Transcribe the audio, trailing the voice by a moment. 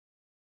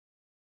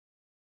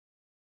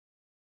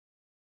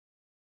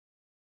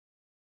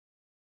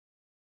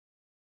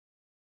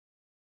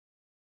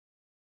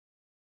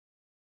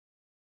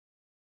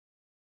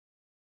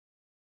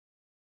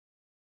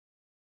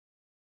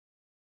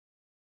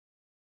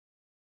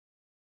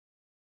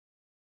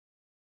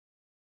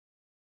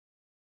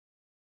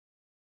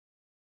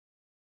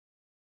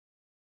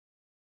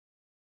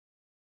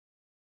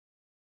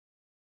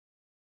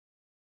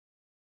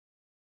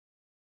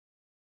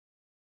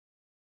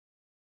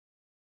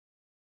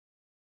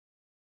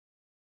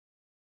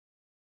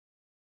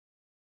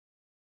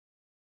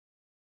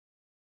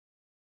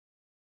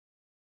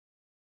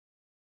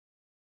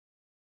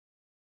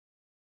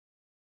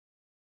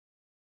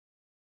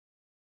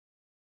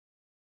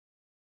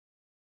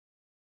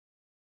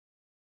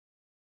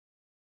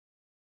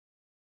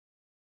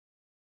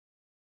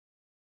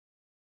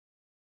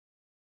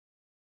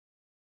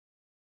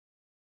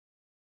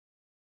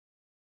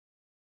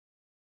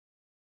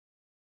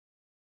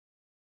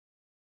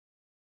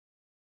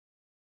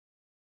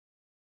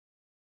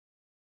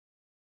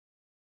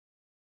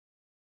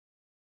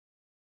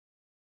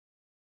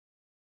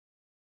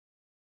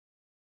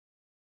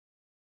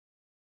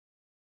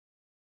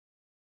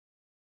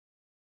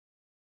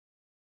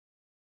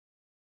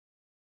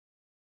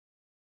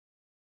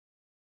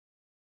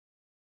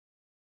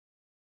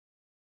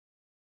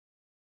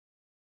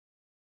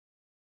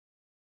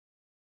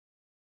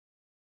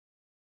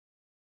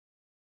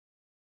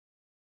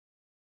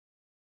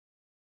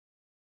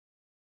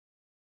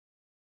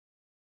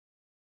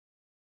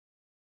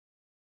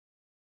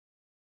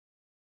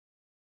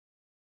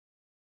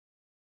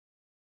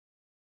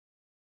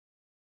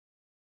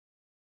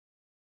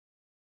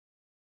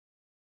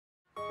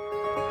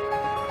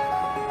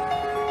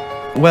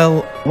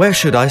Well, where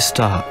should I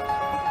start?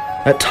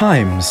 At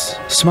times,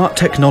 smart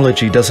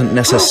technology doesn't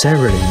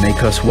necessarily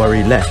make us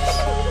worry less,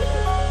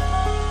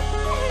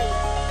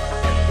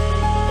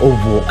 or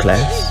walk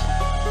less,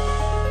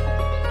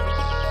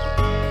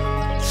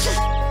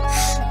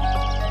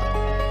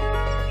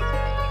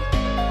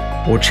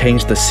 or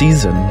change the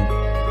season,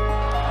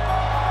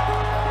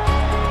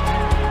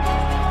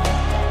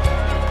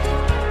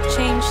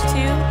 Change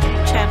to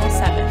Channel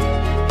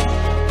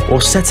 7. or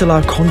settle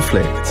our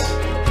conflicts.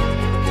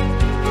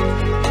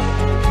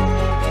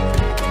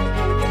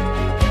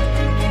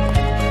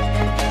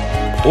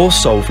 Or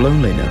solve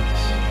loneliness.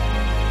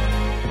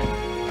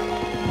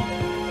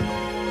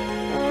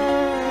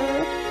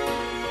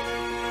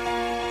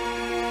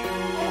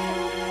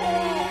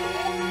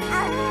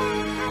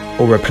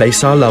 Or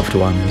replace our loved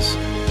ones.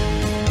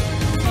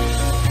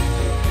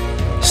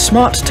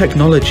 Smart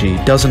technology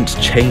doesn't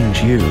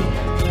change you.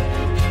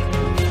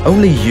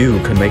 Only you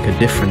can make a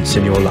difference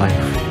in your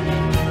life.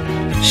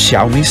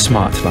 Xiaomi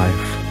Smart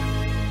Life.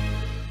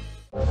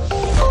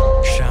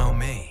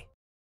 Xiaomi.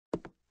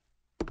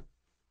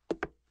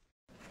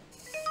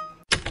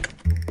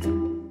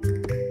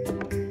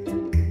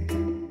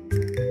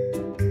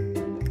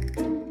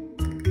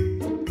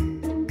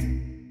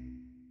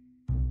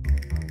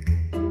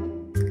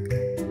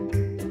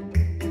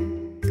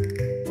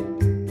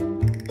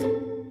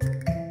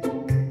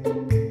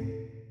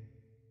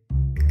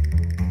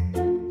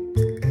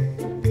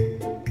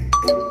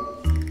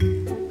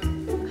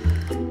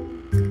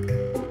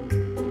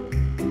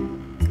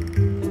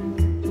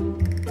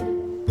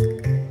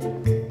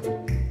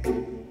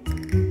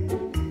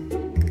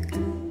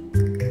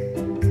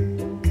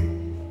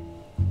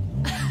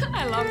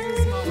 I love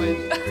this moment.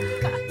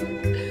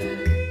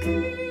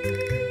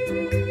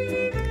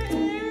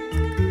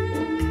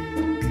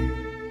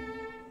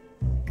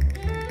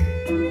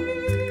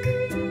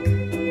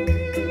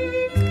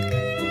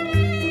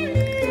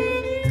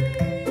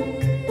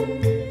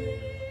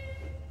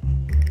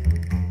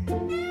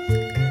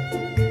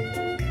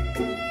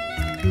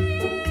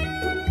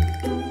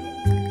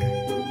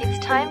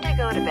 It's time to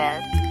go to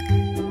bed.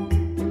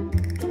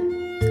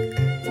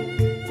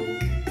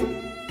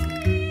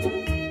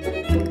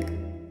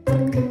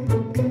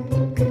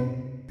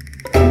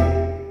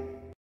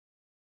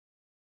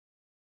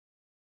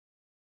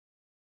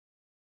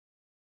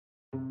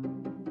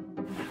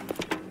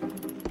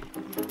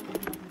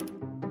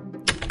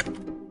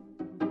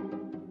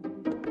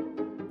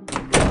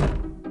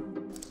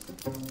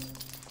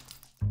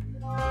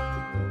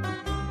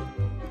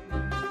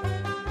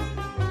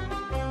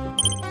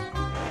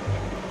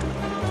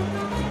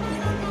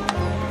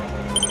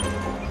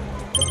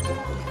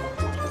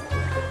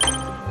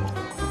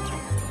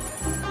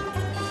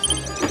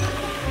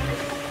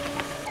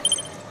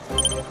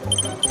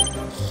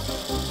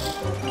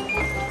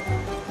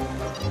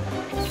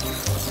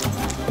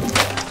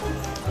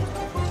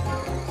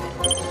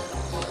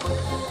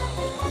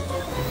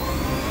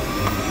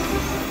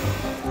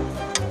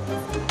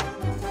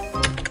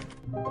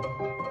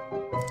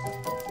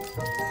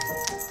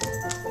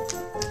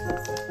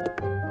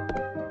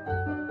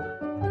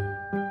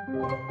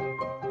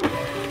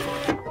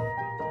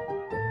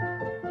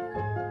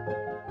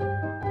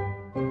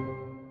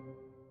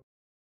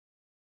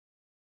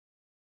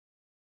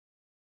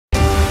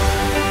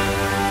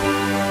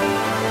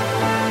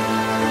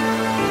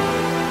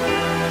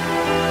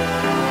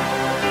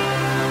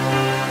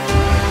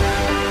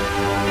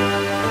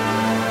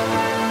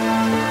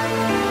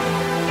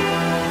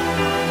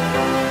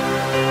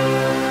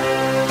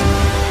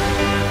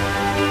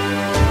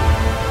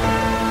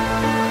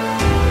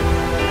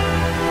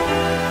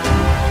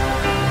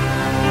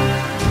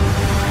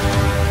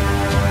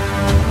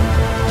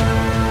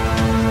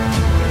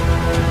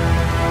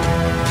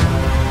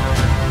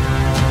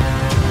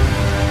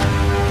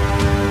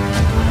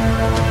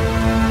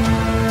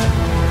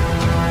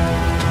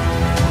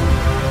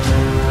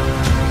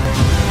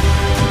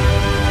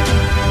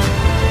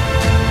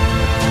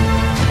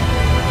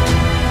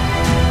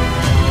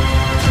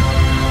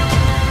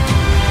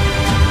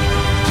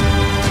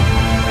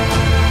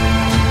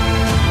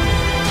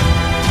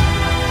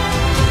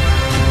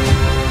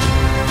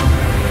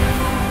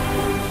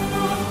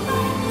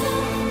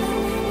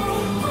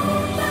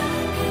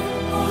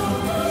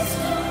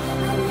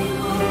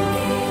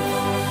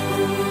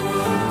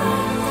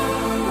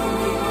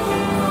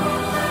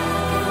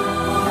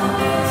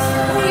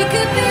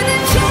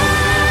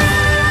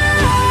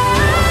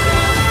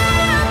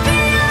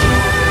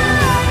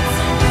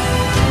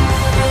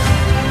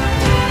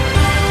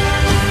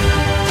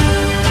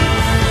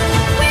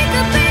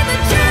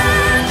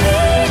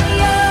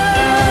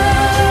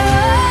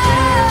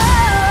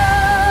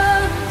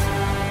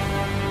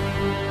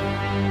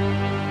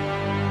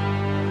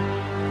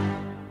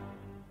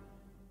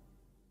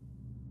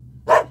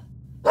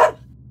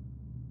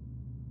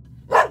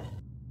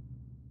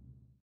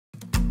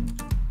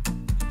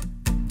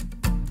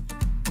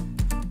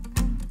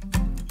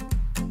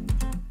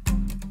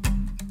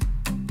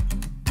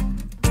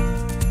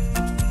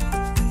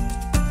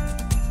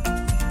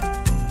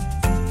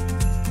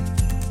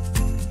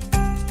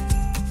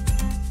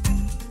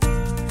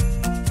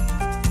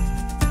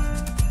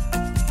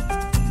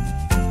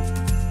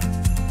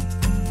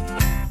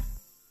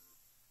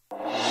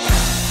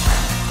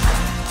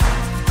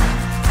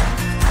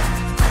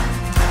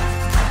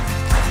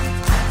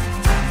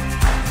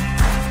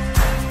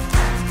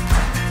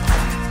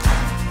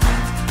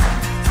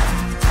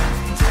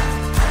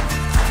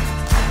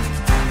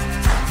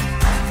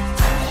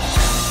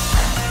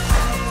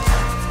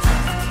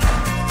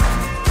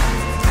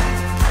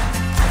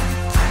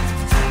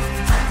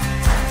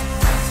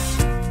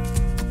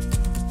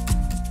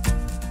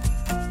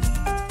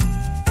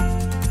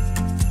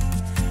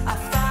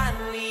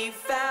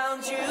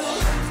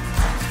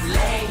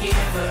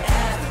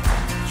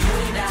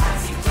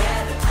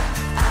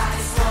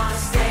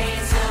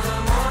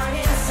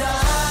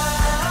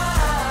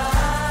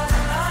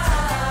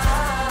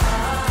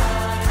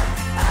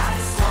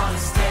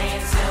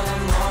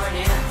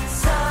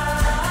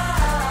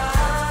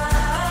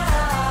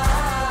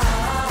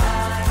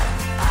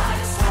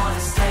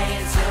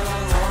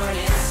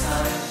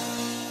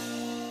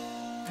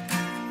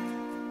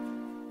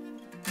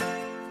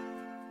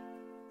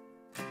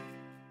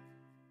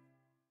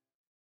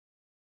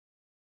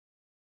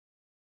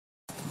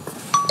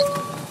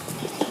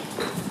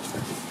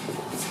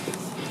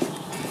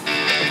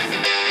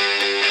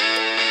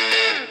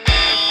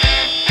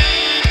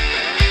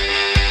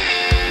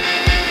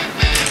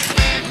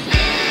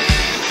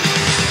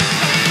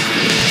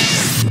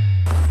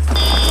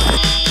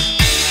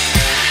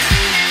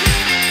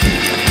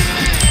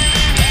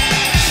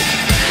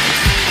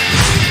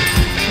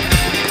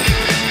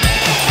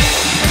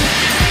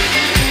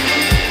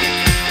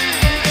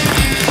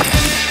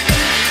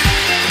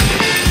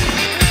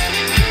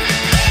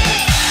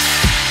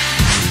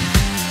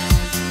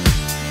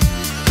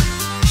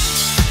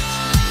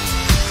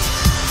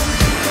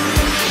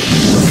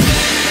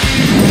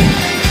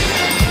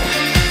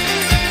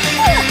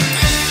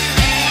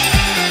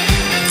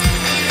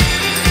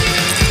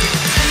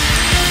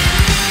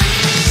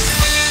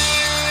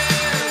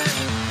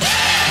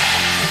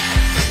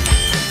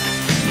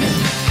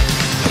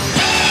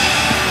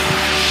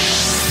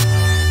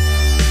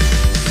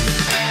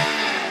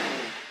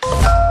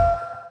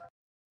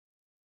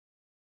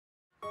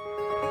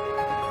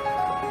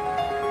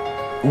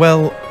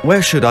 Well,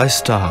 where should I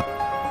start?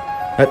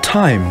 At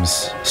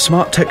times,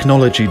 smart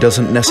technology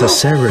doesn't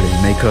necessarily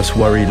make us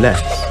worry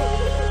less,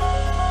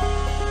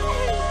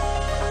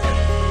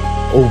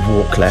 or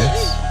walk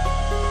less,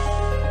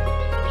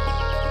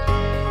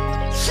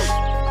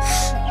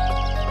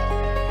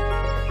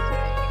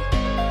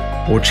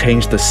 or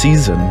change the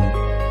season,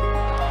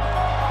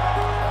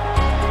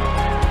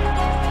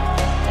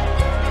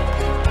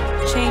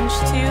 Change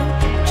to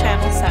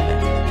Channel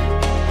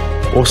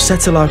 7. or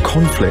settle our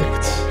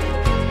conflicts.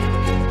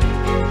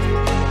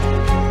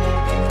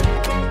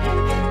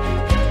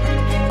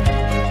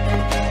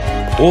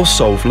 Or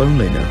solve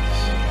loneliness.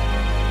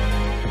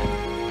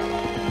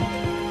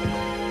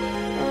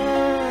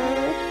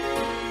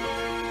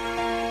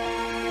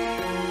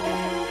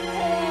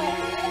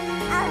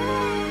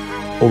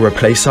 Or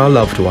replace our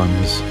loved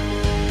ones.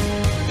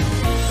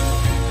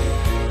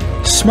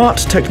 Smart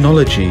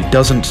technology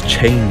doesn't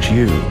change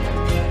you.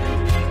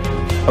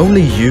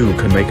 Only you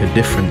can make a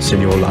difference in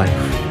your life.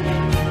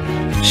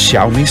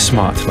 Xiaomi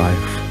Smart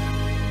Life.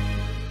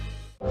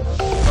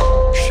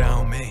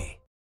 Xiaomi.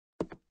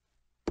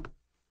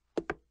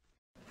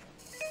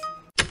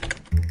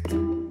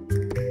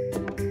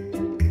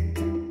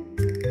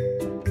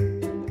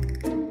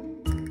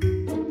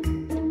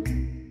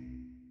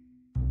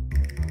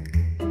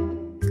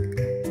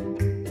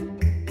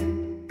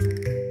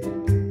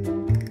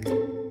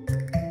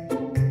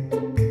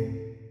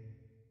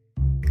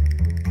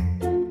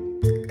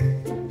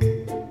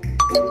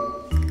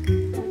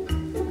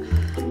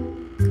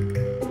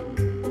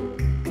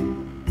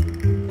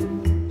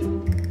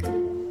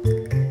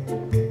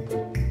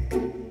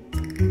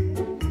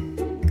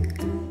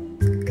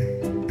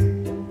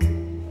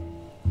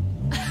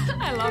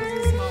 I love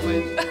this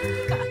moment.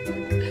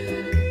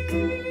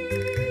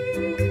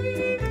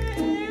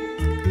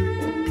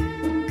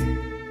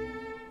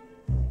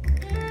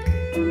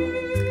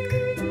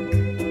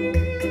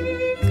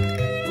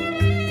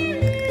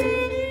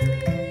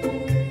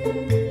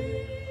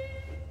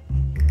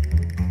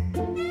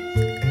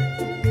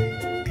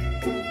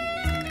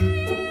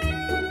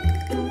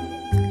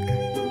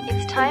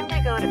 It's time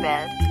to go to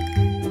bed.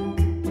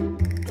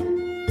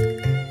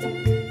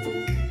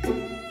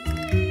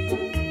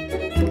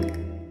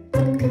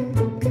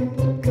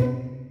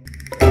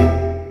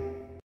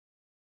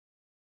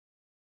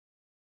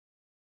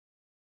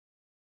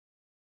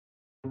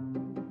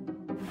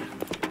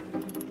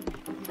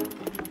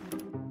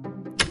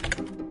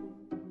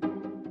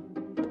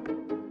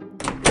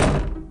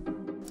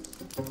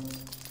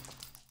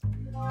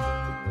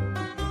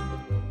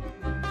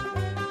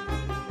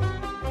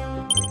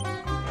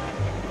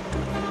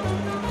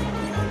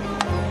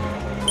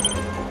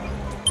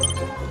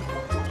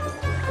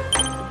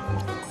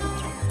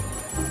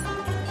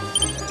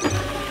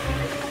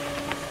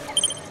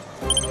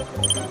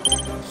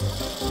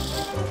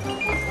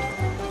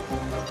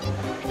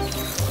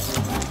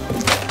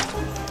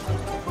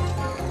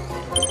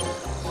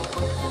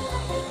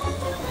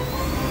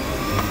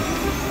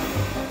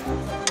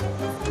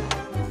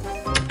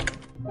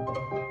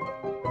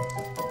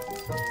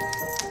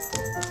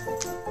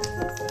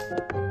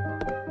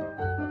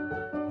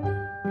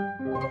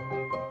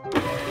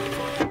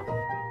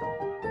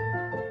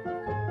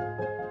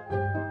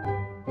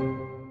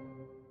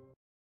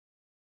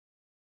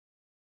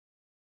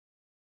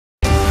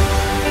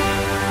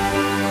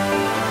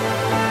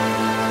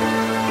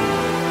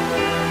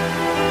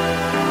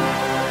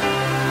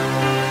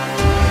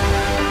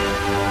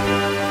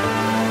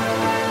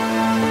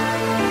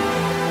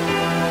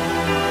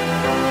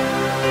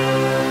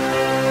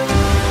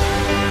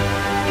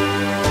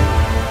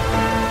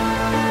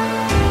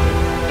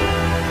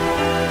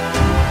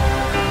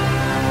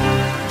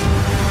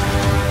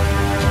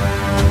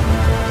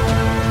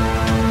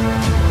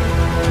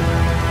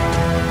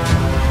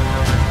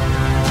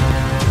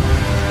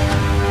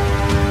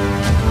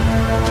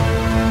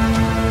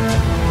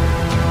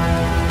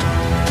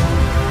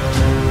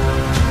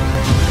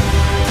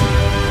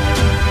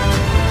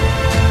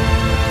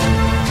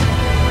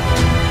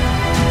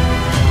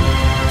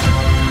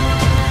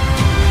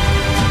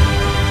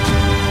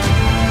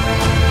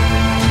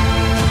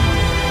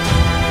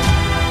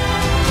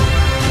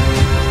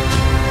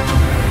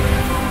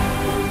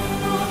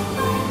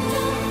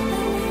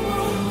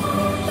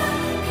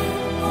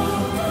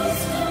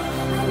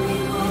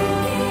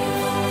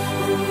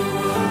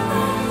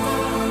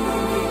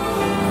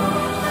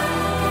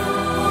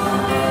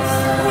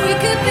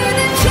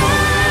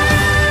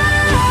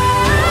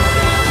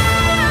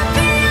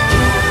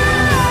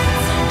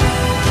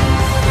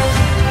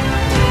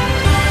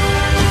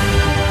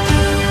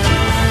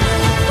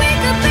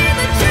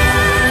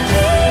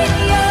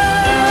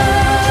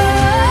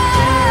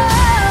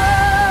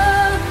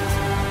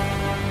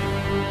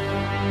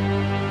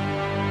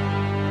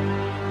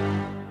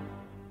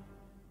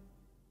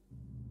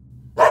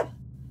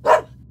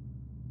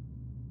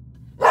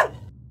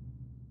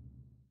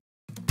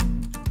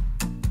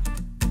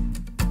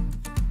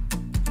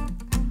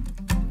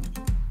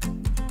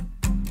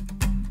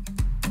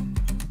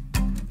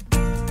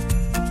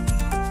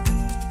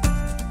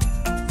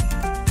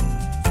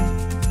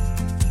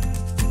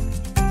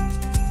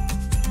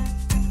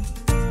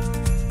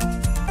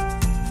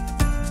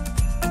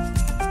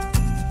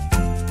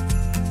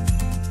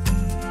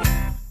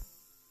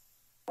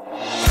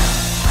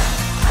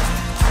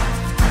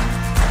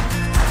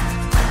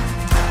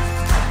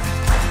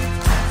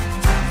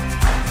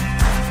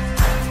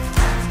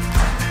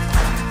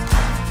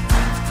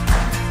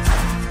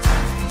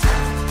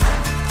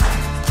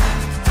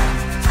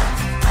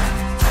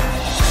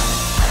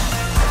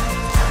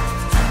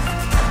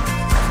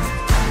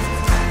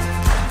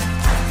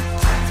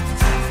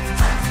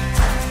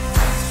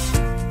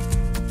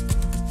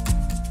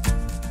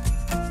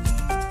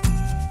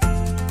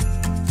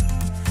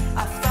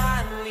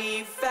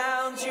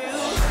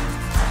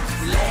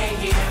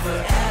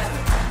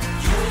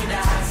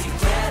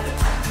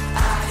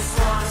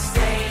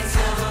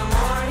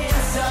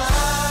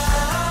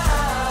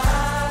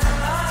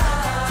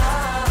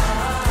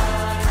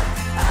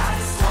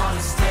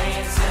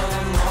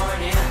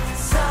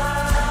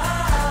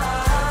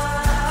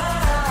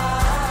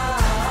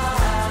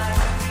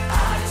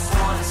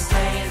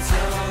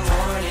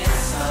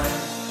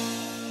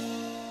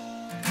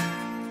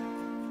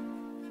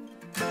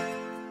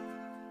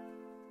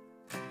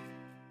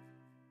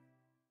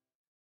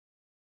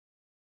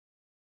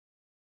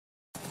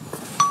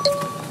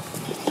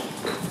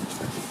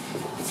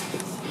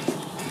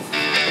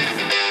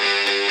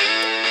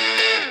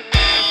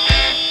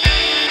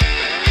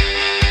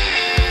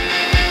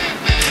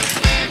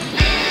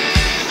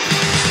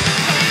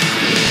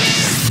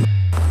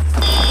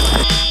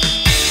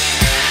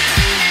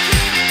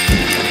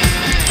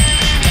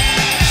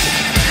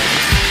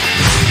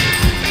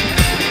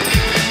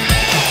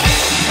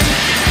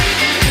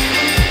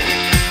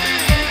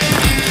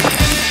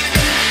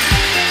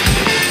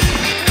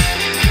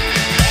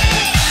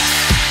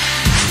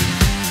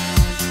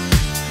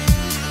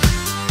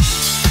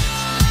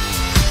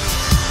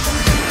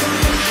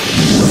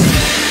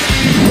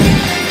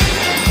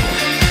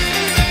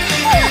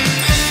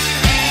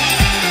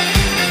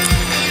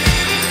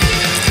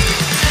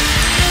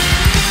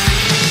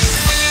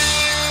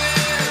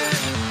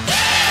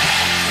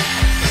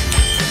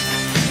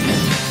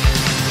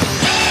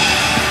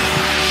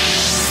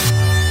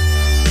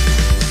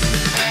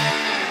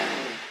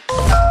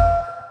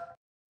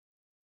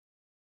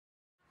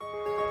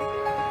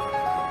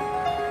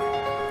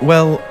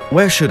 Well,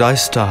 where should I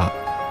start?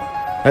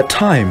 At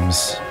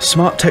times,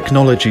 smart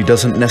technology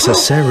doesn't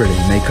necessarily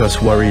make us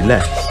worry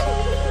less.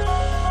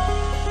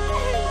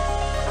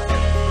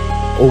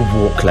 Or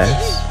walk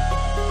less.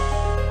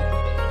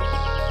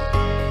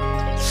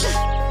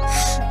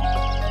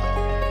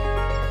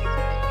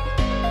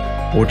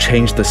 Or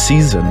change the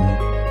season.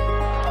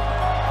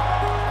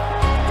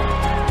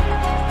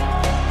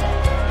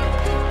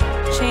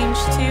 Change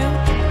to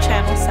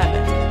Channel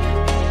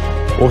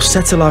 7. Or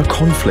settle our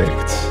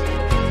conflicts.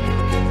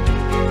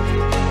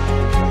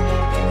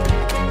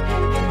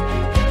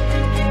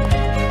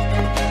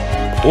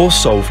 Or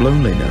solve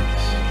loneliness.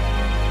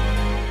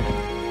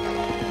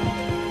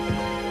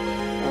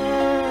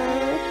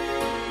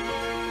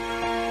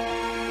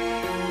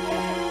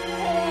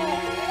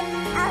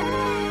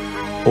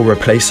 Or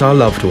replace our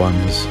loved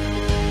ones.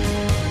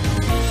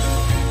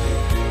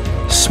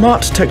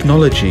 Smart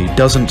technology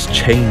doesn't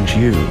change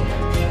you.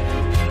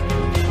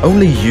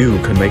 Only you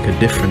can make a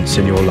difference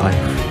in your life.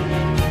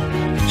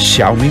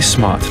 Xiaomi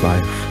Smart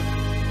Life.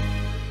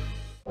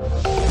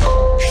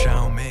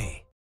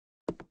 Xiaomi.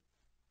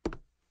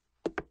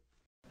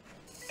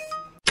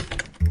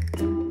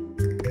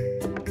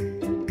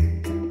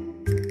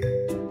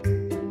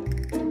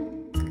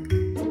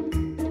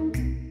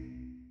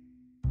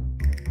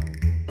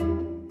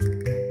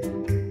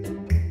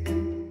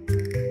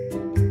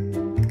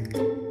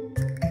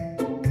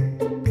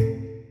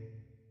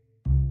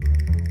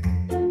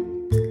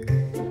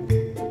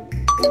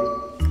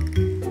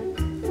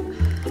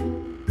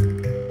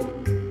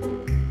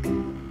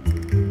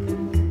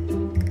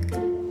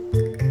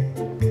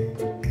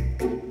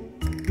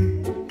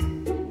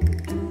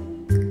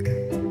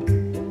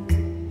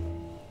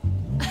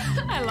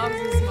 I love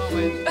this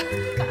moment.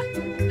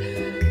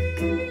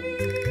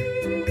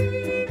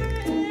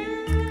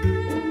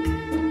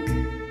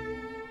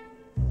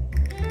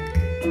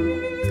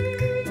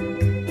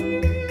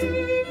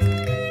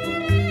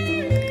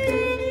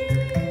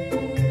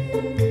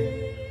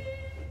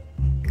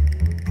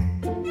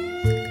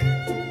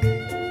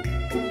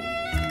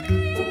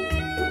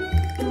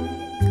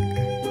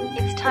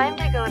 It's time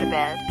to go to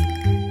bed.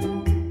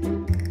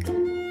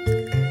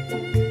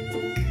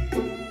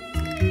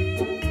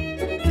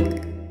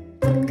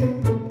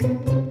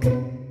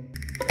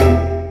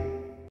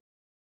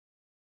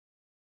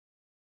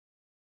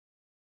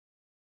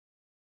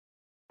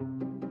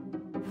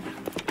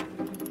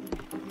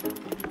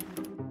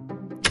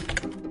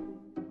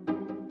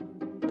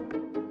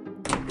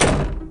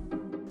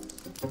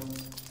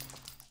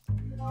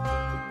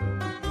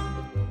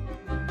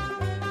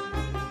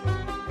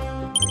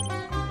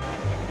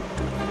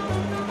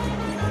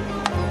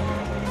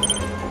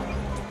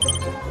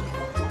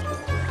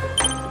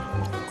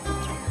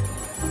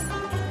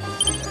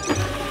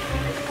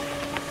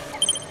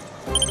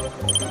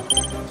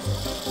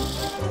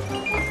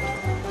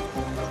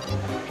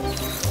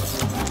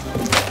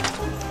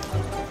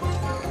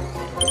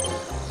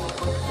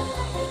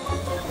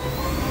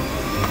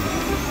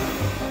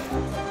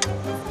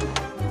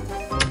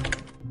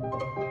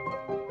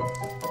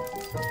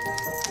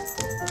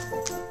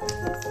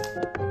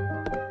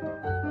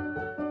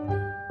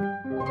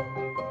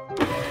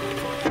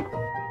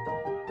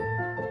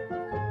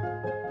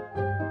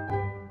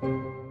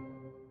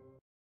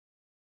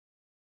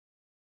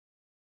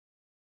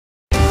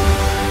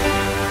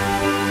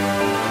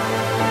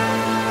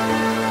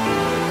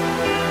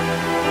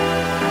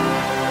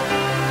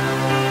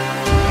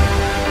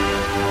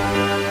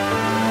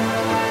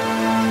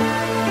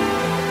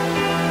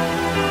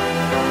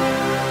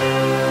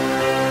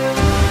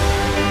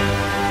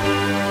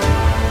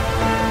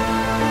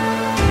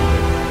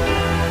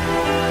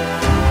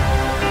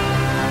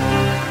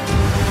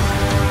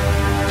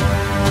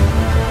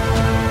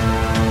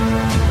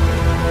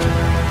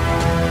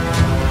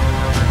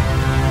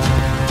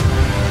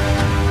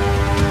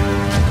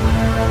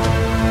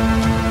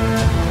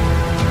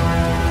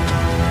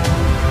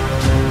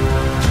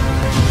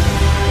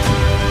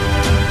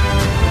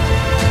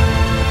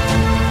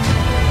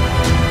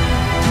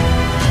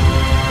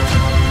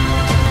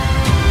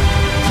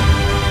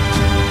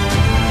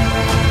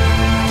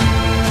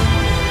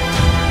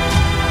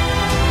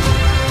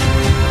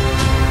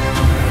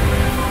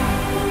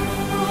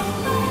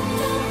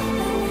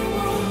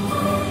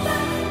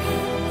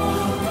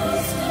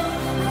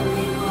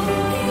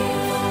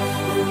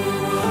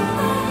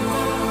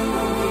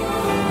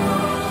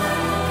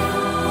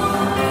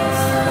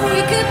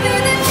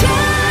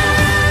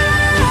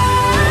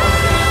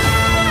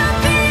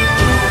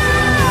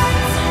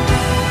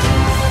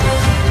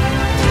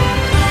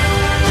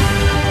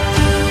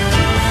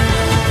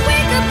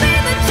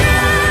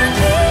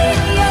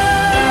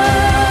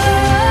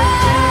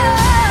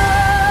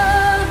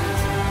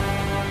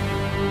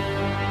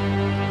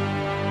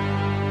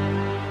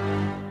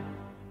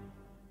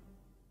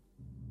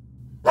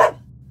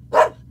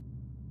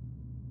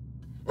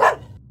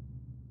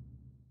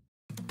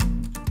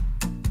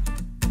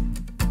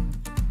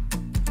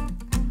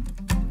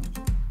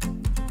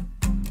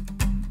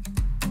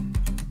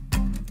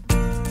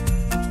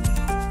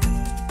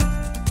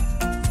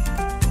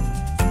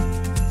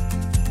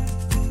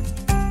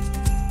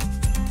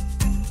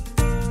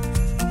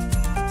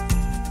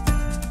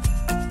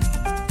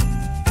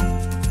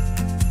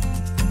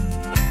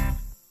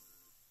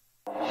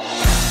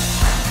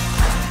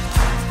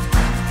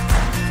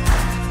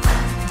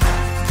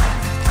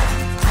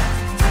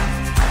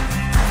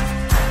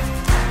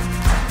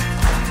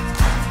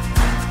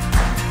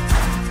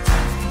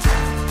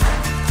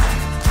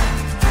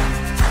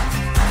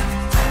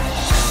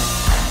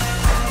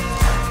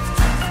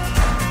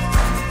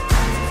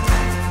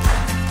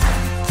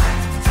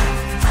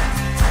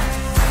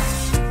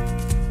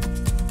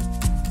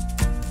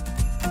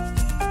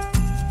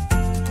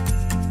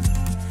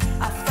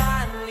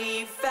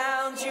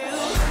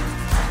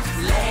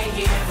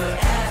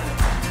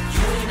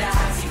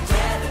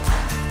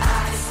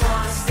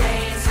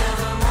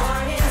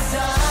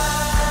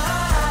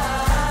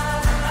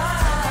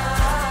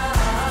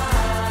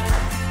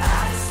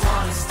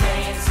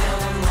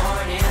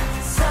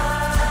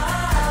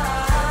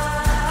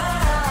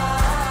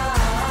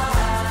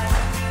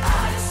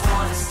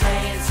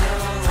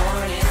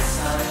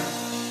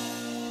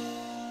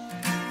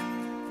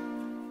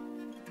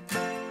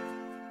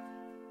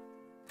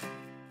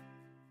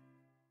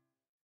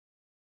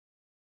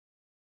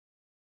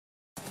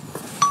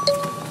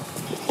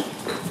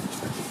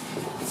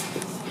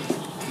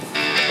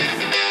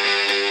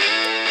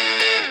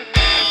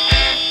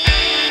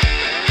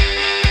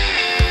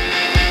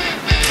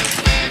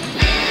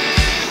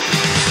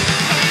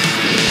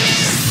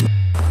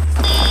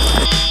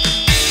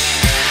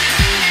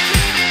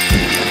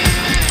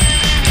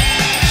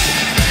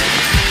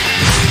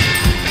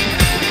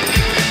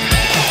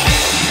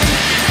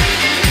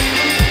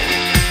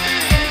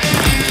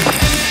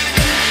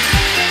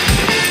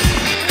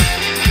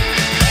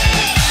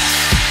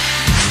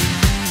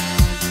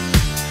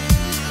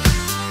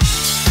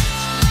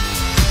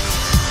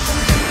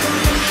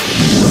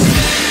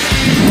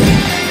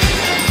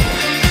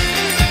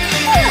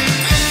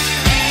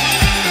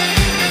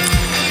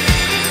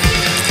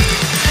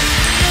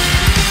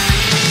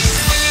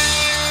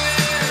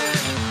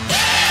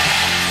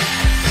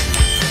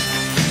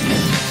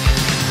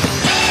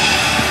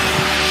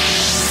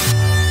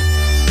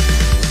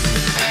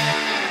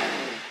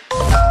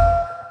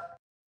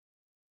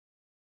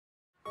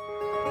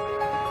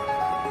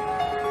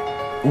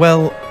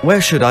 Well,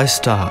 where should I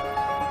start?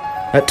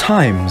 At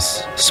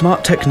times,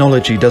 smart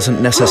technology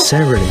doesn't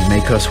necessarily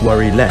make us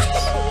worry less,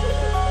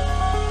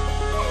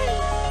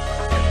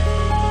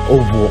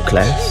 or walk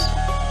less,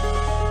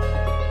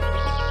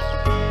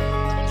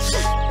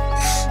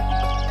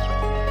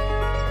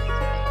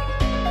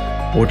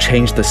 or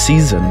change the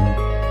season,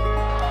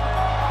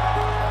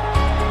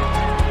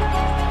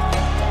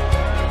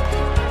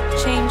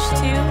 Change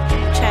to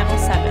Channel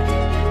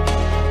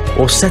 7.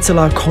 or settle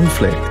our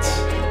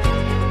conflicts.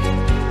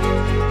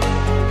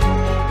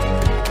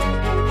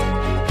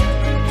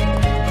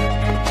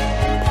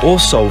 Or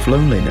solve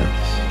loneliness.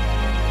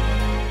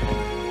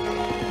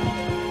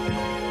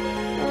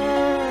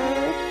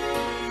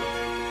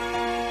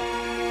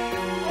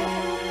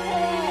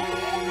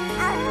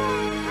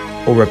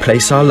 Or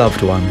replace our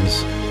loved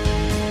ones.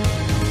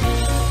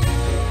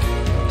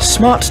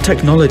 Smart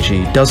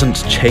technology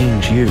doesn't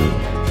change you.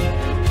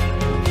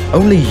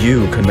 Only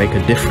you can make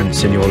a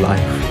difference in your life.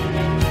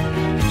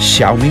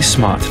 Xiaomi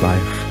Smart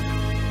Life.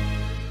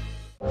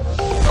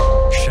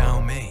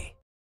 Xiaomi.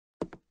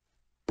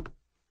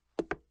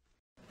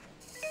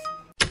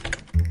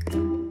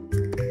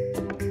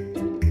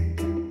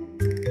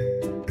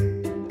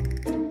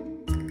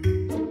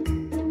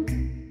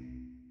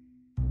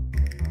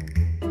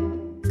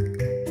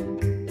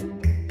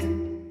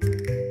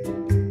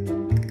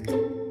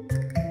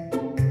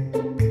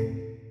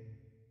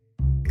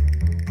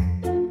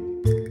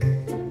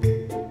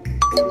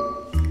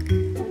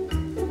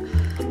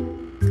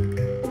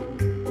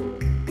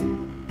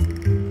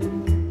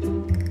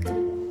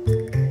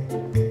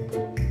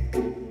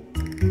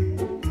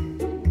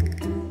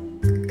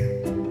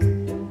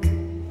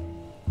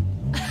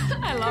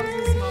 I love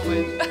this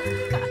moment.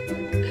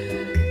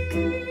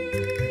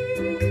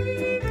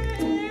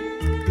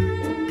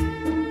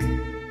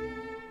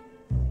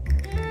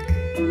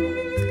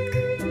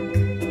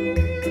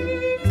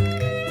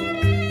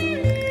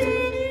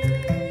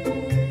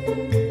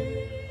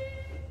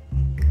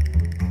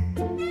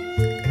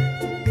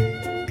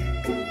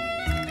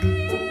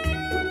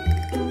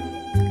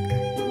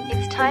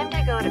 It's time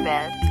to go to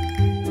bed.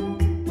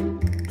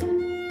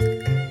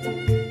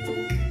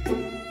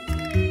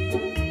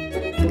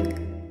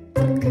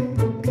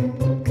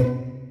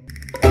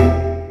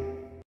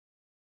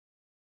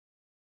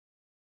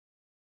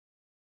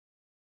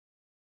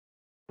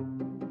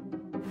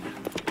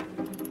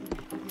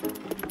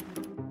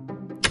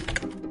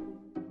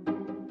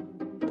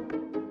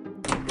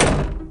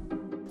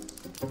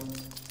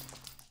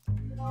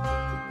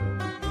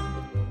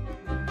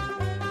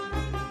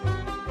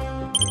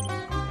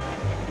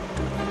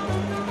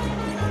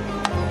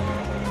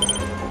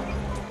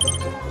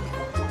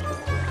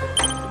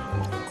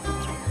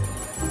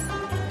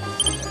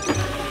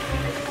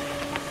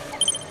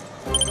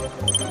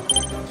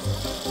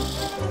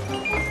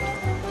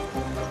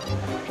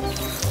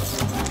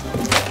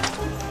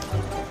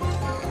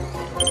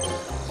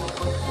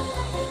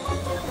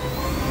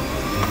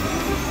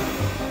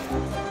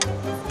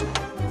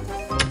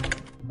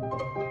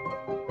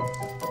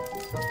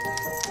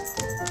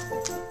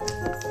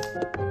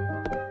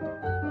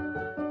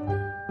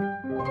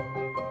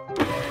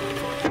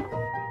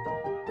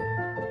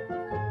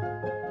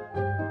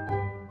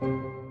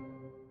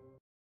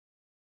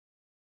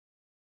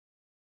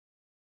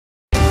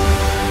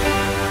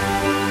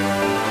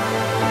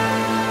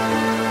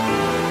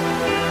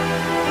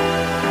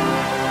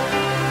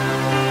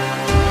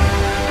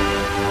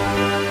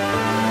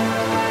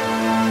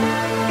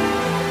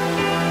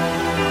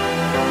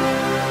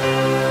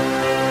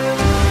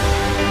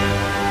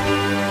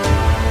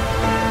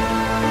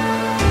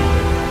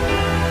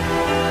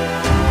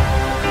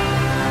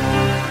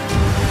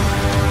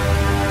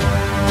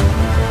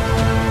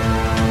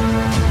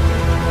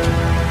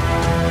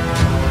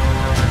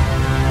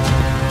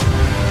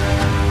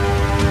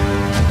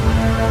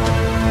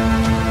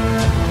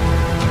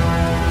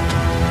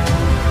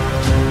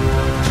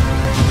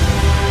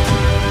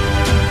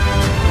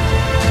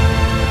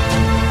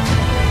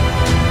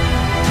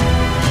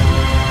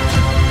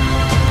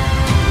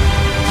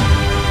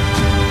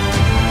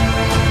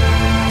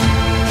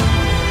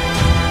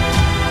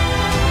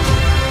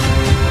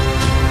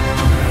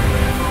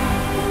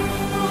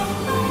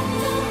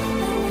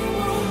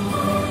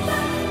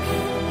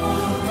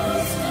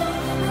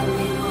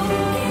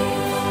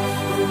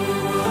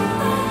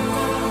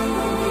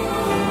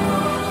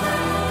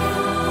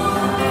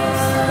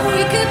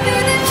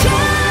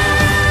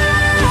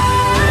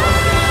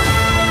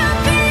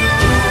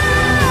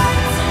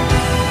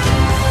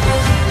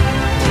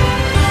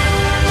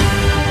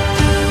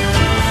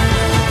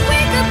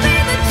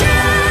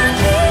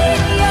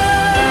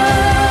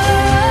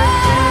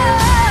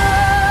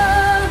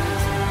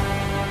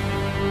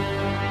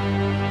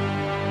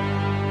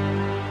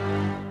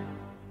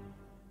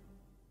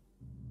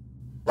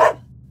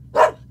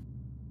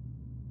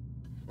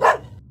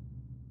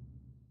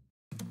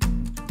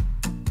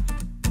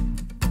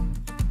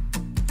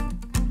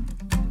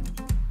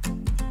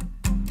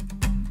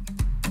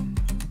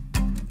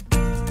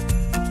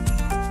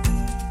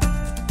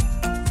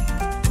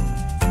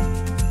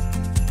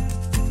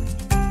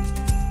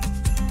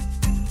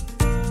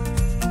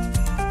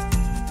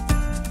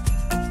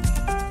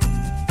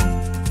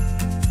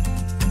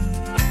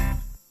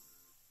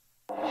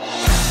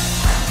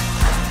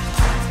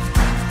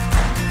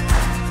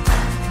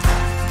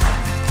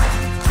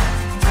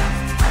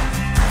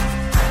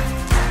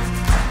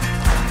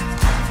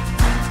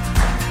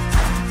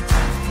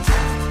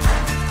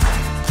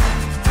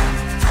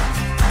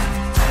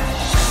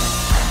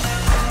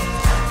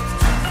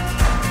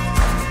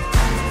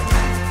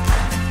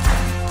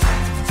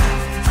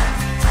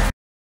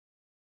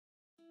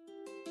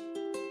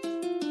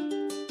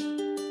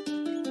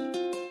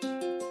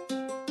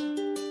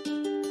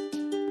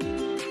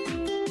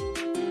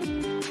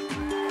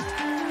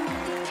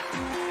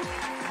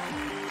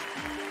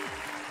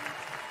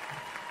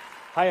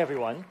 Hi,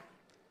 everyone.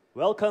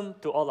 Welcome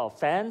to all our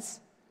fans,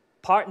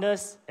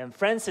 partners, and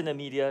friends in the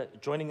media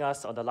joining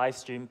us on the live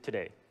stream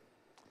today.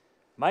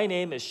 My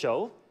name is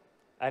Shou,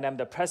 and I'm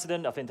the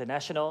President of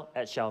International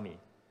at Xiaomi.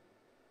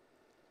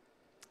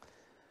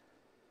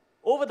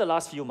 Over the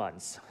last few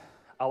months,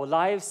 our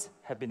lives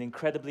have been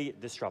incredibly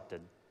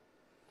disrupted.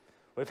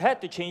 We've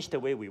had to change the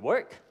way we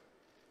work,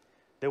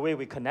 the way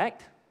we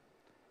connect,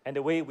 and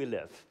the way we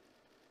live.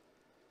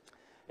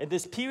 In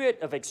this period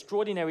of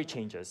extraordinary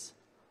changes,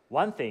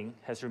 one thing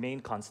has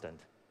remained constant,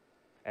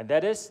 and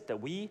that is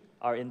that we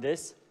are in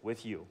this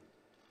with you.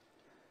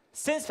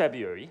 Since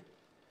February,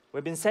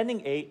 we've been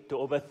sending aid to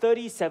over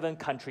 37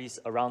 countries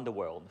around the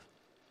world.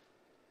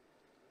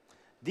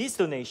 These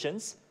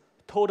donations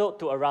totaled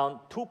to around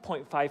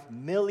 2.5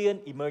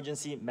 million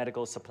emergency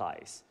medical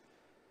supplies.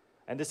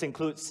 And this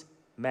includes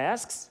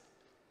masks,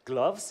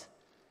 gloves,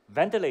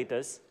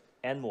 ventilators,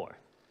 and more.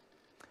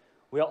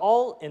 We are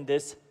all in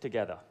this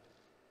together.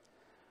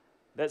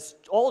 Let's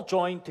all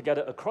join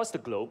together across the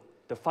globe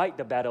to fight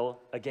the battle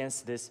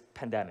against this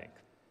pandemic.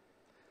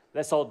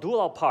 Let's all do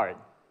our part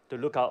to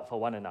look out for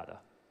one another.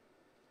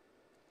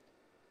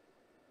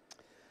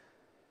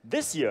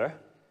 This year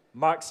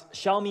marks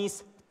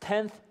Xiaomi's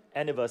 10th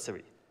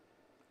anniversary.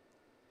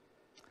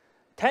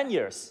 10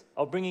 years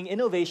of bringing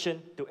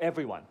innovation to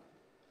everyone.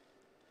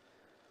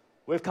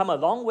 We've come a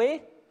long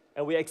way,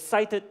 and we're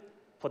excited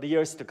for the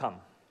years to come.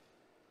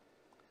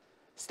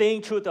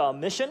 Staying true to our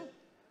mission,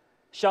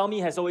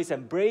 Xiaomi has always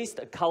embraced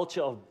a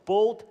culture of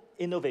bold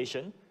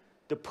innovation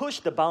to push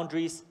the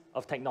boundaries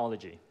of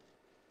technology.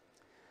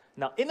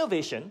 Now,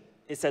 innovation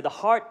is at the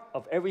heart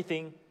of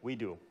everything we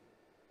do.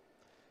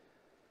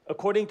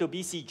 According to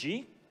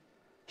BCG,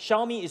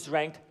 Xiaomi is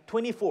ranked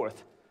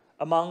 24th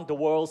among the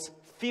world's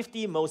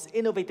 50 most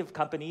innovative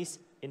companies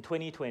in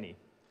 2020.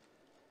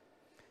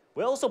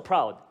 We're also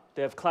proud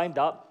to have climbed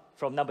up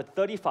from number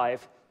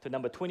 35 to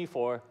number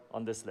 24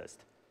 on this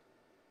list.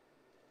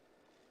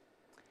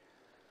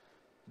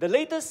 The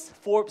latest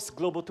Forbes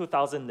Global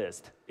 2000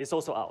 list is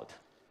also out.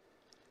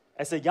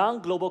 As a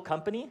young global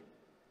company,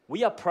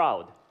 we are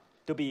proud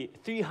to be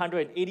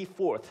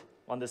 384th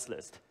on this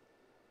list.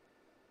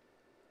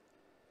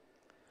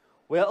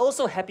 We are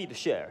also happy to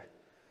share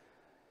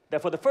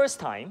that for the first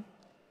time,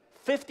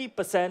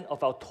 50%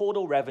 of our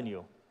total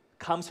revenue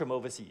comes from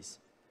overseas.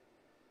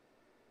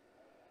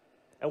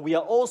 And we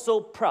are also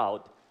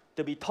proud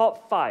to be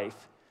top 5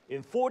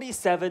 in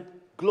 47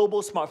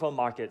 global smartphone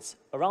markets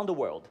around the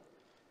world,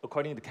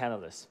 according to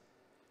Canalys.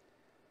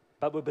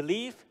 But we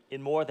believe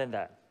in more than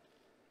that.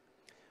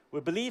 We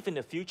believe in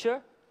a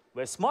future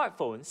where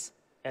smartphones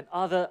and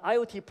other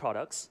IoT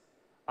products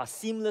are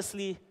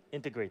seamlessly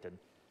integrated.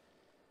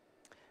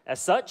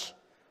 As such,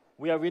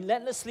 we are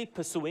relentlessly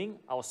pursuing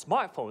our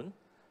smartphone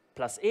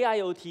plus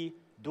AIoT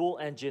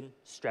dual-engine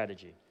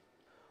strategy.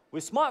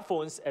 With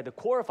smartphones at the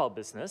core of our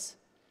business,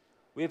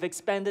 we have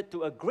expanded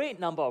to a great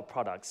number of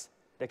products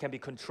that can be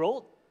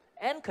controlled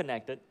and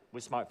connected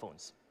with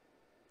smartphones.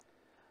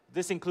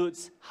 This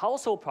includes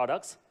household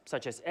products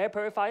such as air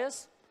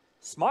purifiers,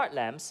 smart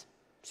lamps,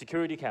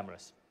 security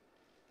cameras.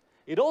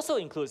 It also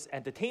includes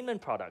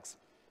entertainment products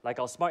like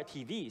our smart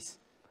TVs,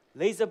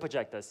 laser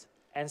projectors,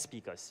 and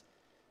speakers.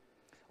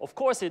 Of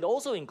course, it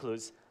also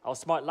includes our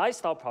smart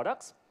lifestyle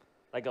products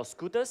like our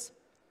scooters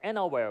and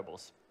our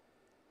wearables.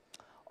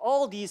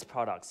 All these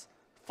products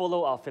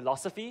follow our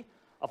philosophy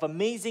of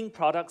amazing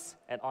products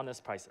at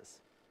honest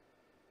prices.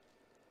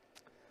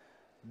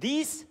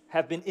 These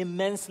have been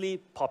immensely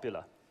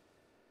popular.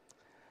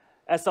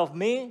 As of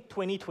May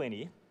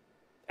 2020,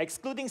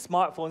 excluding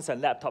smartphones and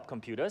laptop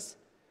computers,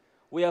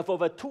 we have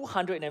over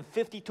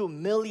 252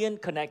 million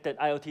connected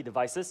IoT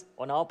devices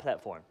on our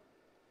platform.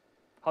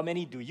 How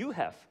many do you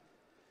have?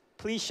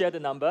 Please share the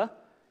number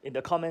in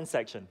the comment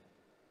section.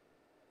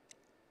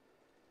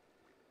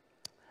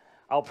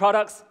 Our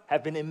products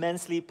have been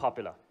immensely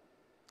popular.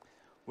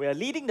 We are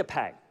leading the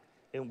pack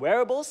in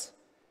wearables,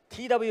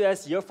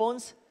 TWS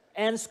earphones,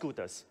 and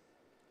scooters.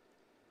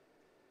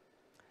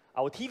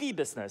 Our TV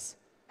business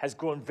has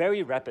grown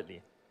very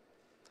rapidly.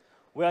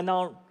 We are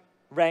now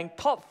ranked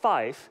top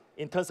 5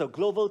 in terms of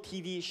global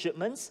TV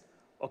shipments,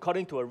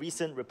 according to a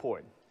recent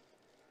report.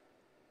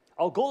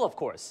 Our goal, of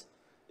course,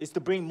 is to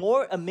bring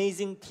more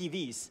amazing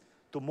TVs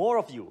to more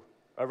of you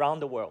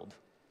around the world.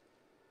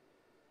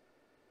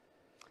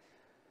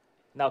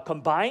 Now,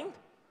 combined,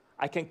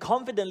 I can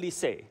confidently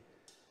say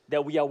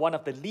that we are one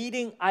of the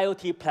leading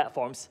IoT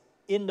platforms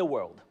in the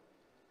world.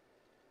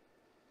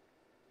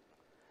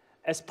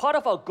 As part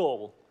of our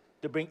goal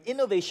to bring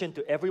innovation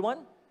to everyone,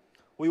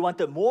 we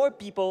wanted more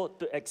people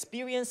to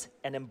experience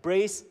and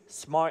embrace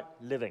smart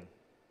living.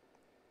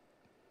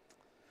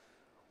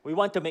 We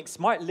want to make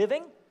smart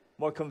living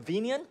more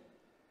convenient,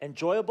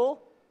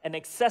 enjoyable, and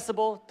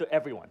accessible to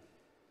everyone.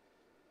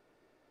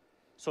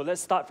 So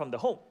let's start from the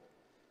home.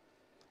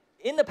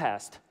 In the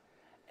past,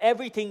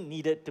 everything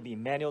needed to be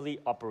manually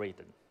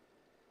operated.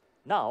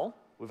 Now,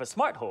 with a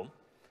smart home,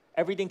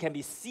 everything can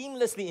be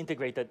seamlessly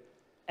integrated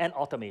and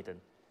automated.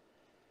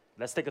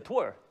 Let's take a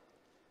tour.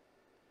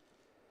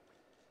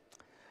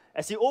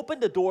 As you open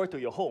the door to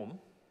your home,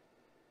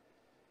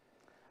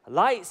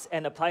 lights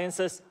and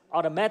appliances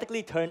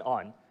automatically turn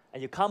on,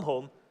 and you come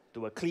home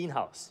to a clean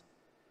house.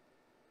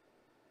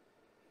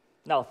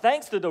 Now,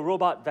 thanks to the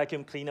robot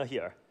vacuum cleaner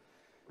here,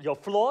 your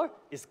floor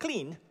is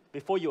cleaned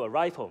before you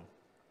arrive home.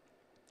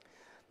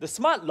 The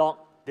smart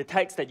lock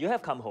detects that you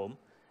have come home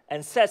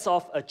and sets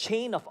off a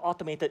chain of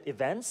automated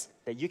events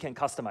that you can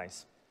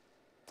customize.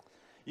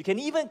 You can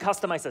even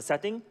customize a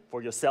setting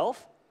for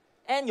yourself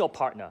and your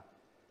partner,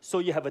 so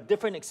you have a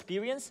different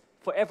experience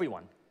for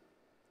everyone.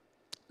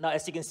 Now,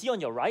 as you can see on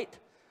your right,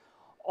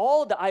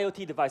 all the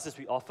IoT devices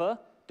we offer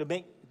to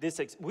make this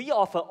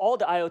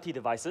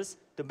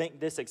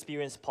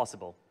experience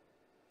possible.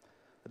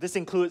 This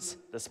includes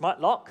the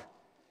smart lock,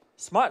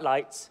 smart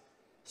lights,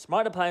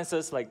 smart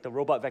appliances like the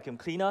robot vacuum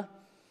cleaner,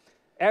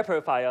 air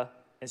purifier,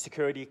 and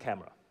security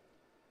camera.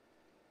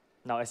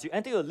 Now, as you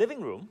enter your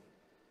living room,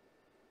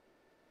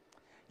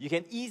 you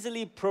can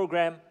easily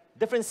program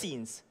different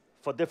scenes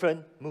for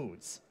different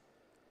moods.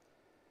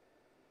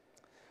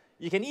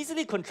 You can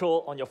easily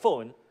control on your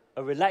phone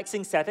a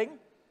relaxing setting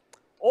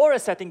or a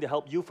setting to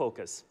help you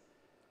focus.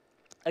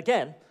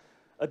 Again,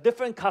 a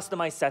different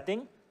customized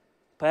setting,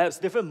 perhaps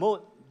different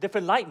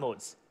light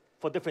modes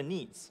for different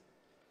needs.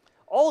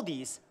 All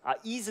these are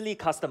easily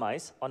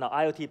customized on our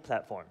IoT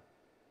platform.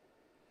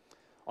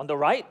 On the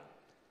right,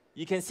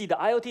 you can see the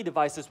IoT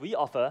devices we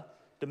offer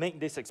to make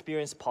this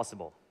experience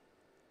possible.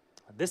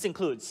 This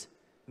includes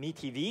Mi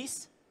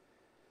TVs,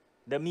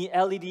 the Mi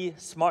LED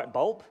smart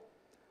bulb,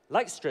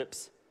 light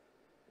strips,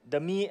 the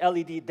Mi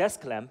LED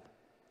desk lamp,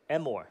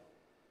 and more.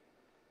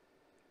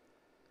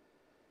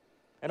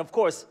 And of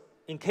course,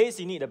 in case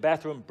you need a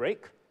bathroom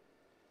break,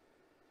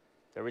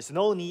 there is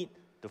no need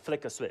to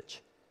flick a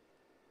switch.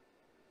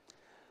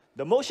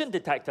 The motion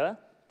detector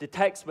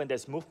detects when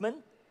there's movement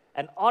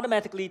and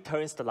automatically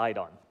turns the light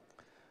on.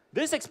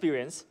 This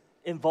experience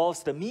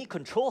involves the Mi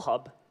Control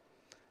Hub,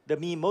 the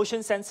Mi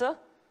Motion Sensor,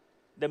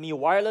 the Mi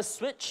Wireless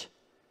Switch,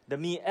 the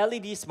Mi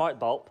LED Smart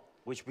Bulb,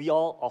 which we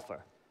all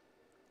offer.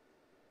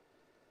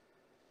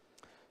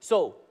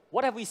 So,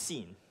 what have we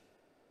seen?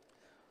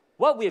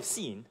 What we have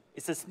seen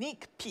is a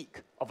sneak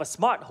peek of a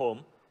smart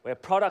home where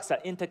products are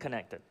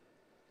interconnected.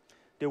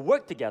 They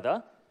work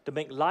together to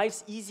make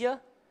lives easier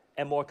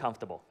and more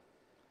comfortable.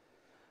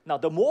 Now,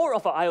 the more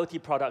of our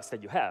IoT products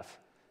that you have,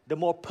 the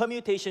more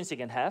permutations you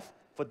can have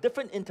for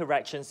different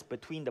interactions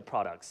between the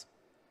products.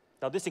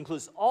 Now, this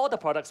includes all the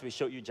products we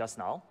showed you just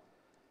now,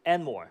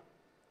 and more.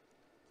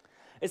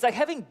 It's like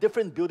having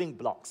different building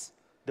blocks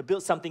to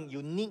build something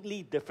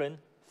uniquely different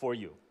for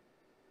you.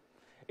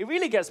 It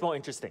really gets more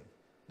interesting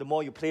the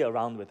more you play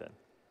around with it.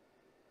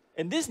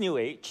 In this new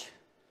age,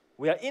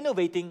 we are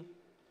innovating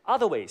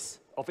other ways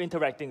of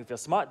interacting with your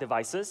smart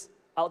devices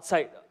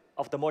outside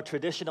of the more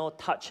traditional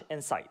touch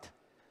and sight.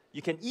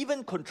 You can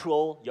even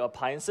control your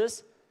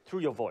appliances through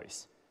your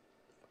voice.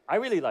 I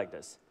really like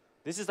this.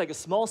 This is like a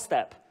small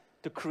step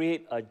to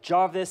create a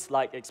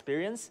Jarvis-like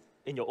experience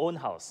in your own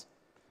house.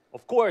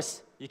 Of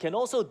course, you can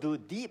also do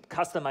deep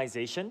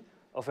customization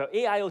of your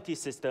AIoT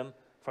system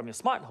from your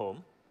smart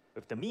home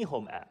with the Mi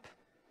Home app.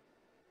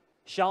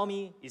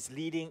 Xiaomi is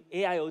leading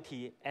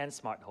AIoT and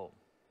smart home.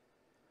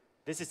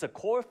 This is a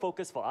core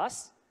focus for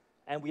us,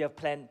 and we have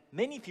planned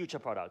many future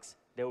products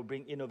that will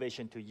bring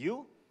innovation to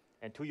you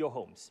and to your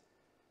homes.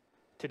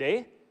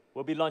 Today,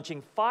 we'll be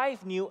launching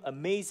 5 new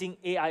amazing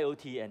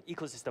AIoT and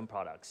ecosystem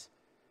products.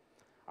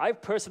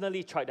 I've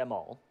personally tried them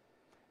all,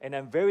 and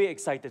I'm very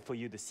excited for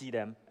you to see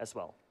them as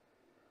well.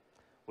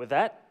 With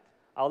that,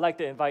 I would like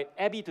to invite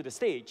Abby to the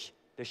stage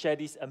to share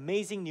these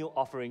amazing new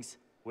offerings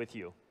with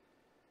you.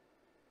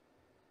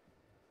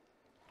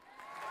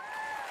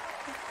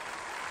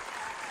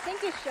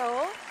 Thank you,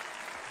 Sho.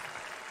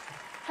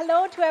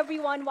 Hello to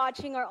everyone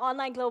watching our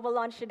online global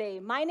launch today.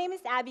 My name is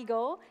Abby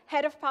Go,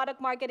 Head of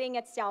Product Marketing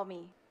at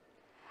Xiaomi.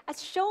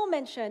 As Sho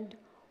mentioned,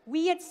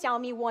 we at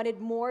Xiaomi wanted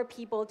more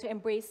people to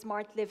embrace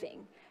smart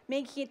living,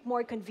 making it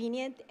more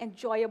convenient,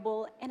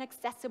 enjoyable, and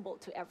accessible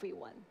to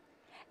everyone.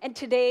 And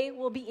today,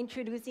 we'll be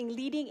introducing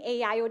leading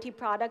AIoT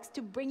products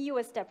to bring you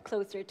a step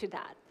closer to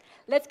that.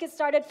 Let's get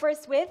started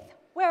first with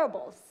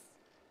wearables.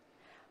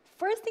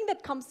 First thing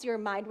that comes to your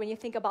mind when you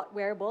think about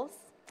wearables,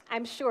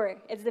 I'm sure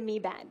it's the Mi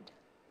Band.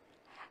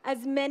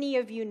 As many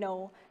of you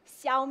know,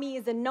 Xiaomi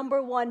is the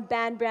 #1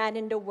 band brand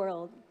in the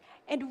world,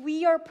 and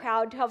we are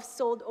proud to have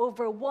sold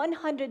over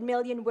 100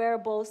 million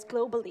wearables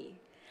globally.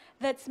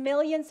 That's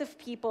millions of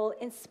people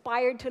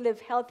inspired to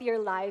live healthier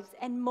lives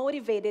and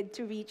motivated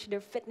to reach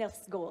their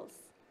fitness goals.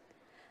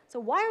 So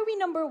why are we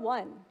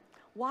 #1?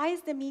 Why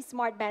is the Mi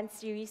Smart Band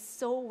series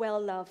so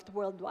well-loved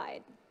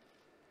worldwide?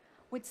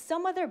 With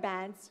some other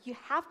bands, you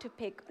have to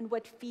pick on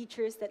what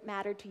features that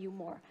matter to you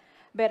more.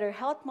 Better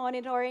health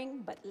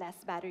monitoring, but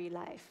less battery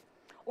life.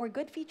 Or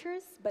good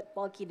features, but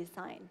bulky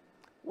design.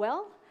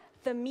 Well,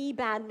 the Mi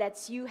Band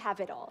lets you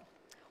have it all.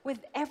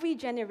 With every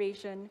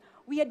generation,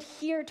 we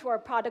adhere to our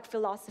product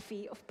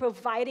philosophy of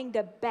providing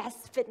the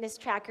best fitness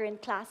tracker in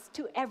class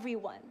to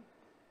everyone.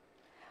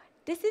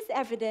 This is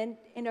evident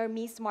in our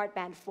Mi Smart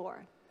Band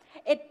 4.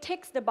 It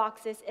ticks the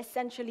boxes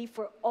essentially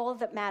for all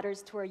that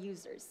matters to our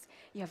users.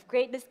 You have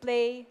great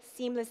display,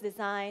 seamless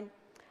design,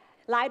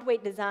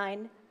 lightweight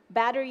design,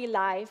 battery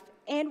life,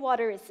 and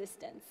water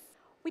resistance.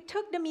 We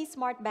took the Mi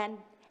Smart Band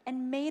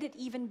and made it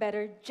even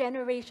better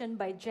generation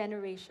by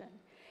generation.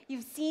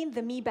 You've seen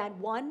the Mi Band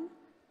 1,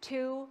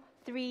 2,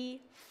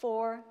 3,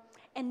 4,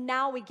 and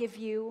now we give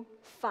you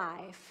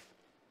 5.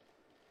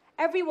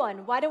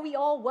 Everyone, why don't we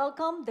all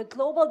welcome the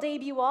global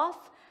debut of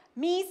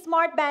Mi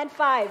Smart Band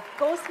 5.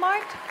 Go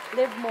smart,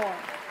 live more.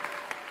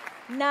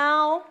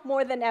 Now,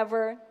 more than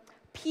ever,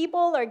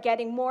 people are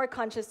getting more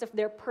conscious of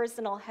their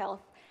personal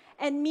health,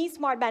 and Mi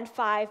Smart Band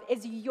 5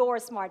 is your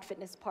smart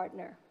fitness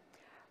partner.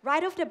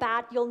 Right off the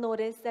bat, you'll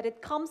notice that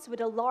it comes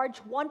with a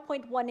large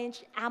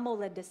 1.1-inch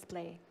AMOLED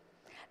display.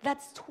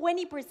 That's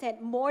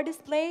 20% more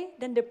display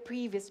than the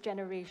previous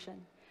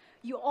generation.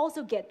 You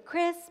also get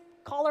crisp,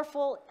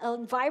 colorful,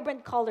 and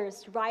vibrant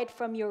colors right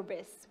from your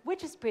wrist,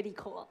 which is pretty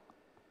cool.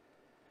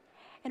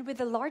 And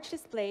with a large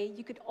display,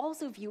 you could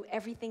also view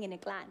everything in a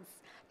glance.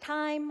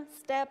 Time,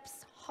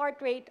 steps, heart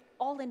rate,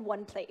 all in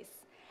one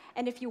place.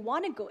 And if you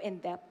want to go in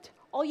depth,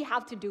 all you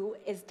have to do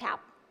is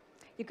tap.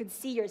 You could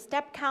see your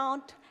step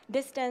count,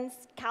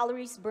 distance,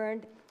 calories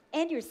burned,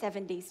 and your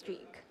 7-day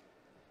streak.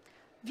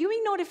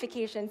 Viewing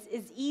notifications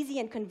is easy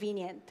and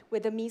convenient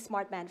with the Mi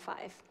Smart Band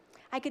 5.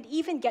 I could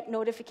even get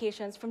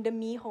notifications from the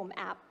Mi Home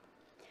app.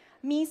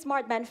 Mi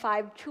Smart Band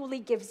 5 truly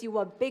gives you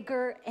a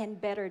bigger and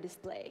better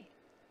display.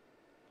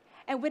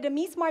 And with the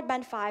Mi Smart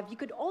Band 5, you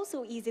could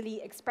also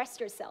easily express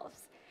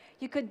yourselves.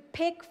 You could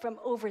pick from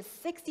over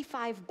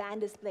 65 band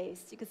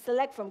displays. You could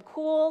select from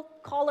cool,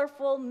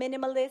 colorful,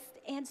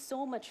 minimalist, and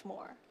so much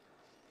more.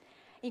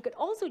 You could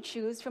also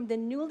choose from the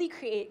newly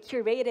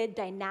curated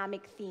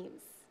dynamic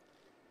themes.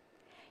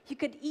 You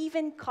could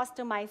even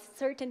customize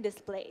certain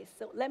displays.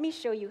 So let me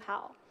show you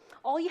how.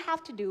 All you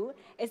have to do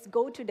is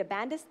go to the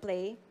band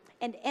display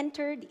and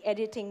enter the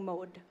editing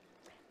mode.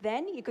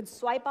 Then you could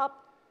swipe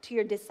up to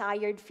your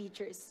desired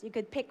features. You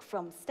could pick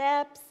from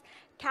steps,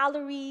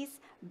 calories,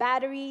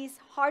 batteries,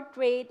 heart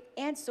rate,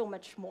 and so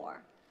much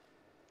more.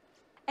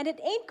 And it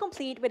ain't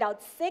complete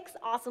without 6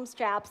 awesome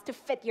straps to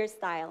fit your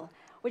style,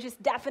 which is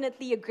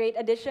definitely a great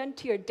addition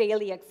to your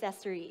daily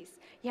accessories.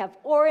 You have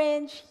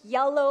orange,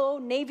 yellow,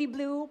 navy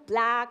blue,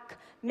 black,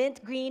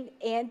 mint green,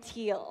 and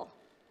teal.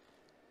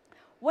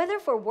 Whether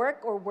for work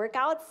or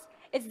workouts,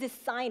 it's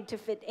designed to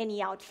fit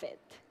any outfit.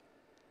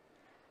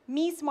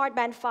 Mi Smart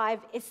Band 5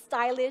 is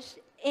stylish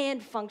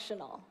and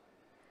functional.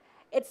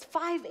 It's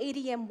 5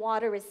 ATM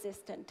water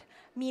resistant,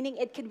 meaning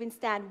it can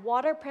withstand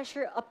water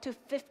pressure up to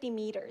 50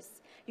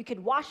 meters. You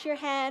could wash your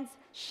hands,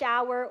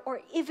 shower,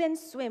 or even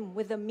swim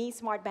with the Mi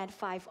Smart Band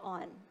 5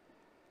 on.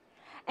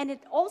 And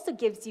it also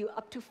gives you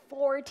up to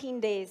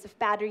 14 days of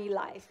battery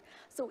life.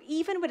 So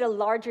even with a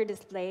larger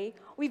display,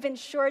 we've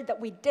ensured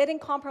that we didn't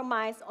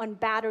compromise on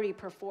battery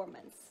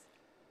performance.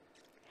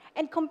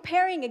 And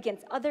comparing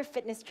against other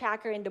fitness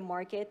trackers in the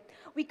market,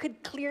 we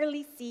could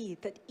clearly see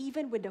that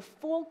even with the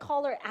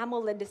full-color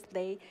AMOLED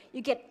display,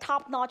 you get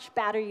top-notch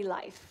battery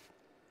life.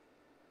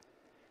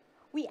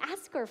 We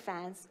asked our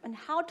fans on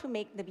how to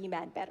make the Mi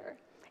Band better.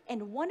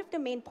 And one of the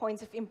main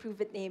points of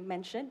improvement they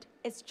mentioned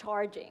is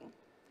charging.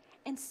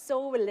 And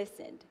so we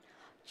listened.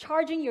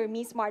 Charging your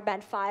Mi Smart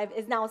Band 5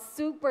 is now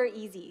super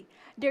easy.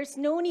 There's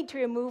no need to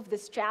remove the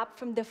strap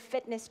from the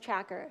fitness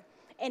tracker.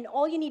 And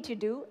all you need to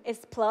do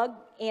is plug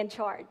and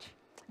charge.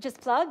 Just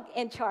plug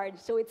and charge,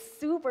 so it's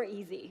super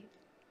easy.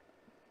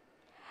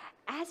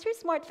 As your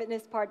smart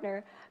fitness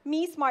partner,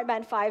 Mi Smart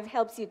Band 5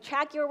 helps you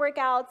track your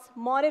workouts,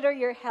 monitor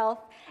your health,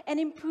 and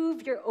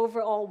improve your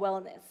overall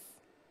wellness.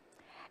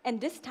 And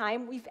this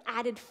time, we've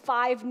added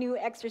 5 new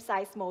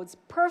exercise modes,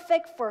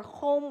 perfect for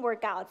home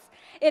workouts.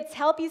 It's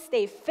help you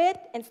stay fit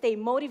and stay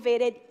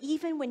motivated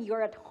even when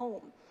you're at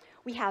home.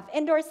 We have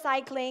indoor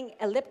cycling,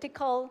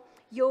 elliptical,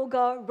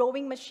 yoga,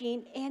 rowing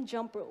machine, and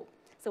jump rope.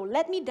 So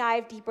let me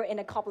dive deeper in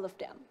a couple of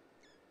them.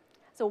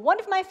 So one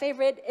of my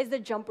favorite is the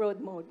jump rope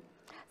mode.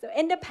 So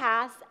in the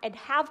past, I'd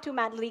have to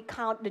manually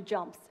count the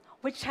jumps,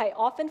 which I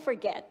often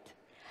forget.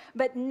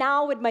 But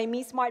now with my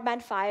Mi Smart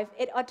Band 5,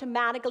 it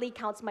automatically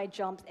counts my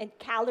jumps and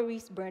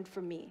calories burned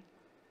for me.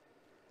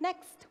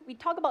 Next, we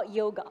talk about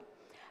yoga.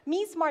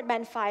 Mi Smart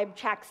Band 5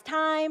 tracks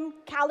time,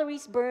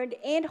 calories burned,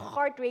 and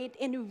heart rate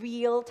in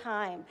real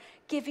time,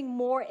 giving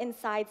more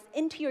insights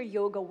into your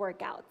yoga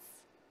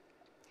workouts.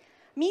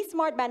 Mi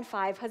Smart Band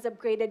 5 has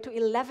upgraded to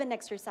 11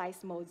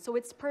 exercise modes, so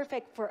it's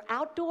perfect for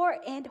outdoor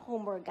and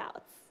home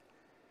workouts.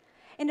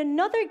 And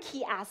another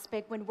key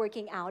aspect when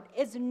working out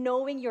is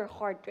knowing your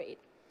heart rate.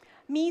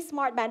 Mi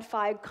Smart Band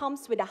 5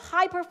 comes with a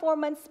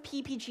high-performance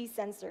PPG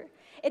sensor.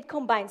 It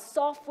combines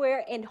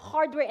software and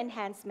hardware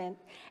enhancement,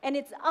 and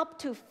it's up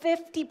to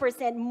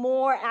 50%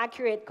 more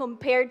accurate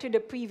compared to the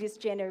previous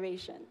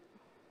generation.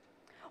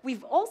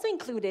 We've also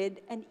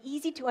included an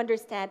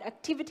easy-to-understand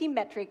activity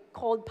metric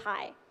called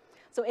Pi.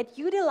 So it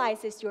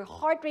utilizes your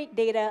heart rate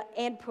data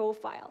and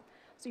profile.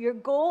 So your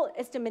goal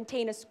is to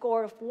maintain a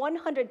score of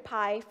 100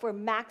 Pi for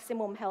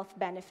maximum health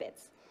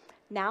benefits.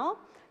 Now,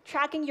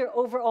 tracking your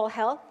overall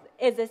health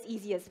is as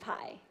easy as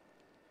Pi.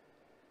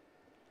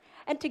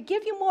 And to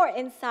give you more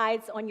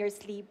insights on your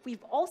sleep,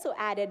 we've also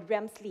added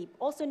REM sleep,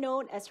 also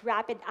known as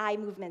rapid eye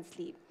movement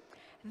sleep.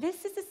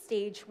 This is a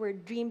stage where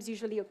dreams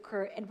usually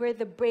occur and where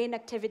the brain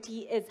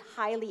activity is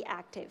highly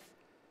active.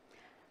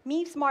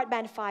 Mi Smart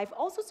Band 5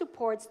 also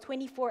supports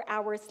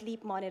 24-hour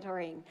sleep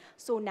monitoring,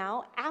 so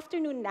now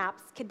afternoon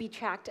naps can be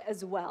tracked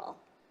as well.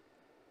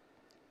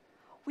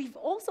 We've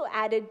also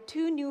added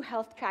 2 new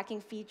health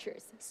tracking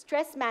features: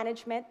 stress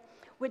management,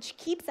 which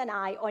keeps an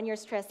eye on your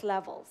stress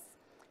levels.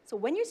 So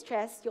when you're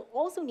stressed, you'll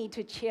also need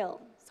to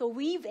chill. So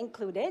we've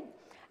included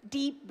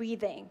deep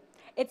breathing.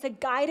 It's a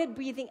guided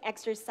breathing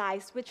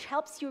exercise which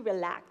helps you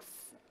relax.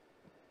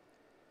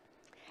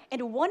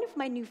 And one of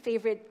my new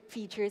favorite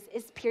features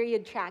is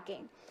period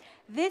tracking.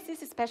 This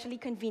is especially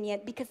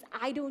convenient because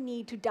I don't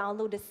need to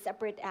download a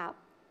separate app.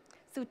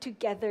 So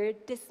together,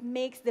 this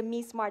makes the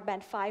Mi Smart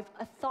Band 5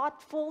 a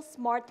thoughtful,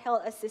 smart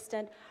health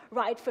assistant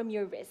right from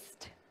your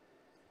wrist.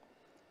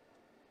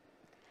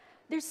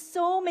 There's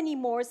so many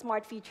more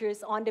smart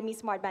features on the Mi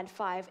Smart Band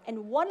 5,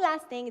 and one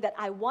last thing that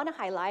I want to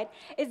highlight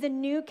is the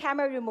new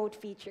camera remote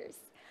features.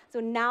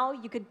 So now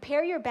you could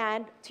pair your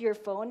band to your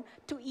phone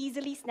to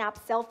easily snap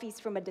selfies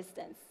from a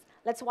distance.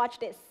 Let's watch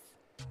this.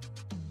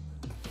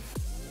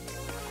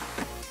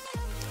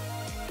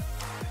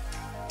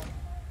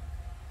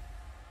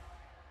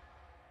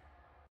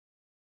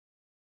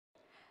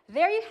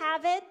 There you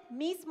have it,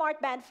 Mi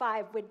Smart Band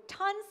 5 with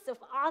tons of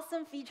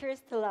awesome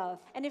features to love.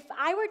 And if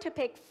I were to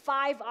pick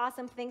 5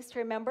 awesome things to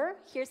remember,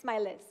 here's my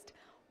list.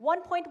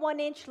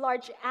 1.1-inch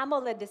large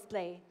AMOLED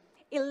display,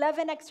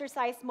 11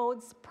 exercise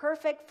modes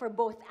perfect for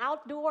both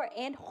outdoor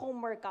and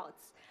home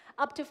workouts,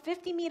 up to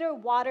 50-meter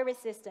water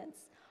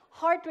resistance,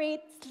 heart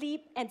rate,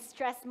 sleep, and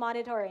stress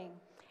monitoring,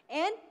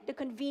 and the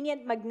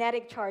convenient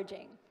magnetic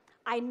charging.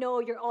 I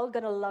know you're all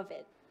gonna love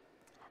it.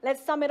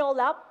 Let's sum it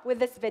all up with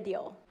this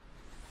video.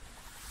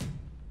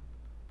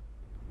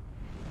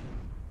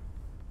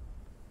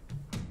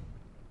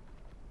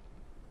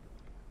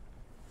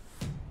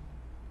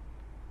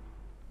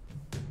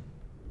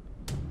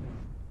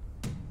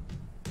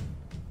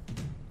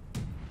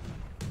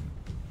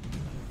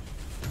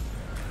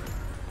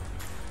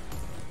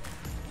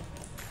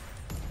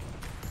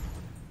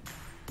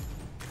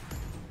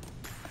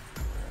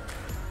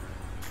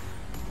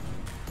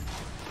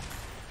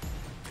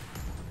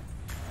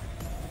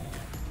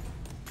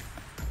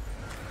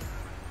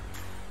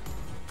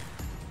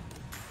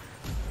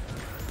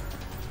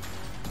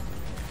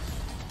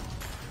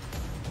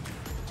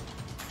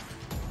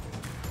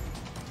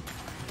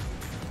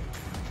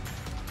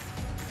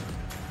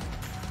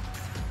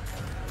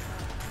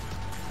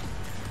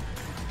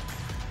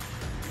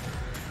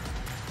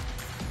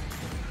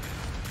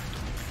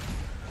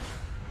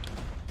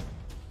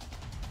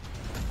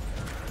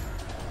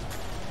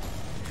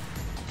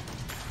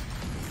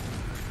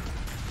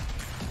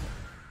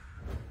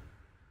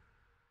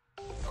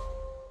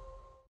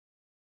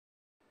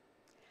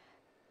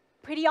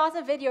 Pretty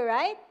awesome video,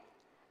 right?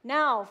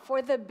 Now,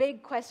 for the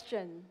big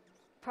question,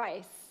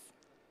 price.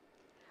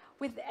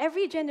 With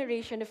every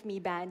generation of Mi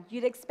Band,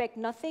 you'd expect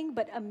nothing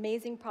but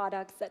amazing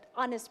products at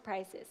honest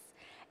prices.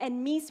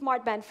 And Mi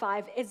Smart Band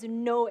 5 is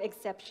no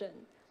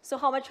exception. So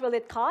how much will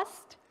it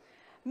cost?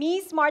 Mi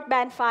Smart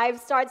Band 5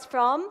 starts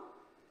from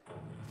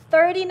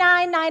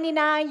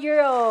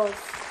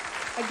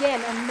 €39.99.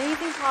 Again,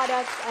 amazing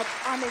products at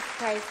honest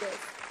prices.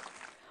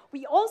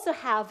 We also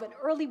have an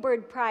early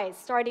bird price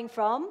starting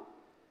from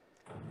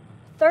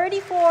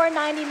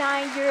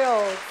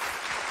 €34.99.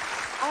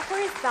 Offer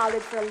is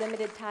valid for a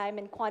limited time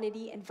and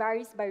quantity and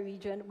varies by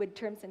region with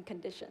terms and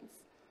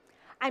conditions.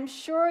 I'm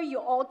sure you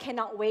all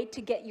cannot wait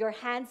to get your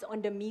hands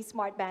on the Mi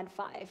Smart Band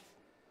 5.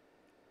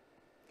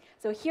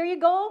 So here you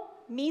go,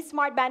 Mi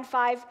Smart Band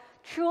 5,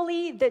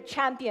 truly the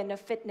champion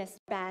of fitness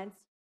bands.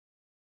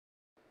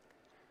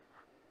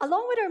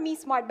 Along with our Mi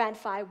Smart Band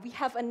 5, we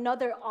have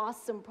another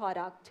awesome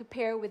product to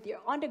pair with your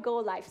on-the-go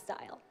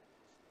lifestyle.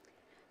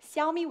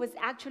 Xiaomi was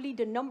actually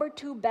the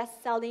 #2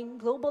 best-selling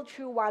global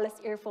true wireless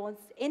earphones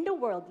in the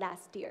world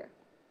last year.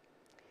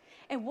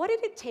 And what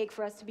did it take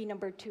for us to be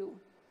 #2?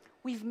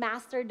 We've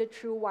mastered the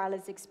true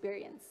wireless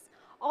experience.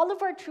 All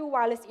of our true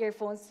wireless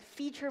earphones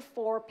feature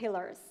 4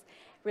 pillars: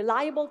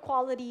 reliable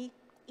quality,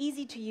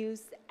 easy to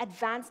use,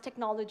 advanced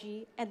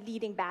technology, and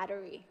leading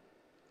battery.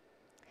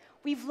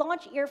 We've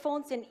launched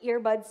earphones and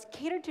earbuds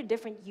catered to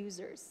different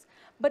users,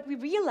 but we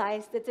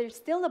realized that there's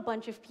still a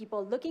bunch of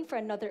people looking for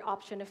another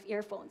option of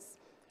earphones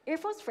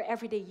for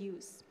everyday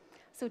use.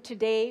 So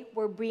today,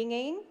 we're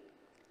bringing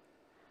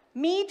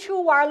Mi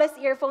True Wireless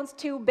Earphones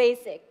 2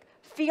 Basic.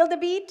 Feel the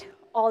beat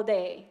all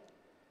day.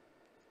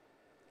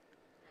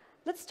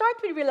 Let's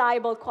start with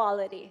reliable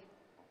quality.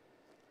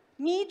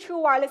 Mi True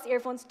Wireless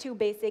Earphones 2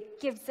 Basic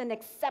gives an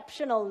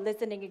exceptional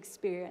listening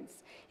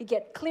experience. You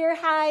get clear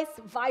highs,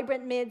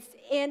 vibrant mids,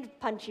 and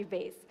punchy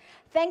bass,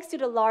 thanks to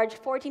the large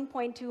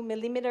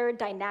 14.2mm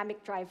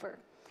dynamic driver.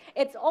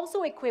 It's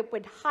also equipped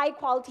with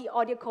high-quality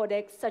audio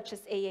codecs such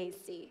as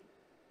AAC.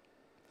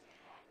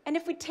 And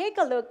if we take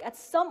a look at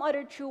some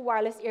other true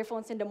wireless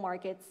earphones in the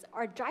markets,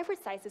 our driver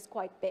size is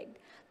quite big,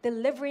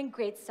 delivering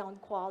great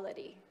sound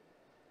quality.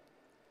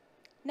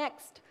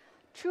 Next,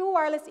 true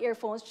wireless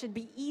earphones should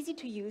be easy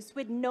to use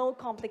with no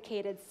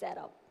complicated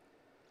setup.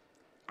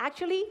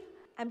 Actually,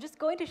 I'm just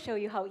going to show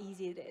you how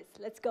easy it is.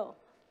 Let's go.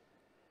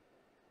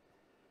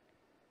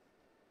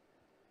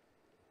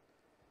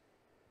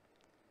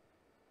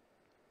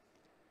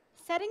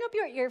 Setting up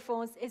your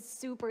earphones is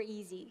super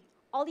easy.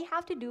 All you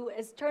have to do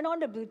is turn on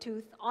the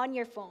Bluetooth on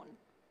your phone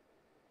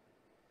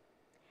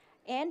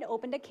and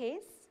open the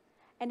case,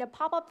 and a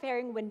pop-up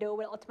pairing window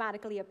will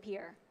automatically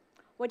appear.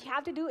 What you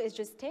have to do is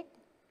just tick,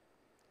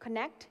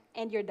 connect,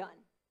 and you're done.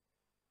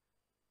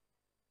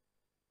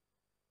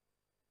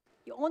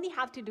 You only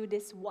have to do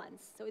this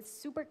once, so it's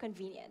super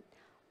convenient.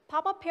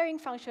 Pop-up pairing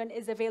function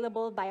is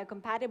available via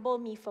compatible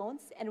Mi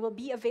phones and will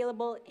be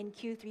available in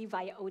Q3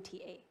 via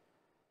OTA.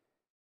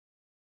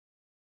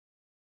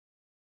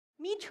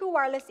 Mi True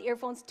Wireless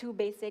Earphones 2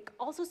 Basic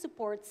also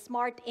supports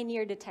smart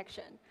in-ear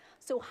detection.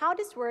 So how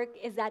this works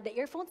is that the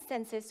earphone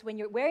senses when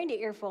you're wearing the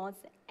earphones,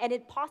 and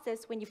it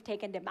pauses when you've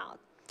taken them out.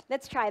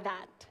 Let's try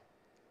that.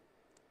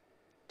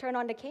 Turn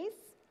on the case.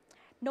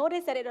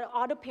 Notice that it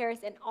auto-pairs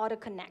and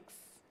auto-connects.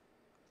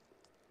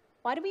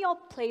 Why don't we all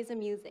play some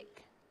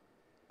music?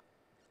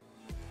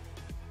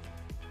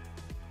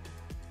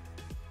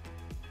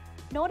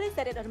 Notice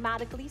that it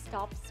automatically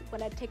stops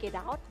when I take it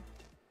out,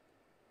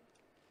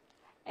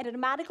 and it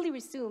automatically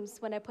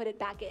resumes when I put it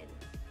back in,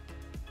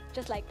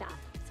 just like that.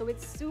 So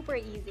it's super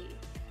easy.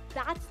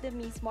 That's the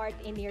Mi Smart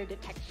in-ear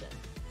detection.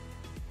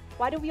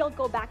 Why don't we all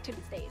go back to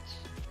the stage?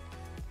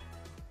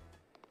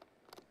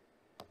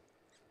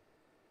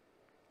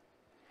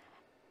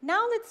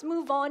 Now let's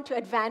move on to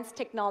advanced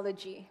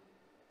technology.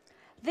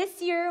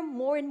 This year,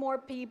 more and more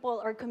people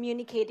are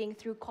communicating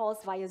through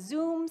calls via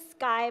Zoom,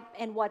 Skype,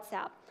 and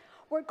WhatsApp.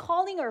 We're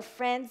calling our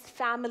friends,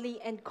 family,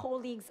 and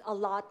colleagues a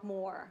lot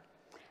more,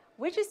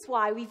 which is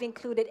why we've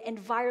included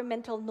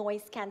environmental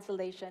noise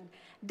cancellation.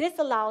 This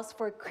allows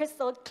for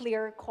crystal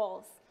clear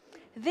calls.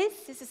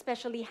 This is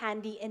especially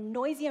handy in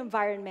noisy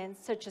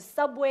environments such as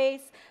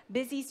subways,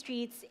 busy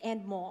streets,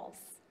 and malls.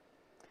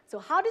 So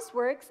how this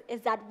works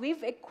is that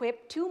we've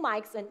equipped two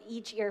mics on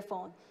each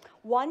earphone,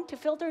 one to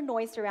filter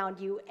noise around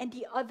you and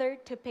the other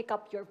to pick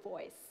up your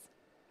voice.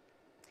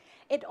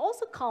 It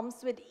also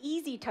comes with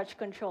easy touch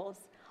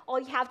controls. All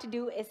you have to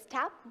do is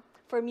tap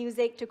for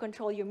music to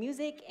control your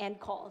music and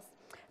calls.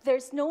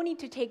 There's no need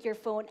to take your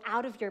phone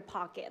out of your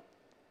pocket.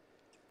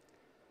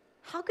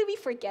 How could we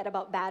forget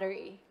about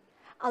battery?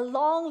 A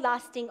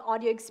long-lasting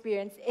audio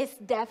experience is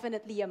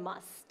definitely a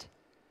must.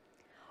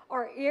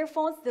 Our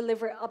earphones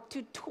deliver up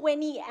to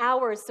 20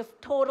 hours of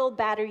total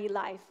battery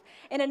life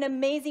and an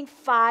amazing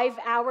 5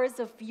 hours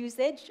of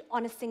usage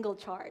on a single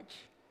charge.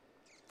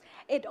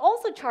 It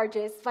also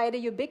charges via the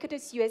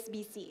ubiquitous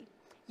USB-C.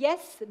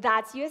 Yes,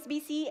 that's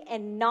USB-C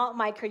and not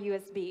micro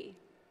USB.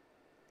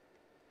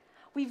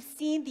 We've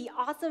seen the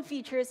awesome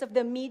features of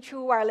the Mi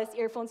True Wireless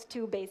Earphones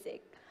 2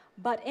 Basic,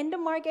 but in the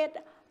market,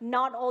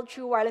 not all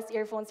true wireless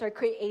earphones are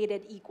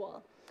created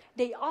equal.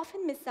 They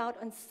often miss out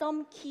on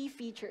some key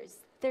features.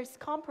 There's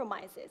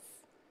compromises.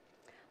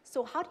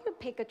 So how do you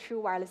pick a true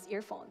wireless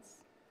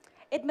earphones?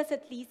 It must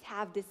at least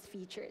have these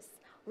features: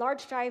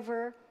 large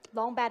driver,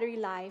 long battery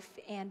life,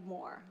 and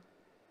more.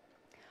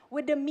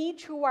 With the Mi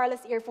True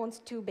Wireless Earphones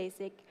 2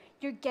 Basic,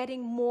 you're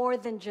getting more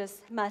than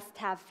just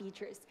must-have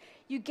features.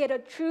 You get a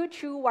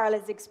true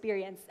wireless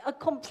experience, a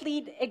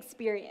complete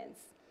experience.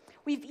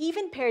 We've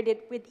even paired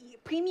it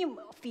with premium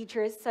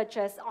features such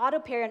as auto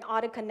pair and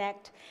auto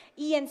connect,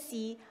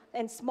 ENC,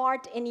 and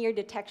smart in-ear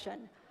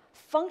detection,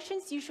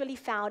 functions usually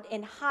found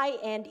in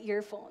high-end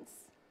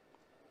earphones.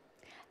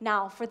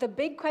 Now, for the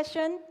big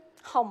question,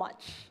 how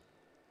much?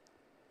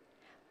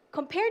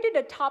 Compared to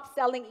the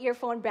top-selling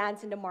earphone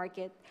brands in the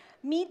market,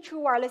 Mi True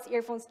Wireless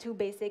Earphones 2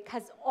 Basic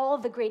has all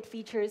the great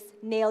features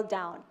nailed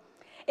down.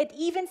 It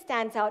even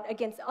stands out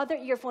against other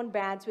earphone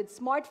brands with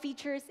smart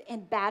features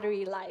and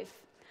battery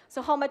life.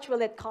 So how much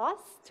will it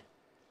cost?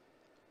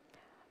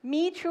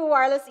 Mi True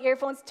Wireless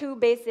Earphones 2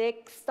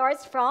 Basic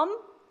starts from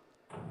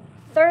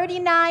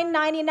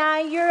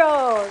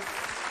 €39.99,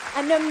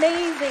 an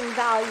amazing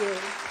value.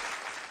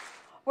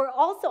 We're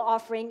also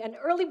offering an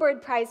early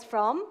bird price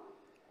from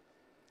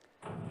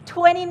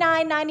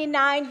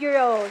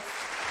 €29.99.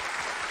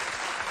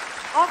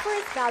 Offer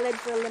is valid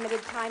for a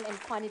limited time and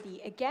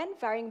quantity, again,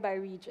 varying by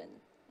region.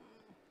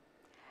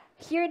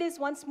 Here it is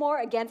once more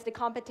against the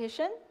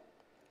competition.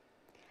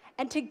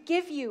 And to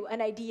give you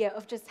an idea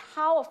of just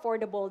how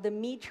affordable the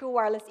Mi True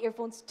Wireless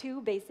Earphones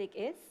 2 Basic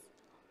is,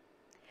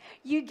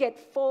 you get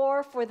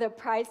 4 for the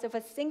price of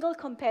a single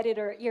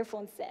competitor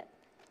earphone set.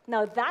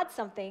 Now that's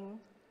something.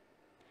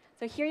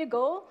 So here you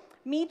go,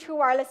 Mi True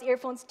Wireless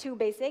Earphones 2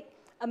 Basic.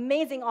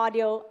 Amazing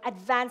audio,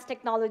 advanced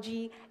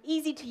technology,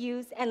 easy to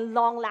use, and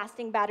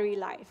long-lasting battery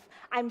life.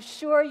 I'm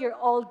sure you're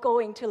all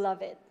going to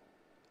love it.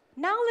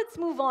 Now let's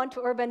move on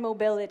to urban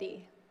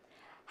mobility.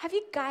 Have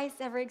you guys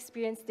ever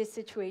experienced this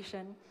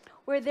situation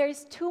where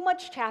there's too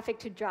much traffic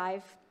to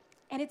drive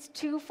and it's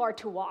too far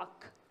to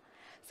walk?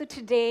 So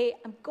today,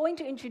 I'm going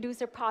to introduce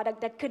a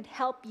product that could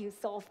help you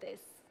solve this.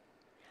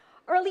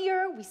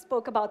 Earlier, we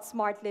spoke about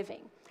smart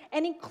living,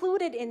 and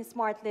included in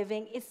smart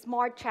living is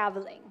smart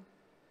traveling.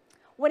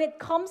 When it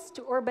comes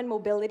to urban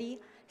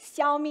mobility,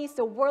 Xiaomi is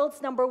the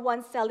world's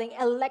 #1 selling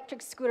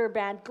electric scooter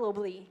brand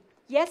globally.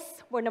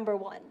 Yes, we're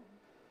 #1.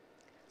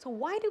 So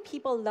why do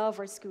people love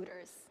our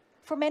scooters?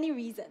 For many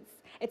reasons.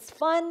 It's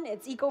fun,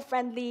 it's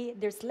eco-friendly,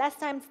 there's less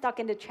time stuck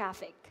in the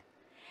traffic.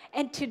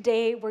 And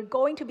today, we're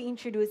going to be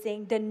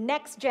introducing the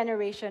next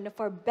generation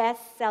of our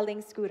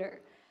best-selling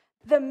scooter,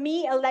 the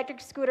Mi Electric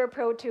Scooter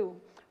Pro 2.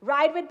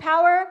 Ride with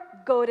power,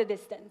 go the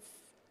distance.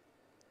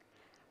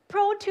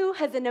 Pro 2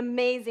 has an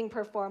amazing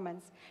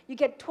performance. You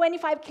get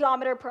 25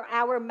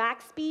 km/h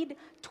max speed,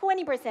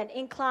 20%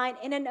 incline,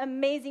 and an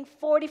amazing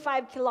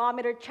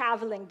 45-kilometer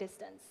traveling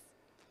distance.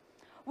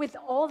 With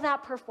all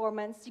that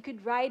performance, you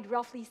could ride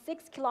roughly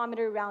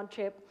 6-kilometer round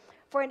trip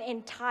for an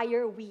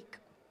entire week.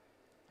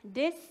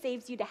 This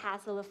saves you the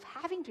hassle of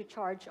having to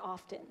charge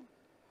often.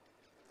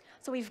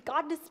 So we've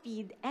got the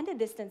speed and the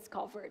distance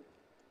covered.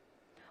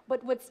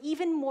 But what's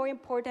even more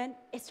important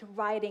is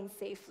riding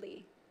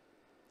safely.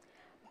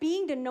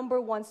 Being the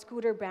 #1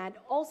 scooter brand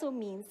also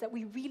means that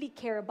we really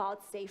care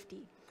about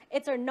safety.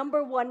 It's our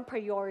 #1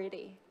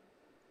 priority.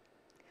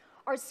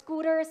 Our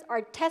scooters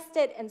are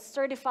tested and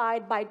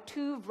certified by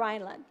TÜV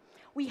Rheinland.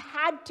 We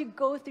had to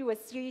go through a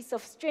series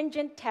of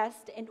stringent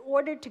tests in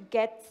order to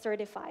get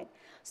certified,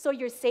 so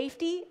your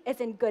safety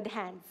is in good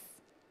hands.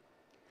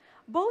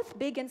 Both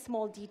big and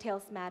small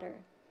details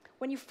matter.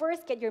 When you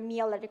first get your Mi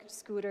Electric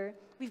scooter,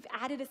 we've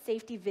added a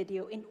safety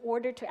video in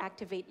order to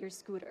activate your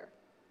scooter.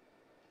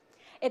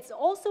 It's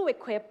also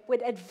equipped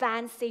with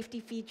advanced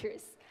safety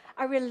features,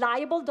 a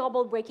reliable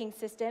double braking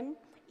system,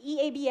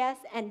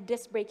 EABS, and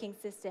disc braking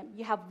system.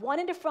 You have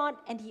one in the front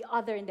and the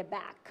other in the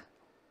back.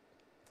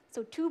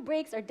 So 2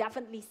 brakes are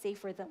definitely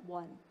safer than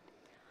 1.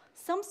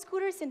 Some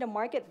scooters in the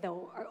market,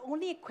 though, are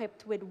only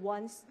equipped with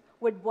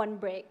one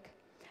brake.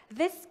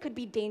 This could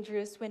be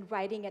dangerous when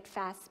riding at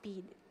fast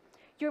speed.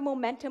 Your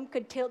momentum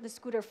could tilt the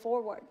scooter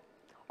forward,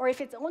 or if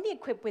it's only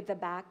equipped with the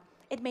back,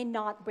 it may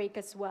not brake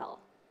as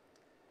well.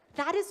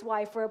 That is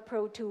why for a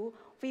Pro 2,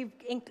 we've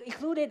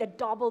included a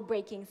double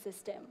braking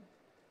system.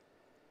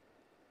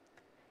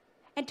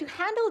 And to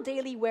handle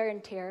daily wear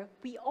and tear,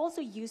 we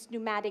also use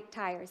pneumatic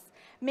tires,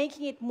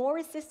 making it more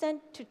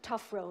resistant to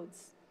tough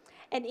roads.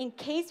 And in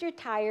case your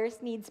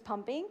tires needs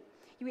pumping,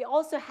 we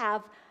also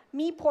have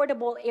Mi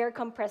Portable Air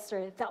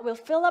Compressor that will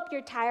fill up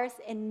your tires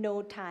in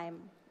no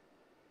time.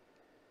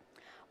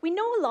 We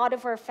know a lot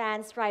of our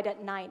fans ride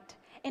at night,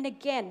 and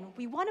again,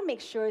 we want to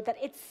make sure that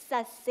it's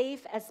as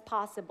safe as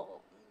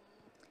possible.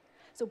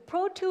 So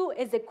Pro 2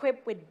 is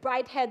equipped with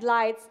bright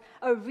headlights,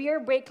 a rear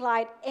brake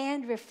light,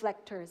 and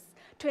reflectors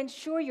to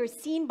ensure you're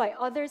seen by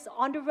others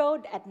on the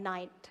road at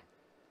night.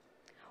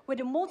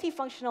 With a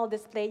multifunctional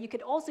display, you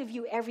could also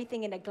view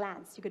everything in a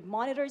glance. You could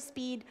monitor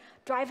speed,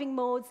 driving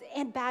modes,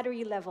 and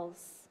battery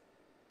levels.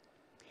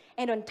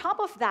 And on top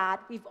of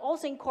that, we've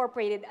also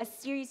incorporated a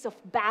series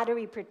of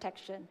battery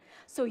protection,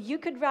 so you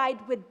could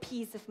ride with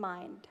peace of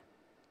mind.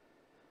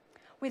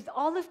 With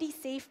all of these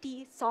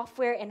safety,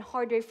 software, and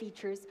hardware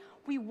features,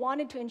 we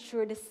wanted to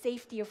ensure the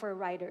safety of our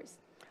riders.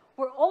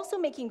 We're also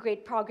making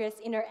great progress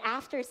in our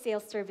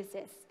after-sales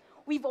services.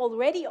 We've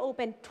already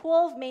opened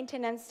 12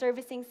 maintenance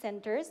servicing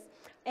centers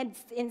and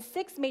in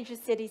 6 major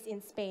cities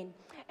in Spain,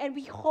 and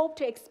we hope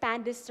to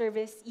expand this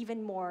service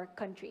even more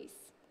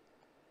countries.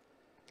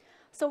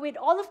 So with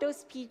all of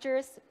those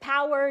features,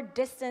 power,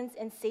 distance,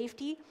 and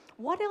safety,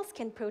 what else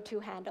can Pro 2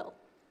 handle?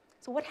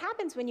 So what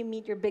happens when you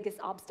meet your biggest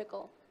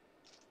obstacle?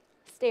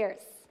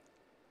 Stairs.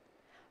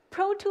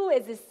 Pro 2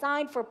 is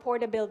designed for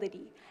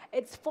portability.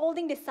 Its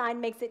folding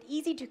design makes it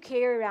easy to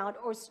carry around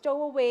or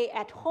stow away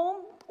at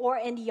home or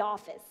in the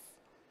office.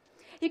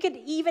 You could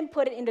even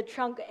put it in the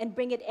trunk and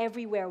bring it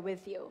everywhere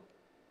with you.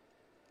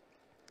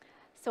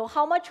 So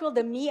how much will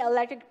the Mi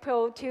Electric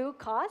Pro 2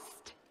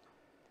 cost?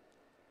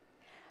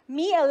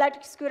 Mi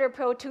Electric Scooter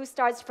Pro 2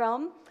 starts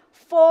from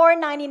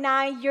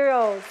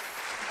 €499.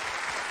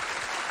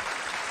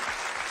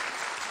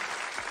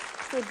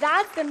 So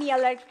that's the Mi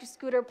Electric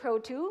Scooter Pro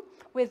 2.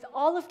 With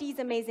all of these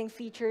amazing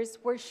features,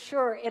 we're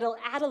sure it'll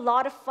add a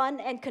lot of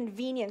fun and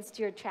convenience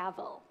to your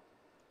travel.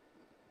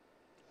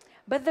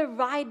 But the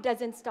ride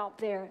doesn't stop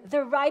there.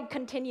 The ride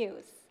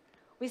continues.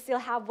 We still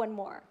have one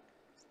more.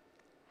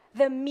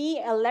 The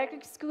Mi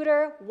Electric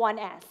Scooter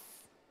 1S.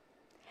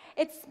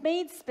 It's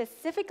made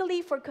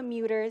specifically for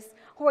commuters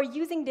who are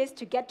using this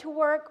to get to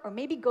work or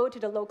maybe go to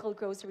the local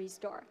grocery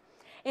store.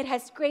 It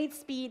has great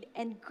speed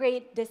and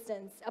great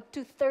distance, up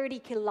to 30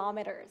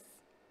 kilometers.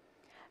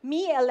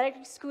 Mi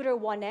Electric Scooter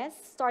 1S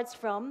starts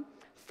from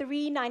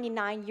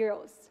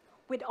 €399.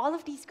 With all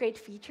of these great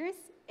features,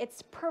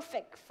 it's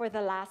perfect for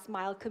the last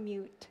mile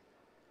commute.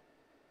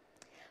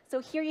 So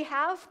here you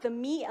have the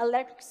Mi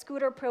Electric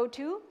Scooter Pro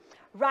 2,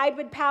 ride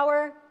with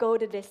power, go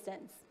the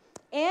distance.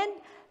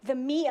 And the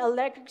Mi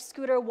Electric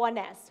Scooter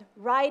 1S,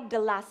 ride the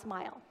last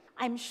mile.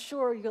 I'm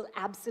sure you'll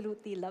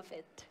absolutely love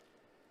it.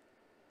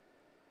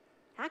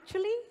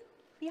 Actually,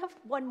 we have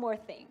one more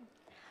thing.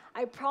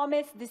 I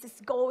promise this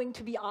is going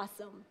to be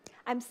awesome.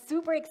 I'm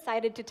super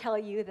excited to tell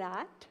you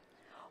that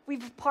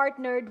we've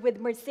partnered with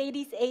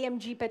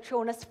Mercedes-AMG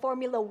Petronas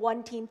Formula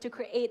One team to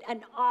create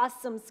an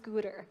awesome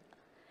scooter.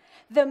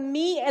 The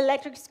Mi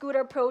Electric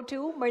Scooter Pro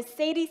 2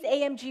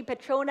 Mercedes-AMG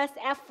Petronas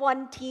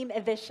F1 Team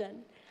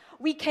Edition.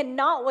 We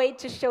cannot wait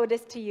to show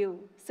this to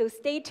you, so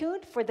stay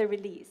tuned for the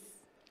release.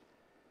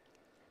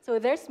 So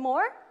there's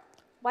more.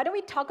 Why don't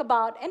we talk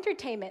about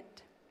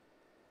entertainment?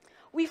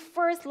 We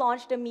first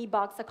launched the Mi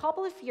Box a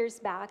couple of years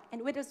back, and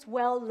it was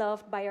well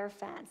loved by our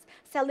fans,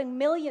 selling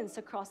millions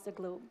across the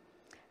globe.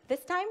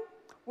 This time,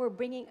 we're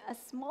bringing a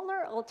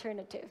smaller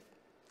alternative.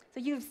 So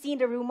you've seen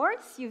the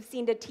rumors, you've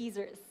seen the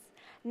teasers.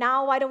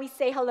 Now, why don't we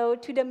say hello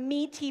to the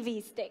Mi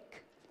TV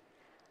Stick?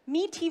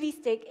 Mi TV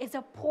Stick is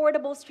a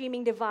portable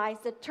streaming device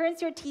that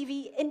turns your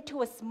TV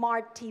into a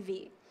smart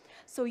TV,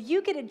 so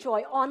you can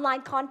enjoy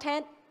online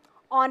content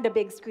on the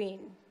big screen.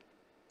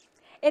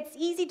 It's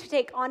easy to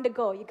take on the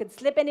go. You could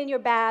slip it in your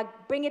bag,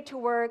 bring it to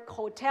work,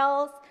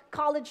 hotels,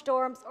 college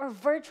dorms, or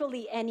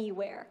virtually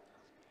anywhere.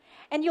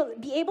 And you'll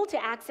be able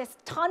to access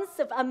tons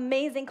of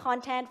amazing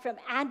content from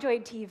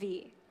Android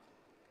TV.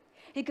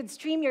 You could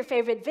stream your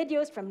favorite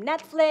videos from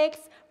Netflix,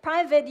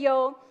 Prime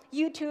Video,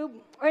 YouTube,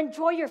 or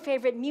enjoy your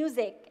favorite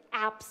music,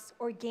 apps,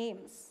 or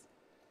games.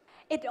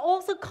 It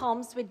also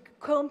comes with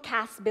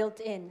Chromecast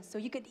built in, so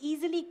you could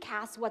easily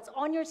cast what's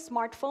on your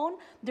smartphone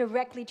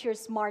directly to your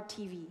smart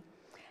TV.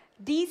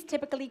 These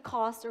typically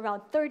cost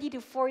around 30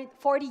 to 40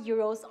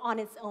 euros on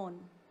its own.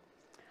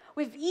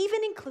 We've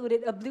even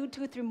included a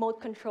Bluetooth remote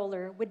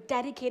controller with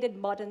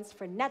dedicated buttons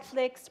for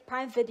Netflix,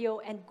 Prime Video,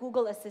 and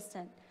Google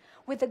Assistant.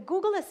 With the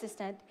Google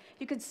Assistant,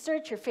 you could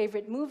search your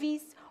favorite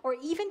movies or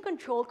even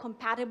control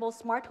compatible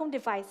smart home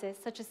devices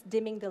such as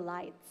dimming the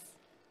lights.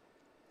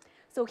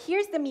 So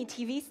here's the Mi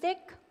TV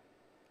Stick.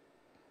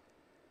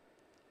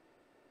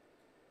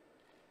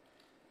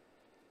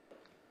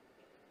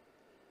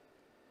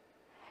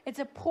 It's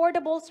a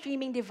portable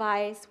streaming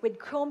device with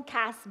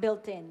Chromecast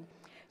built in.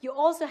 You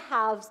also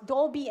have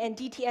Dolby and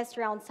DTS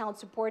surround sound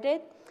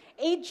supported,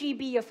 8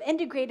 GB of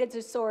integrated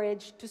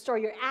storage to store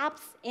your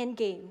apps and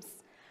games.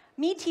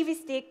 Mi TV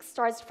Stick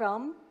starts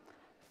from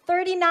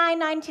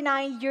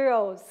 39.99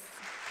 euros.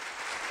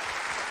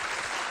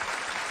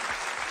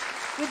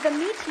 With the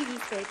Mi TV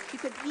Stick, you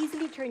could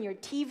easily turn your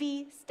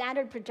TV,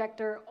 standard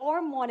projector,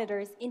 or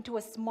monitors into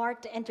a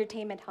smart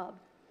entertainment hub.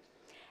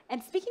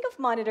 And speaking of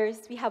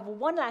monitors, we have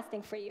one last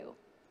thing for you.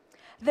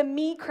 The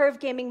Mi Curve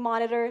Gaming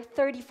Monitor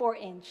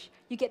 34-inch.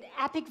 You get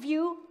epic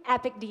view,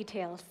 epic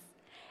details.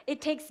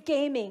 It takes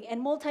gaming and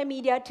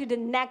multimedia to the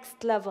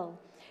next level.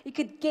 You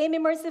could game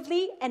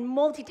immersively and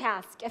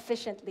multitask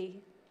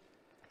efficiently.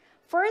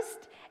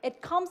 First,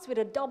 it comes with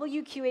a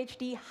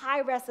WQHD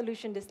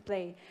high-resolution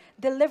display,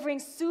 delivering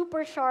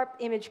super sharp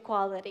image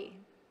quality.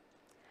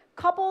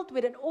 Coupled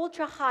with an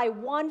ultra-high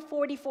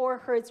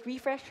 144 Hz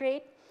refresh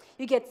rate,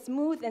 you get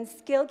smooth and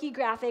silky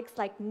graphics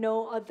like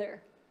no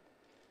other.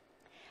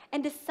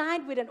 And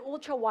designed with an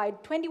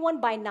ultra-wide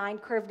 21:9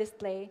 curved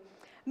display,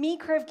 Mi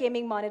Curve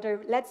Gaming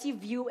Monitor lets you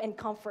view in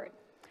comfort.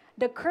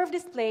 The curved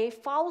display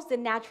follows the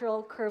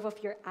natural curve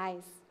of your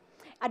eyes,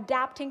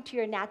 adapting to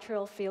your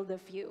natural field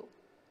of view.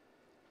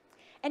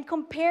 And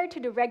compared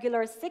to the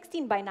regular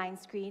 16:9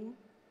 screen,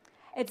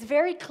 it's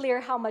very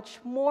clear how much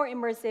more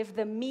immersive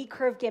the Mi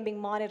Curve Gaming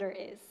Monitor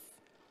is.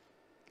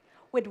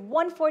 With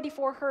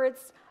 144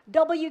 Hz,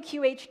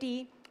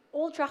 WQHD,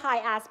 ultra-high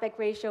aspect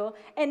ratio,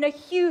 and a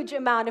huge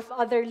amount of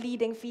other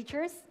leading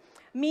features,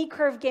 Mi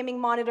Curve Gaming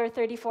Monitor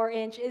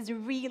 34-inch is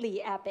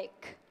really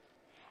epic.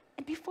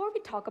 And before we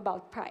talk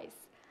about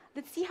price,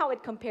 let's see how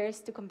it compares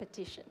to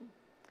competition.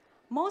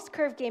 Most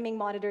curved gaming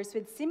monitors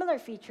with similar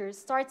features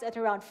starts at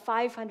around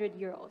 500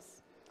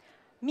 euros.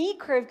 Mi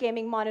Curve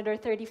Gaming Monitor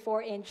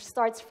 34-inch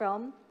starts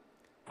from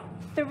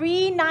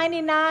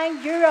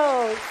 399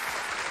 euros.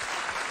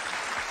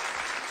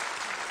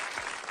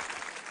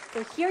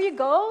 So here you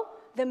go,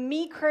 the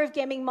Mi Curve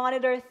Gaming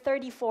Monitor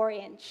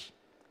 34-inch.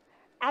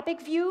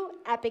 Epic view,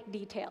 epic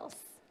details.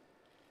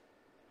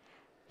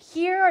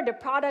 Here are the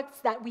products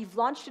that we've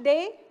launched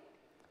today.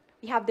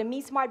 We have the Mi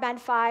Smart Band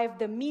 5,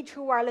 the Mi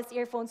True Wireless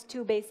Earphones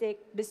 2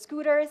 Basic, the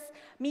scooters,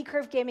 Mi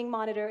Curve Gaming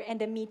Monitor,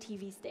 and the Mi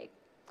TV Stick.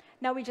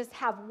 Now we just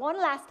have one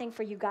last thing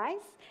for you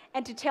guys,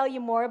 and to tell you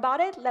more about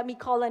it, let me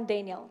call on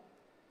Daniel.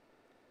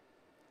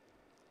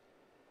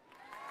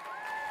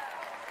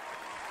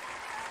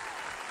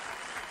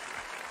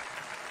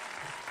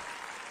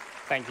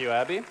 Thank you,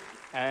 Abby.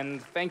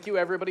 And thank you,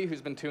 everybody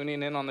who's been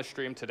tuning in on the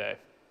stream today.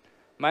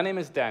 My name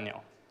is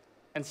Daniel.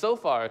 And so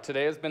far,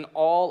 today has been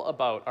all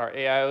about our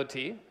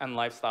AIoT and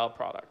lifestyle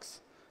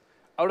products.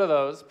 Out of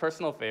those,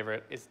 personal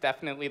favorite is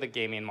definitely the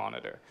gaming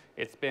monitor.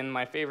 It's been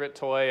my favorite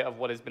toy of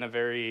what has been a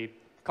very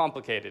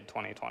complicated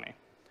 2020.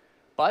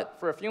 But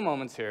for a few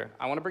moments here,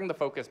 I want to bring the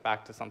focus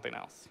back to something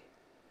else.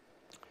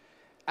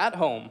 At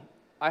home,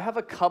 I have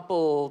a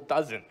couple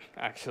dozen,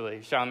 actually,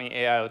 Xiaomi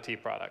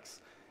AIoT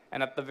products.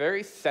 And at the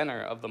very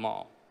center of them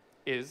all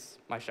is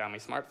my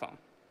Xiaomi smartphone.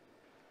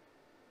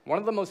 One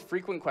of the most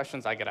frequent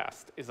questions I get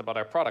asked is about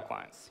our product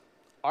lines.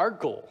 Our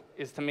goal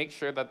is to make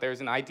sure that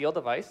there's an ideal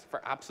device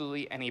for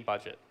absolutely any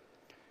budget.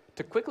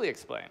 To quickly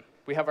explain,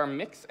 we have our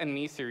Mix and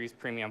Mi series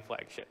premium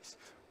flagships,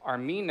 our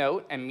Mi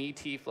Note and Mi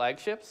T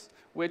flagships,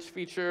 which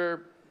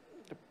feature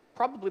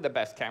probably the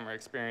best camera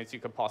experience you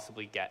could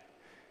possibly get.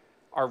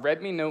 Our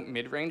Redmi Note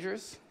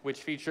mid-rangers, which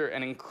feature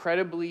an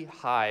incredibly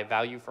high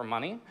value for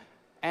money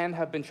and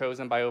have been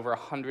chosen by over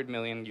 100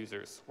 million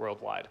users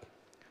worldwide.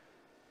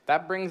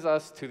 That brings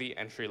us to the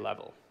entry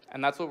level,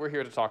 and that's what we're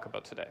here to talk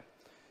about today.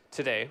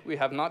 Today, we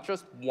have not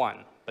just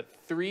one, but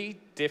 3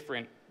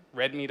 different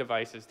Redmi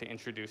devices to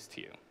introduce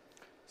to you.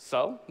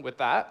 So, with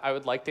that, I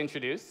would like to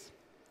introduce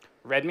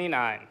Redmi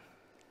 9.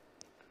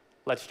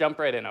 Let's jump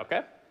right in,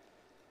 okay?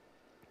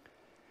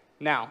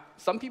 Now,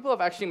 some people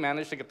have actually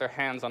managed to get their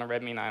hands on a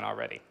Redmi 9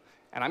 already,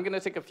 and I'm going to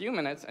take a few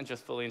minutes and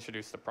just fully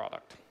introduce the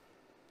product.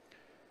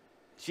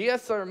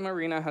 GSM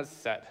Arena has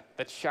said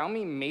that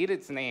Xiaomi made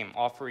its name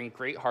offering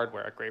great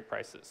hardware at great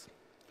prices.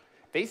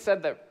 They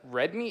said that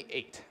Redmi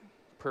 8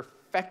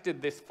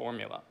 perfected this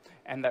formula,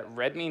 and that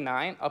Redmi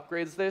 9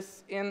 upgrades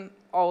this in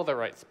all the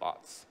right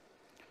spots.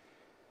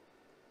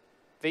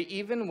 They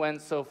even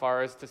went so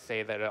far as to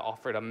say that it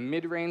offered a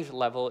mid-range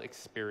level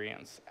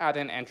experience at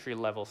an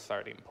entry-level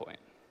starting point.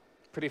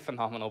 Pretty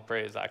phenomenal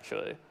praise,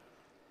 actually.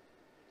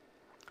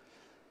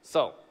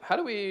 So, how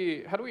do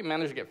we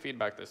manage to get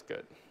feedback this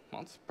good?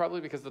 Well, it's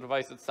probably because the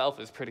device itself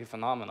is pretty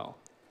phenomenal.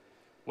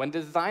 When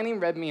designing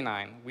Redmi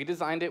 9, we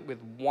designed it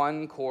with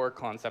one core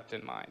concept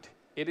in mind.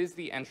 It is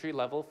the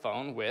entry-level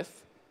phone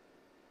with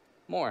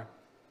more.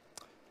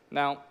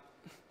 Now,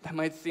 that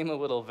might seem a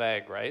little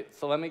vague, right?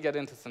 So let me get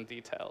into some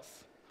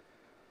details.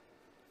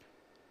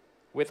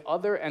 With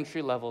other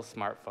entry-level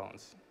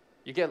smartphones,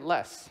 you get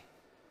less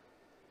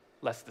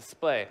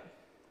display,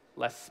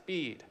 less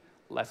speed,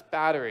 less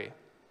battery,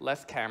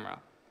 less camera.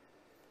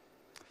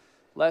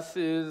 Less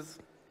is,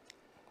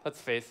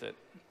 let's face it,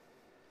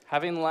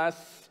 having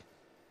less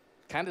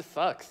kind of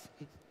sucks.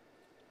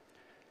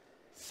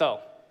 So,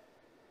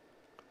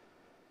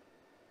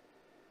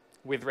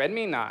 with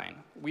Redmi 9,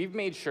 we've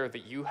made sure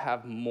that you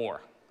have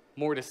more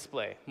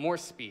display, more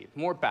speed,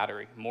 more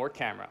battery, more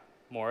camera,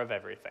 more of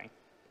everything.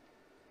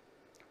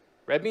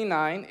 Redmi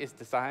 9 is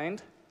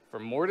designed for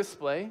more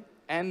display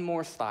and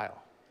more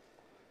style.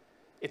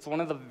 It's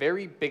one of the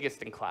very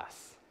biggest in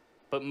class,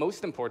 but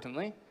most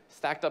importantly,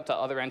 stacked up to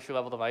other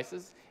entry-level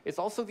devices, it's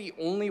also the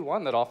only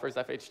one that offers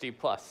FHD+,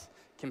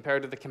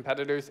 compared to the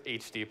competitors'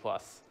 HD+.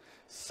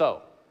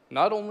 So,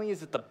 not only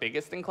is it the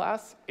biggest in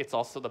class, it's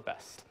also the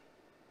best.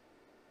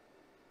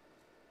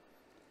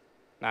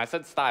 Now, I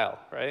said style,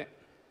 right?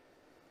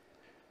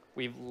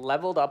 We've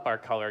leveled up our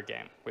color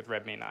game with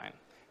Redmi 9.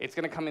 It's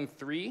going to come in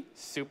 3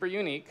 super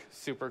unique,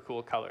 super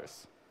cool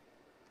colors.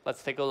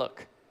 Let's take a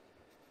look.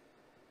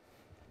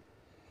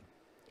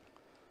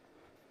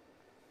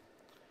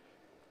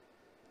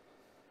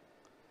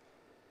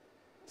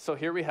 So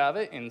here we have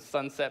it in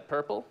sunset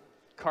purple,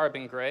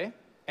 carbon gray,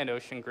 and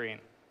ocean green.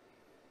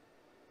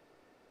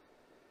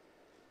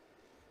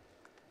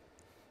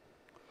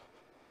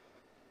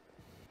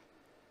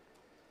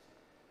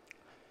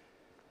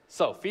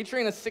 So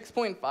featuring a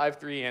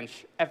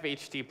 6.53-inch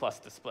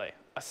FHD+ display,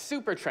 a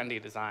super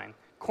trendy design,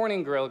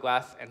 Corning Gorilla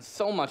Glass, and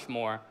so much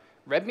more,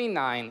 Redmi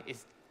 9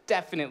 is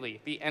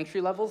definitely the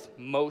entry-level's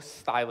most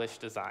stylish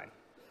design.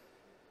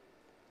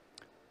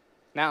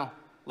 Now,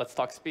 let's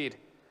talk speed.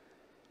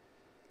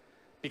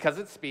 Because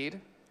it's speed,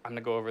 I'm going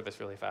to go over this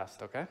really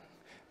fast, okay?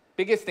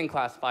 Biggest in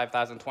class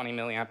 5,020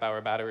 milliamp hour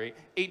battery,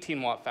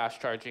 18-watt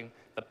fast charging,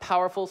 the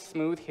powerful,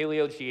 smooth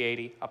Helio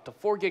G80, up to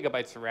 4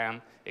 gigabytes of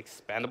RAM,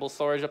 expandable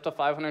storage up to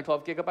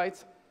 512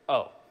 gigabytes.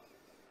 Oh,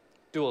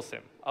 dual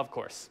SIM, of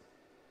course.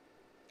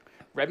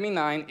 Redmi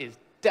 9 is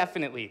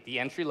definitely the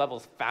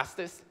entry-level's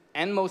fastest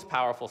and most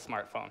powerful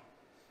smartphone.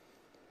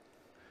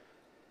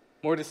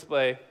 More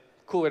display,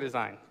 cooler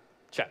design,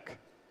 check.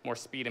 More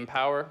speed and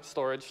power,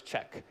 storage,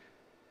 check.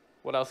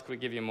 What else could we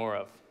give you more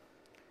of?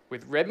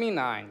 With Redmi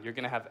 9, you're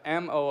going to have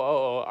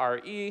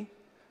MOORE,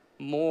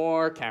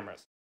 more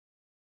cameras.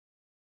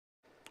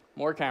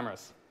 More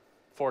cameras,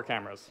 4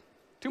 cameras,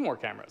 2 more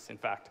cameras, in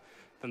fact,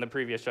 than the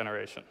previous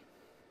generation.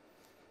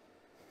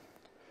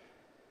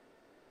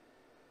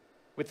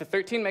 With the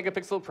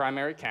 13-megapixel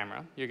primary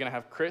camera, you're going to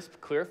have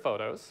crisp, clear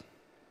photos.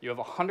 You have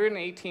a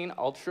 118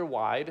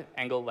 ultra-wide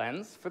angle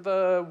lens for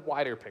the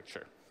wider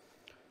picture.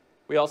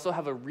 We also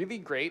have a really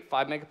great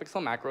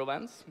 5-megapixel macro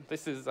lens.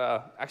 This is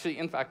actually,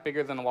 in fact,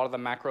 bigger than a lot of the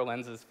macro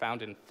lenses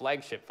found in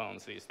flagship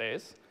phones these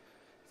days.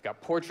 It's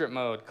got portrait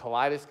mode,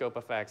 kaleidoscope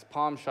effects,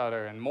 palm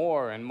shutter, and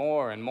more and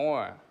more and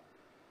more.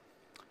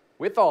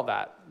 With all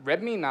that,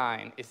 Redmi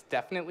 9 is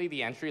definitely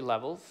the entry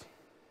level's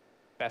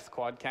best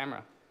quad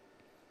camera.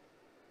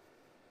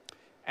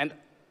 And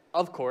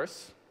of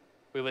course,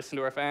 we listen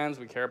to our fans,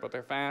 we care about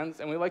their fans,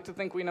 and we like to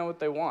think we know what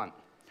they want.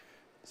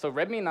 So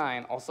Redmi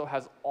 9 also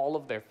has all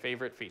of their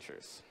favorite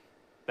features.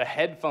 The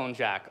headphone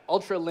jack,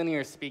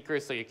 ultra-linear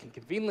speakers so you can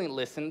conveniently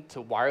listen to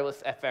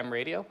wireless FM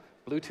radio,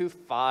 Bluetooth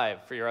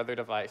 5 for your other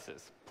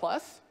devices.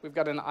 Plus, we've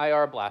got an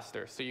IR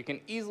blaster, so you can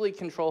easily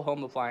control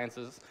home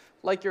appliances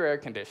like your air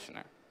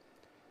conditioner.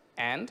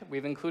 And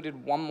we've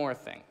included one more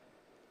thing,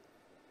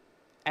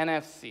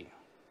 NFC.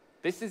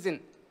 This is an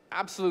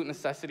absolute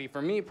necessity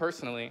for me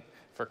personally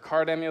for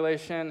card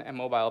emulation and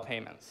mobile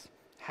payments.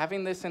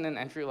 Having this in an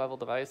entry-level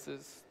device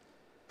is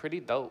pretty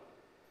dope.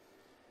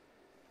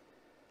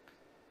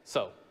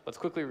 So let's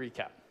quickly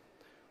recap.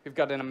 We've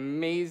got an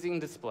amazing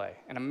display,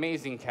 an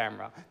amazing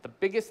camera, the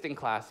biggest in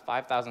class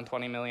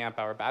 5,020 milliamp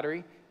hour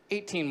battery,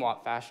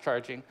 18-watt fast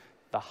charging,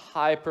 the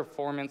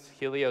high-performance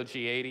Helio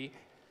G80,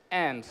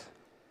 and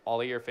all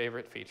of your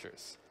favorite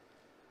features.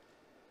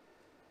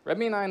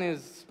 Redmi 9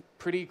 is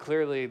pretty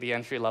clearly the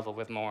entry level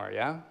with more,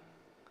 yeah?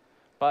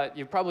 But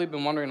you've probably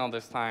been wondering all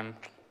this time,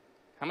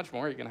 how much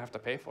more are you going to have to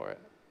pay for it?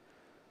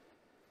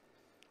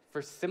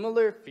 For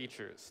similar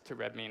features to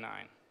Redmi 9,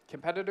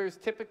 competitors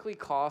typically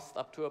cost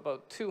up to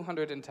about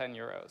 210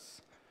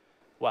 euros.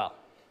 Well,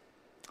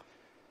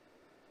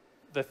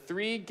 the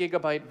 3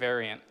 GB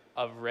variant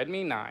of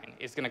Redmi 9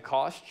 is going to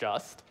cost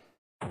just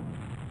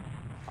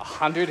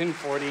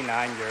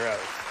 149 euros.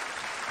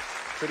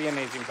 Pretty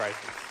amazing prices.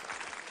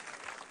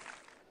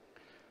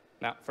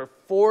 Now, for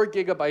 4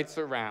 GB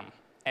of RAM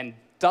and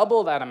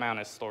double that amount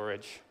of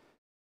storage,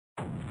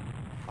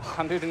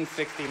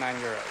 169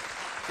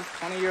 euros. Just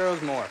 20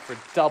 euros more for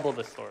double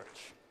the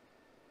storage.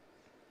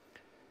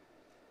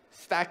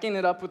 Stacking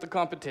it up with the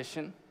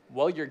competition,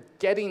 well, you're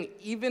getting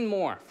even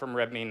more from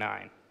Redmi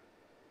 9.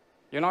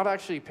 You're not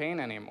actually paying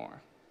any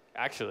more.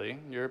 Actually,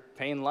 you're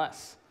paying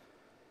less.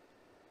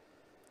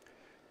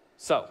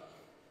 So,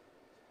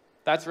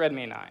 that's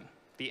Redmi 9,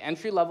 the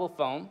entry-level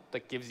phone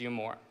that gives you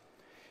more.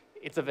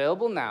 It's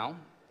available now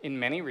in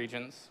many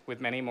regions, with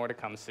many more to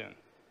come soon.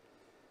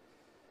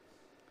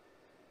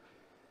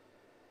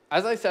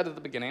 As I said at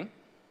the beginning,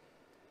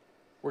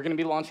 we're going to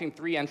be launching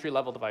 3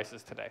 entry-level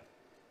devices today.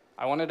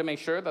 I wanted to make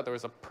sure that there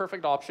was a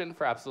perfect option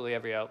for absolutely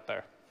everyone out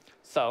there.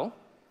 So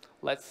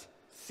let's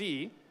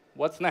see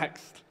what's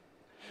next.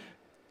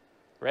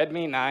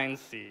 Redmi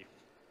 9C.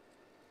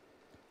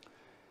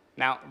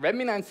 Now,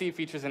 Redmi 9C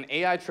features an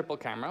AI triple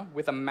camera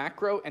with a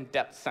macro and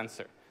depth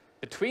sensor.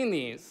 Between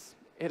these,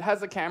 it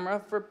has a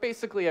camera for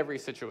basically every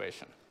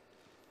situation.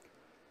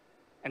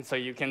 And so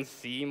you can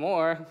see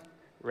more.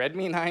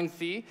 Redmi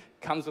 9C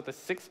comes with a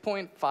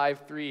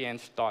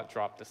 6.53-inch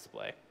dot-drop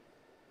display.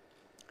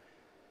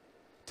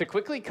 To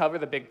quickly cover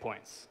the big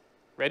points,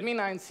 Redmi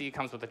 9C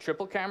comes with a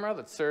triple camera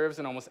that serves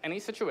in almost any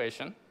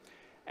situation,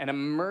 an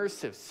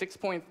immersive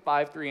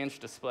 6.53-inch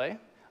display,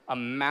 a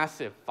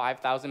massive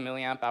 5,000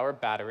 milliamp hour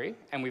battery,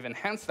 and we've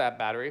enhanced that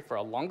battery for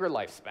a longer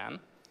lifespan,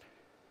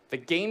 the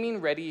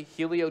gaming-ready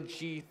Helio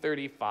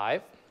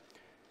G35,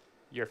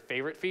 your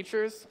favorite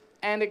features,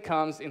 and it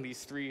comes in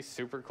these 3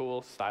 super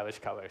cool, stylish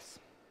colors.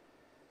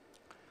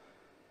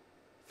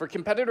 For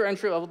competitor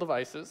entry-level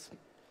devices,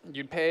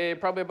 you'd pay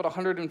probably about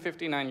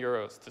 159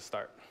 euros to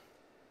start.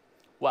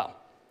 Well,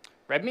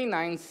 Redmi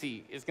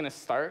 9C is going to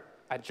start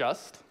at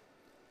just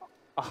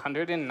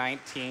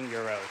 119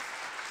 euros.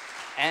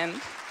 And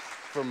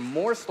for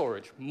more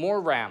storage,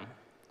 more RAM,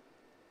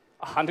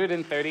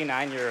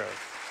 139 euros.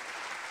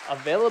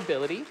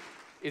 Availability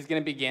is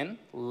going to begin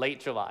late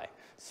July.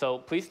 So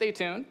please stay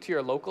tuned to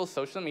your local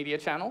social media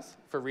channels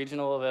for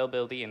regional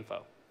availability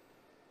info.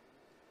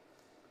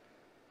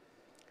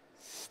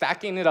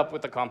 Stacking it up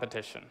with the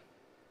competition,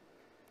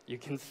 you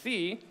can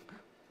see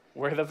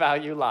where the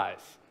value lies.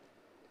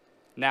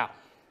 Now,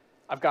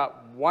 I've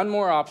got one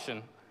more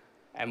option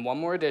and one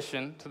more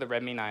addition to the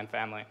Redmi 9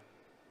 family,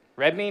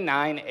 Redmi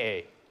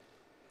 9A.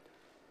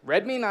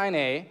 Redmi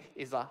 9A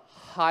is a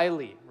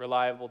highly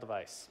reliable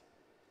device.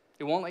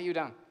 It won't let you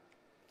down.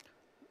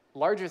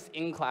 Largest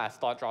in-class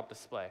dot-drop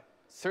display,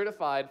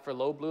 certified for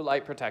low blue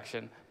light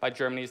protection by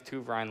Germany's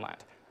TÜV Rheinland.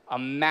 A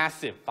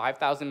massive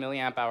 5,000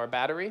 milliamp hour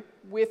battery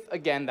with,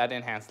 again, that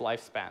enhanced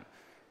lifespan.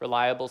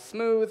 Reliable,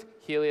 smooth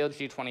Helio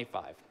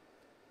G25.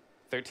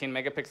 13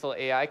 megapixel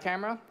AI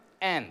camera,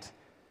 and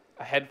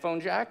a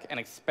headphone jack and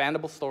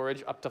expandable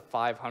storage up to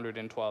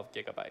 512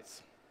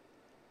 gigabytes.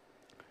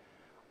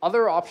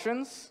 Other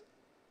options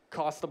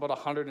cost about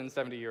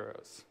 170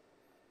 euros.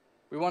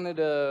 We wanted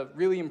to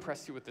really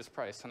impress you with this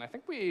price, and I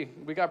think we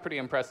got pretty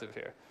impressive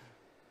here.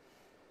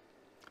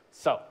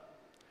 So,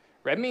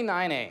 Redmi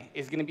 9A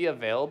is going to be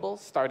available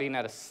starting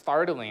at a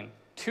startling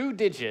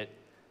 2-digit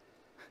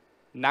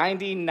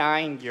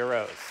 99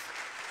 euros.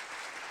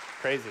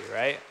 Crazy,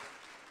 right?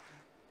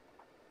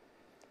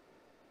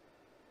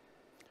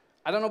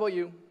 I don't know about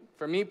you.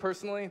 For me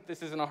personally,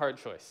 this isn't a hard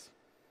choice.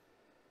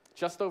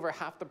 Just over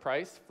half the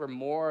price for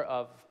more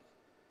of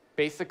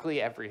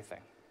basically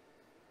everything.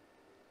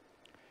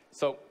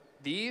 So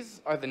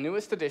these are the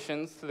newest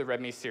additions to the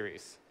Redmi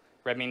series.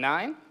 Redmi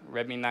 9,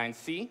 Redmi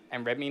 9C,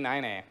 and Redmi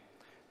 9A.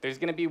 There's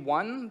going to be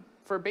one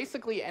for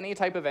basically any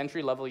type of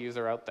entry-level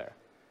user out there.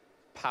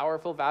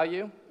 Powerful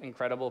value,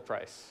 incredible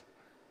price.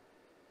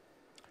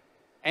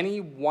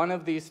 Any one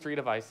of these 3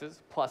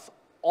 devices, plus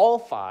all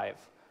 5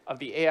 of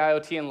the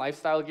AIoT and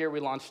lifestyle gear we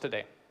launched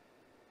today,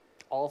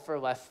 all for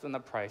less than the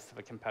price of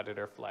a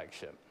competitor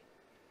flagship.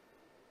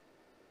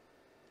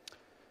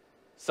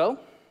 So,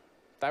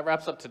 that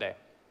wraps up today.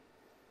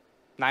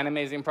 9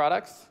 amazing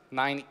products,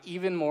 9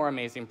 even more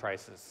amazing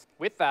prices.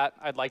 With that,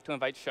 I'd like to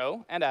invite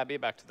Sho and Abby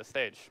back to the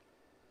stage.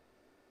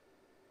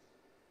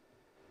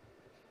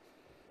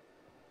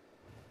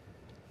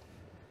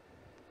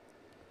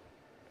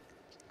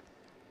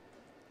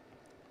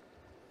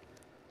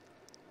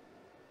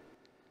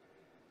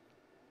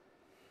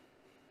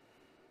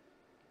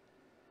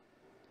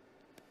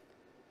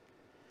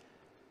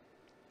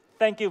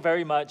 Thank you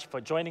very much for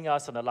joining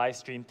us on the live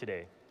stream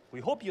today.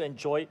 We hope you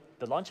enjoyed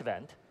the launch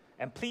event,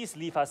 and please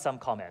leave us some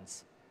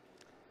comments.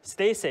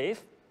 Stay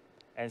safe,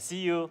 and see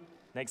you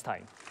next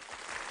time.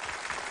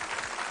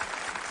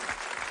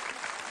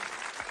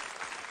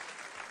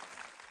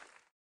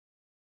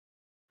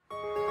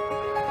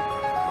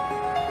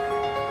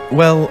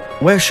 Well,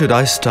 where should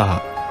I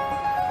start?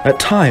 At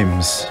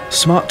times,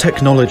 smart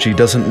technology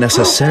doesn't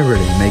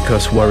necessarily make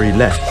us worry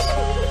less,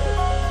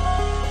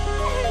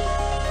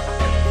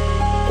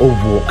 or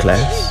walk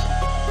less,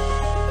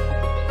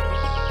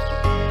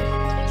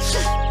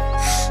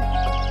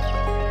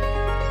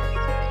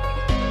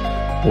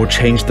 or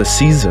change the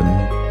season,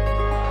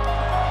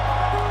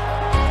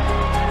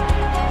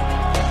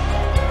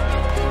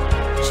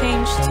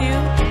 Change to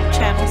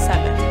Channel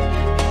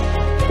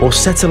 7. or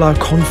settle our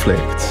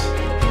conflicts.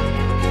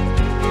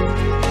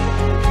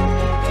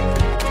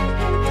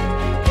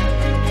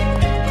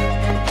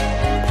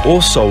 Or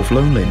solve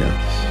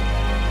loneliness.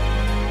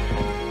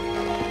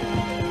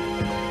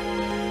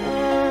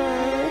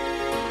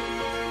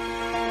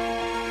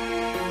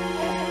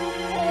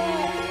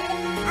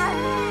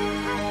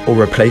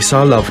 Or replace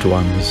our loved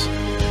ones.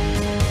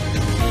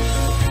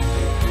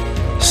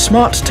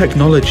 Smart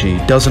technology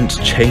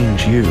doesn't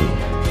change you.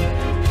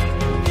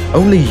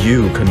 Only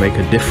you can make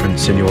a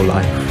difference in your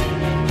life.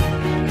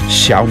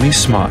 Xiaomi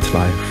Smart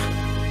Life.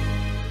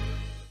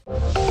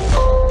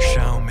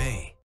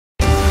 Xiaomi.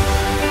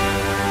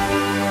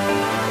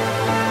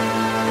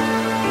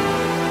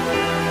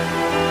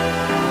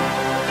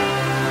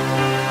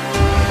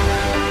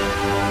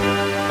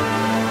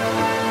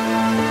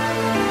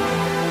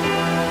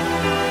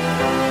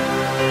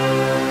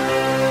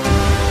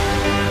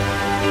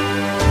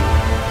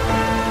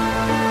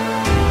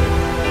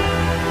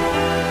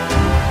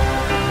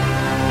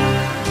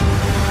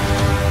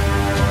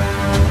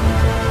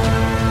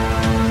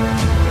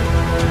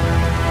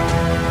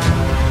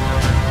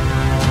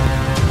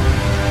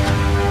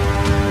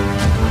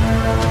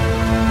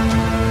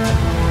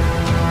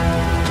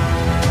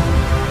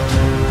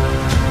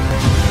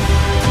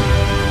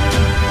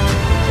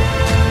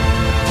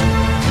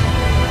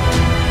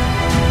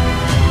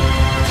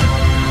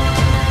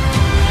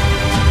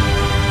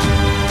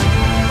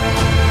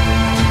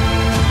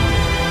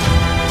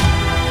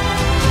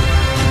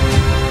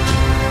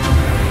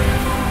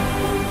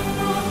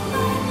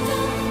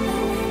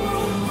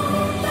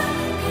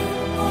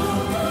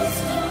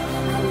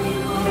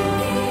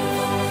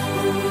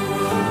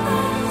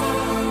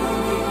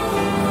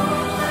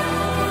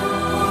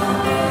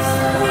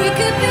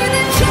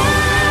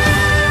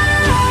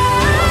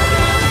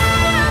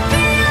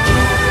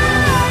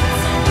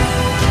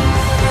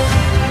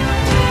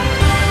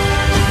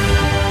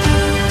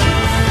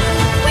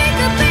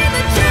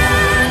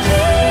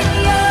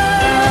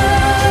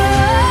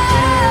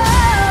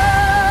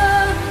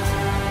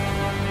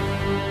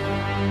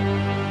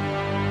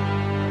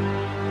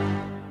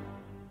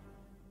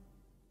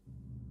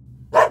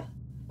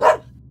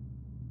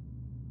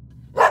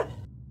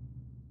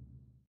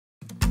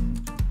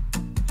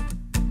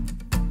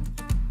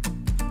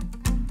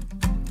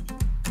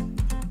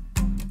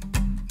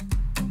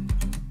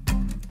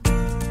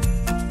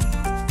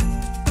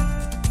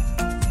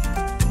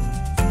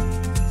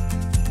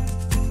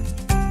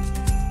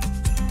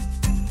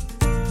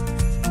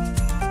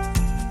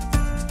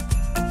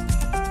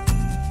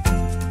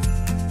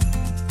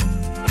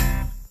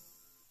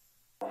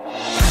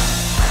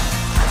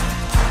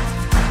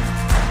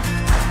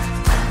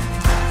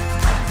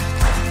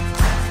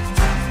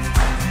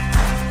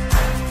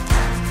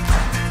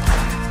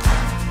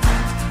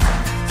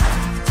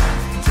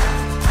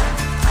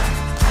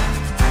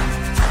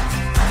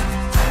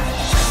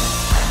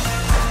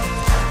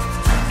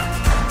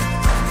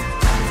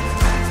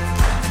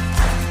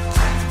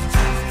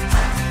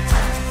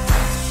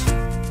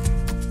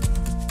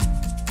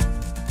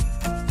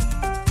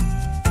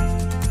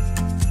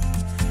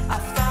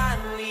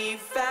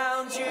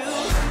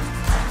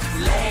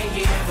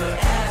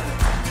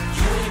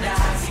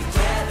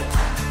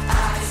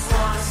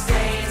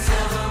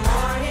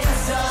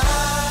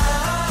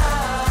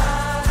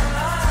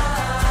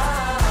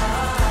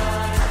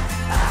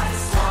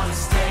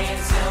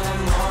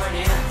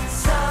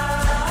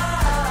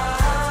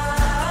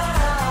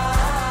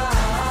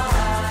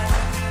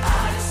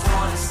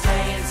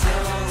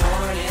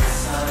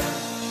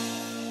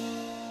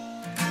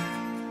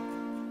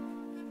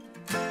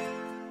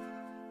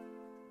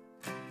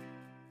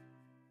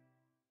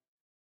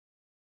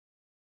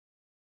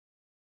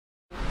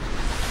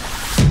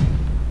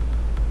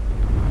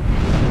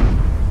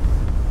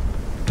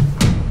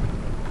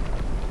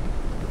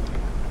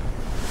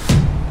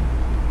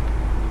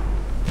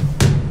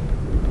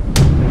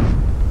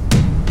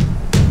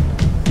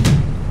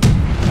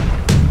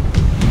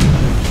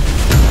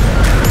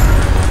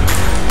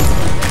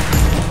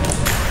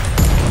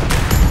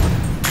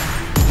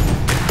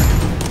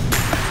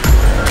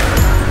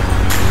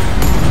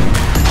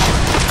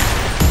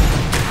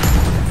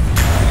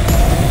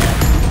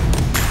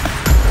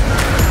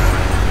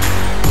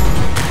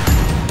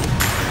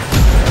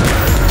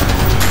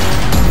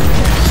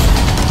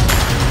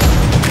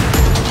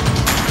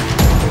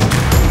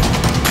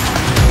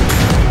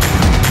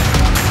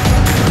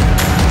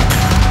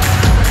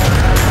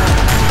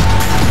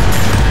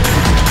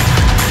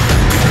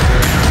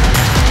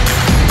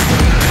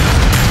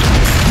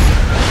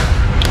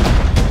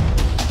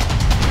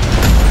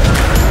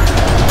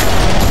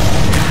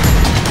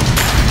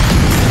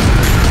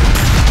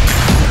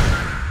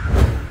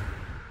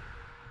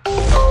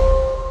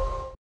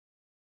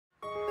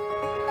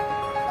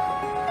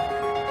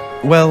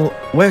 Well,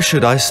 where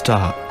should I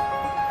start?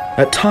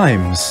 At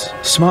times,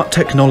 smart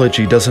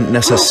technology doesn't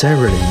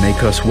necessarily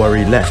make us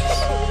worry less,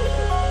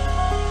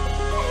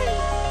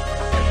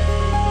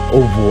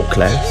 or walk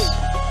less,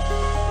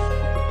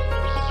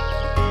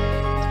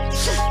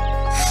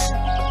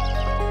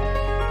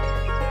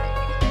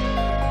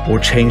 or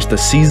change the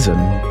season,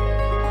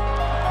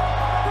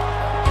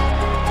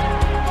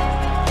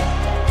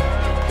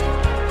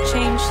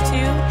 Change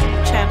to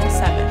Channel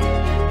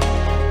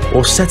 7.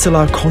 or settle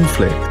our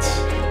conflicts.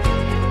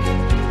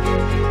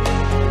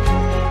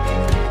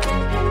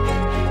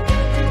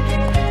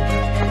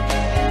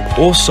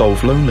 Or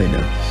solve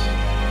loneliness.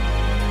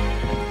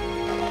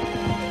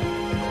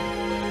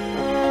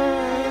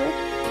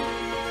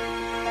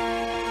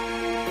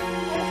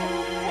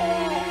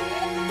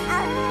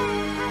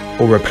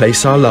 Or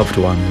replace our loved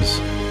ones.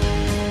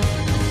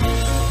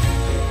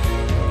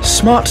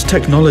 Smart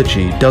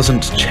technology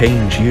doesn't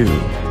change you.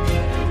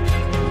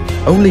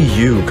 Only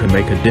you can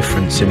make a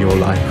difference in your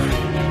life.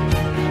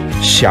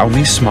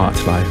 Xiaomi Smart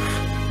Life.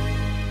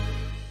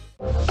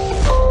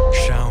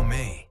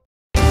 Xiaomi.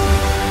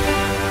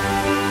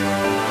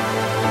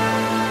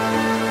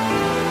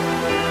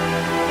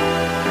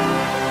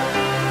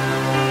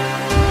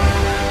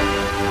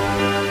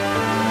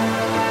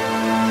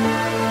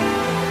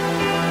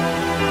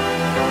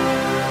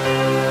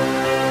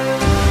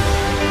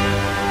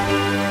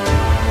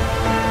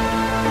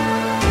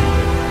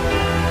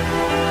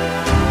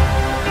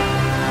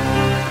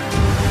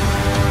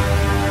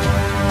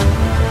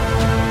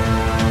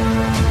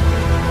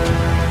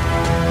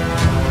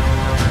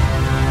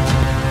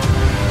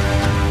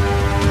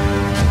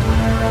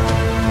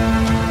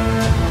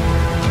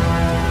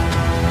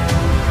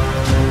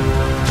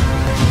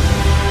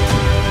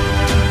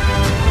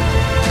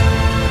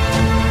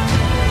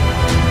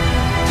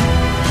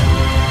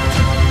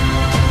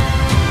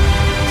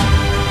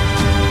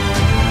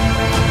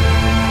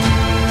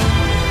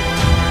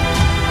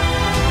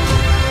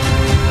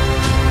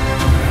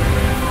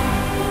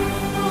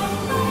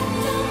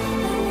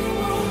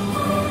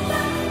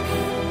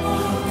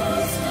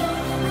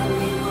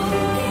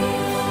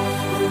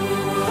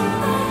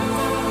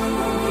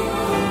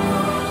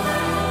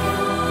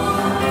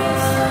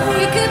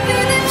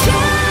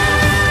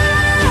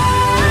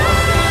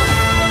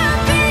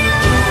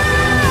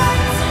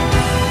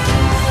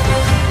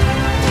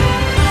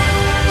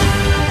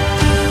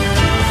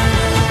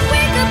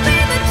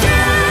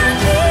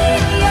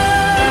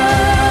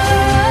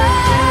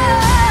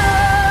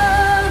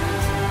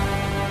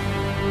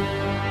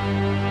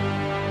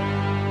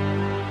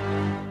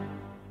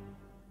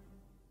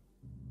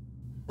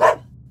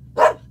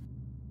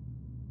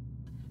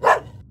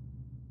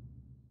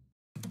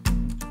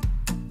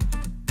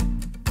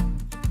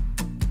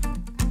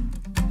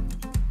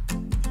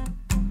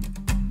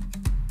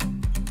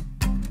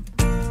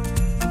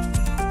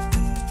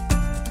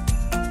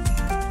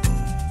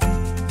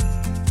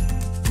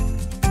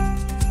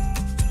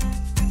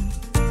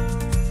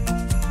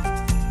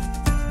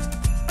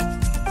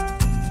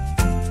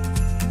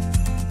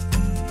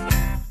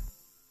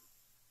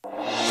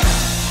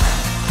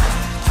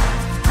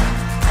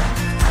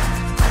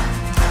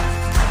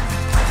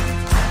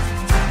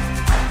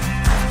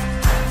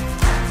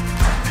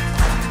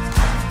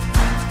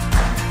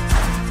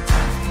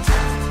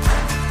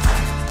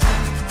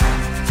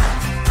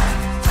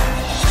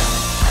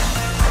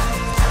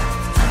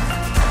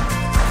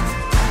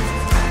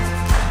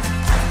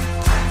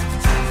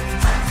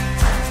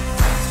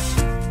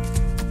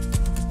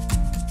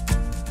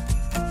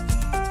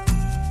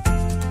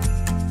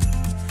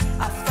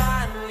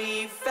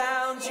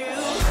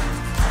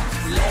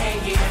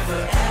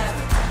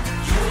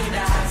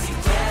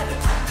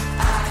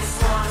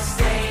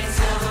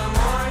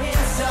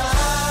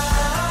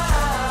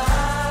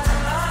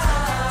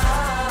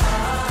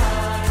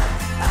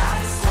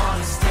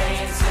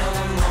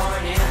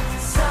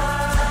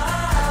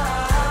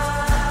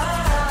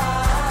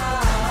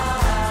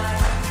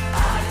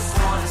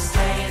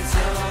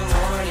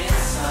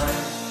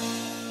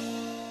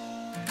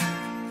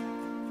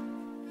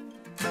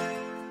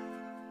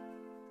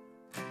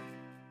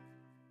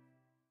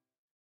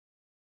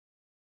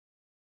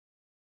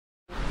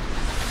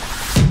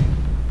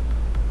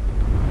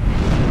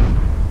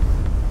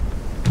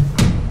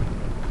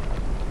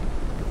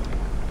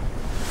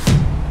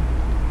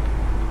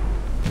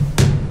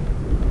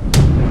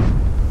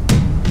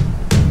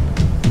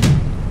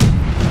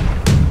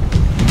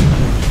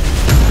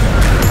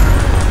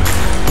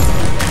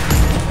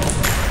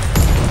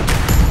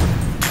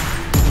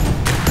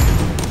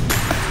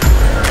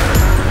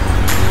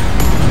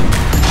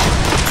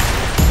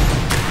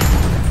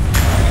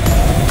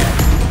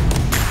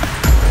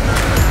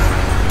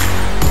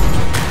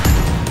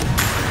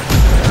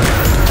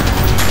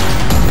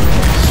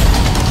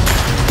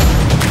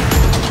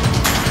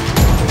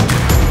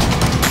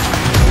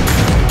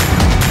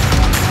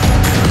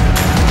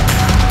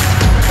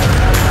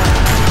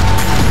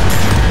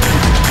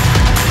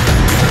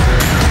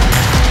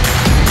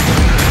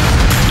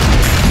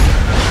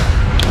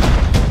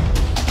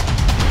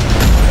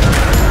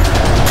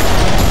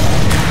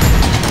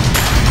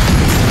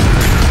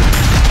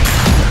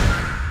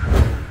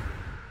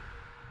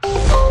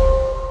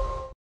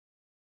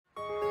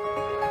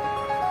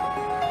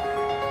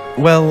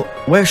 Well,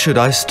 where should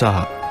I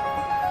start?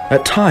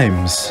 At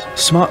times,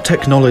 smart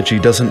technology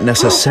doesn't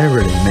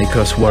necessarily make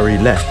us worry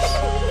less,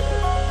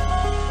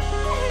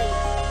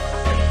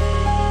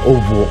 or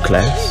walk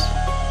less,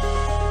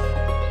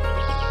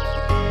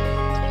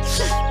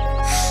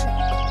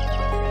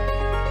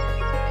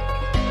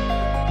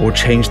 or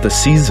change the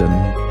season,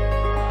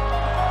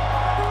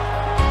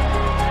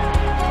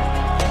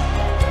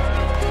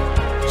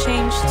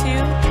 Change to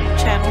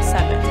Channel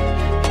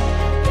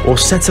 7. or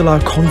settle our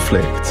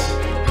conflicts.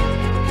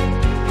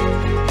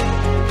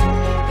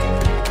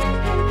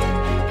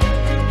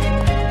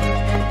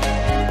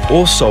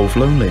 Or solve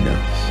loneliness.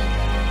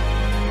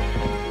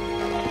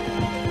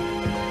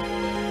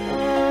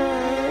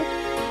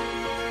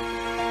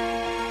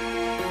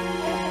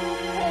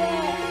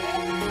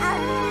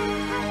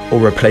 Or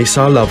replace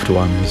our loved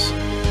ones.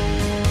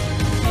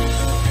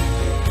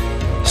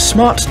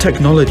 Smart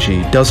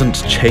technology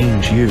doesn't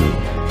change you.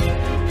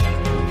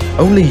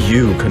 Only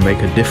you can make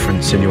a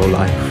difference in your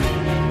life.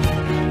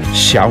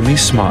 Xiaomi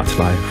Smart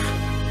Life.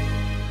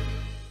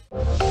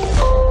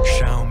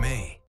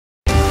 Xiaomi.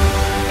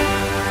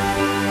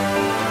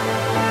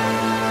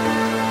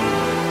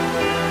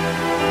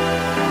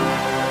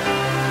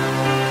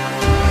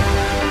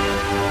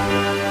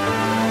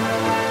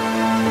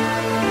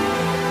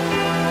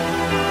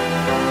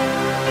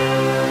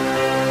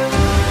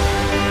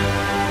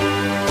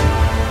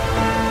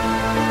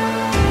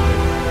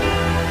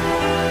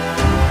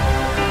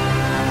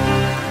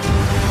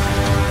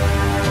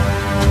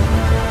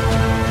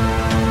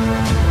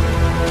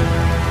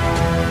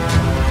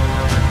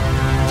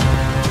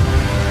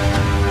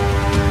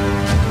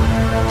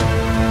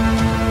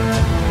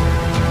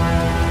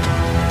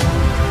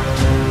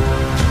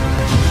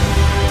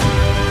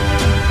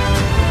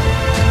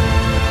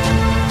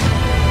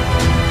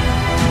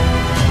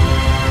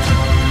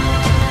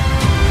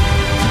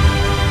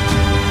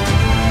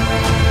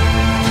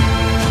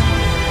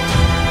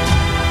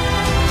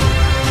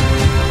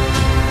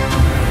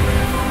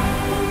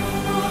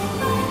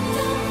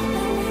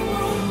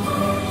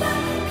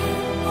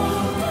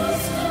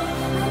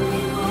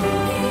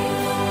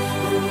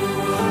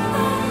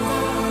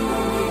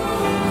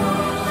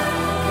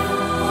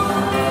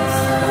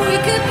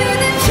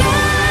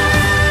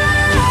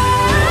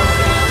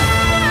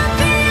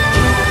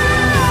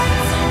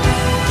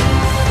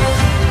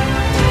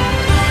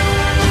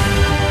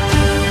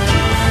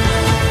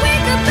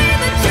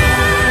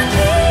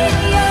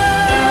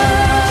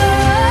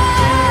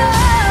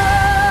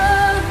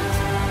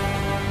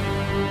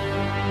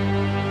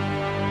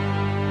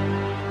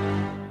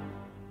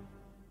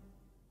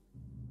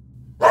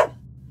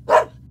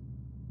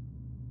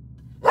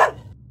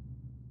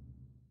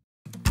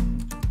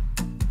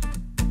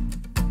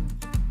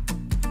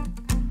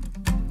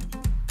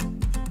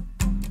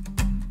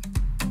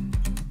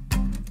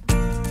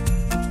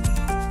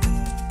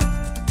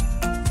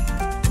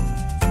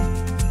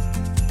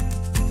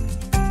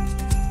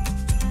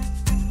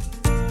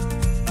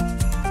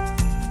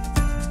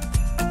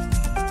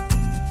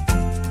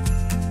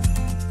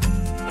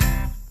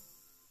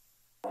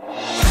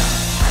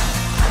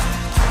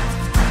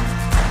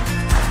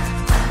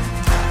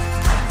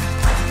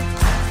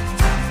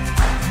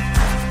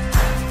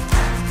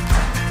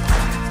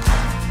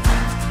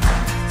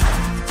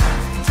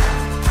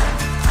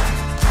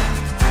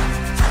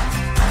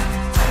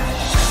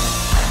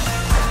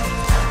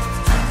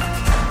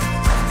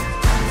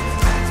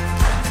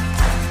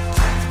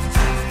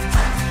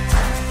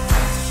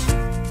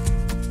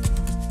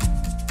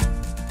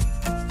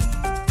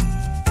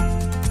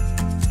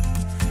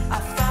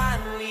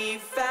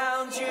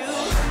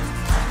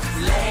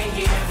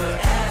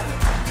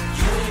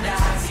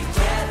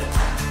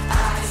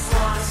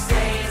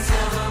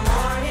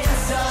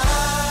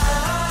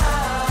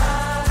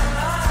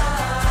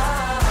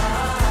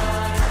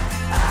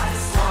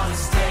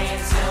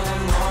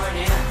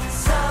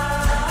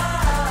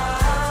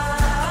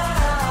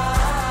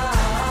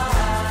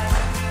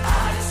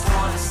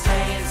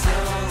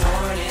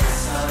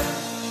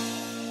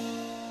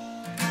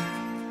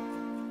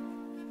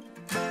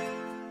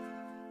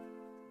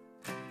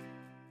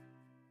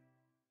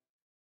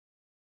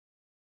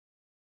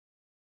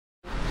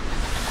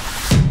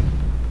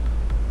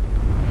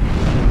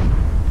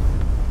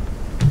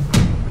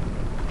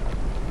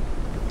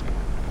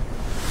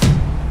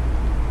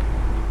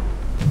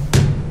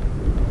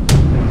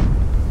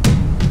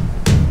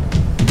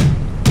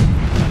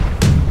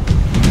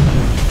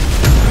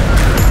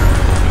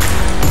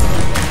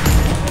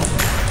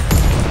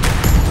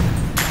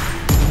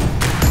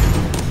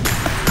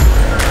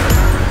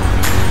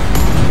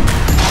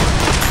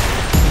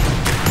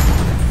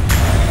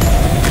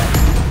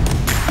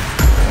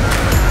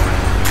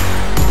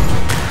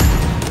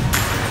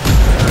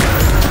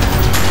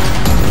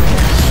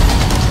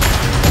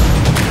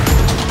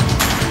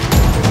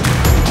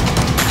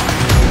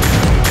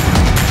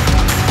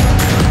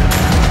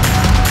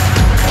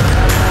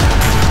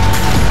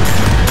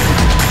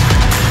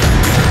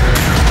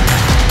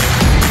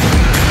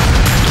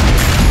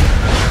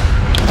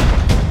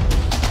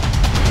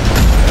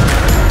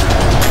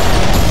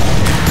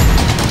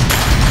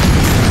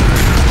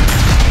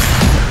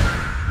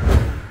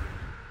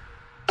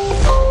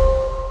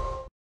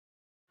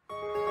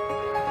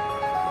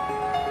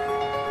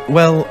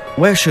 Well,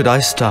 where should I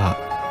start?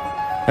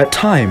 At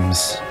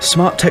times,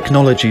 smart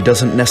technology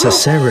doesn't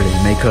necessarily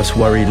make us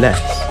worry less,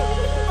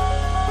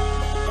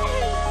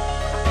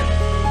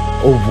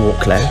 or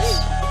walk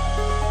less,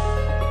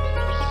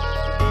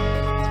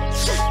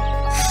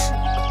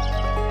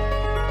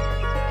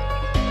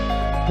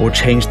 or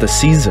change the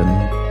season,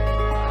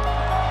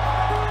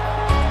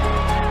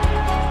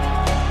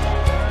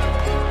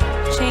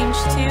 Change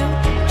to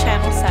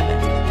Channel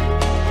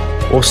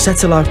 7. or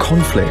settle our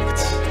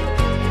conflicts.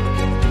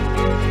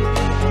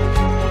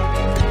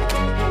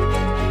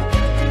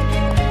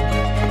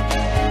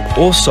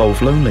 Or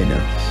solve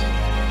loneliness.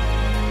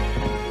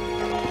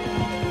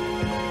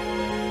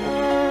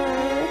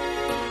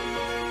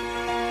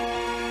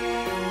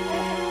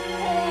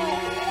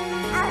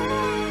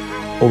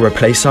 Or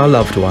replace our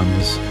loved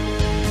ones.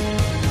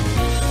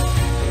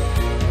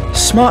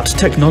 Smart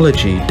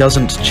technology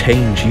doesn't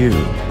change you.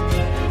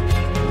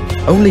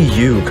 Only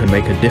you can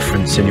make a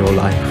difference in your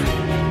life.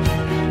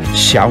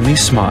 Xiaomi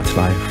Smart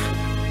Life.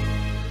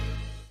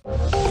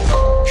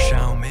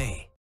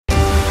 Xiaomi.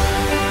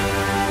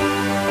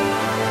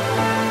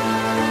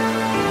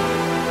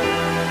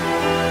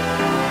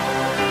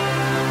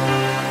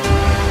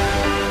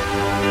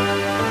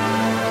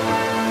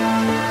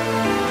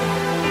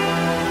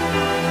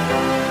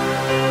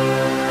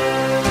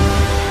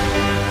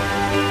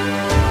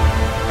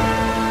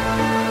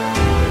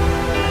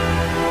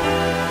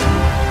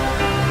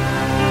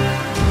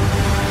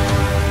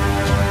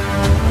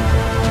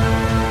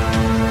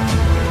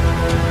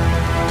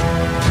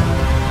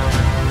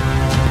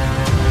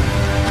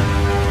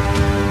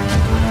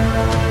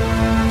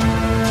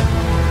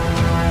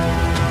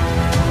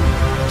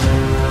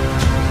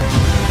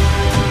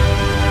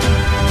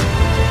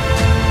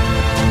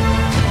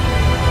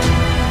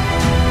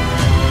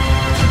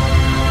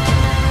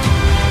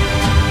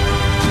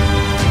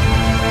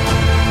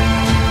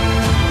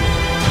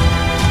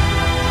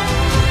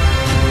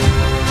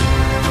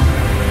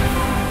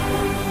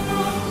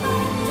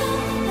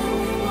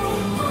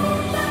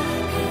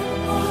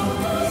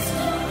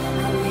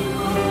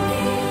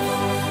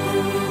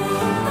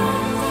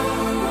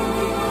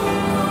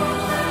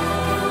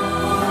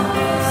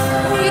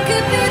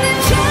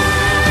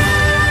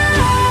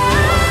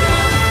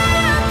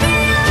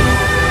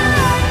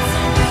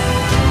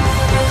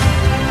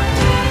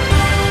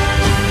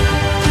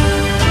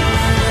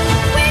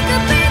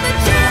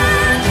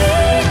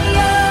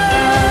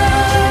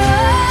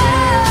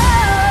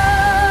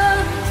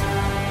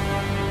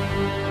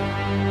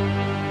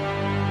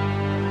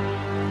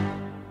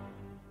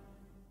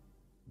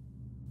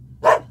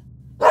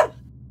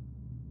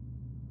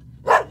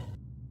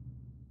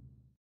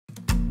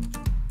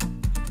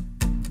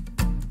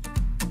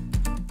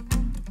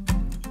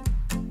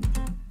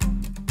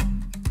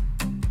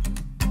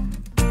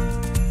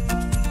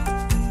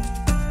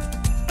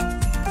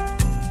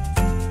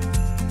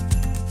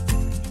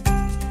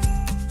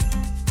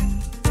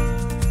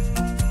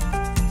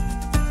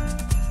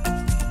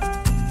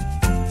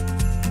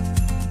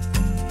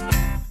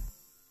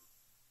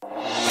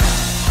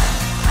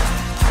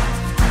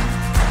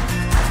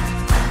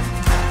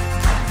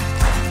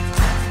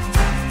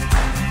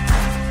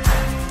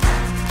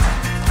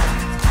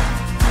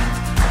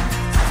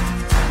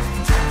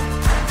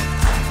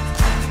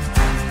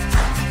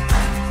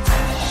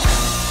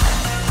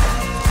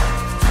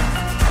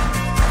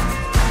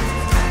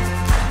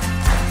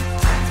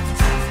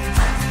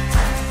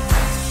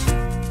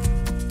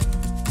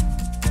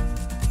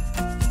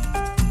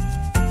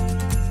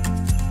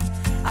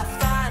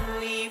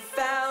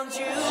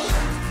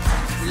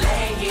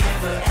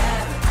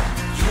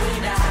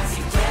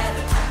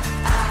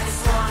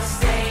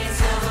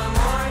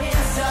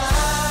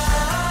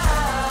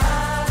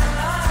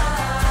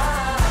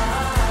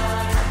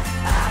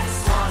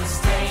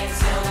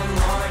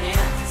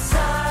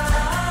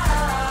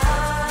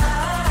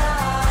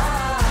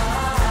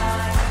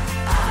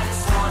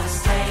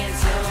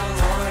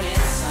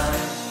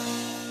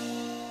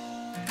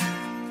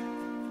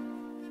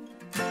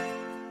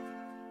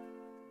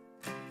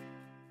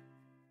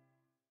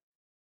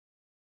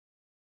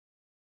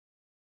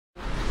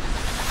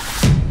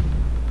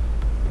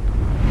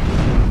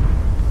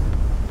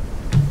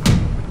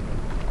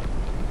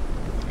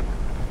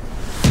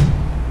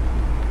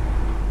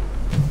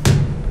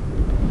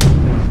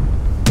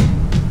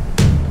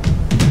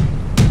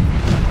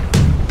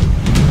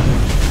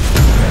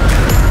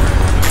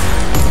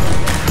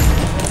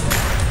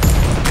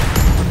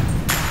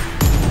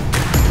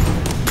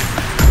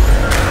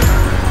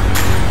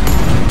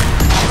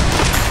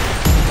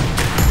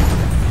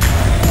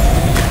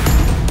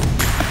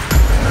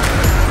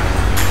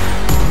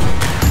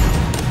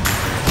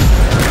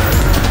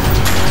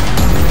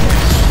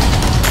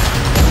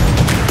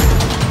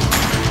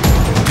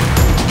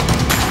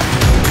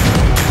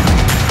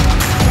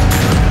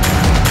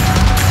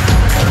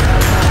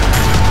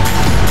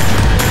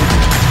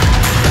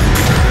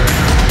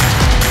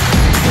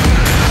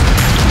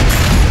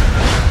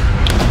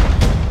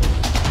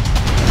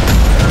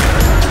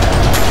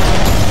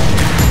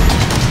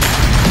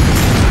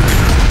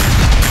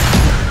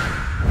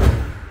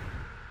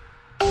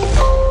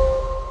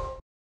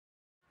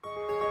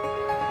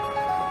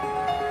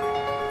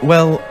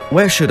 Well,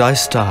 where should I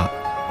start?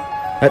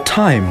 At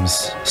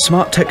times,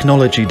 smart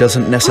technology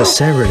doesn't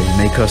necessarily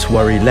make us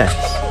worry less.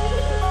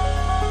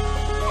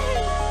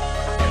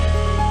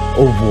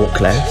 Or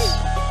walk less.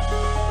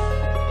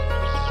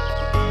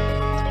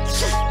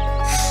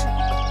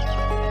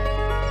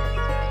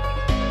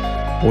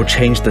 Or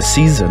change the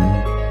season.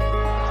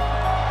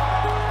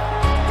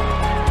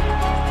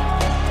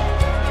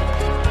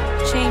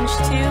 Change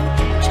to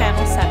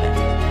Channel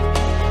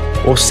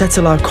 7. Or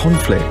settle our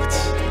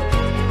conflicts.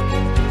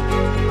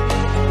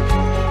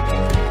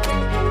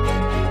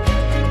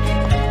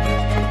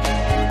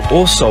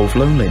 Or solve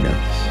loneliness.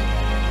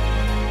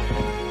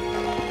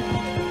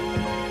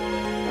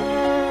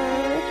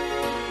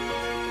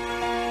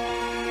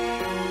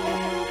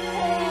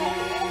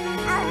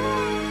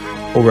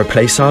 Or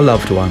replace our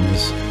loved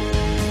ones.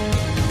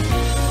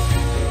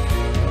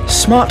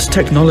 Smart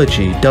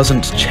technology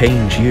doesn't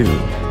change you.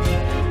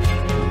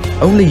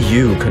 Only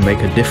you can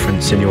make a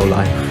difference in your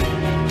life.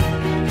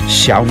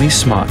 Xiaomi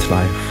Smart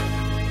Life.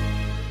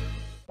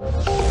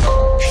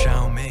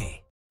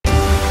 Xiaomi.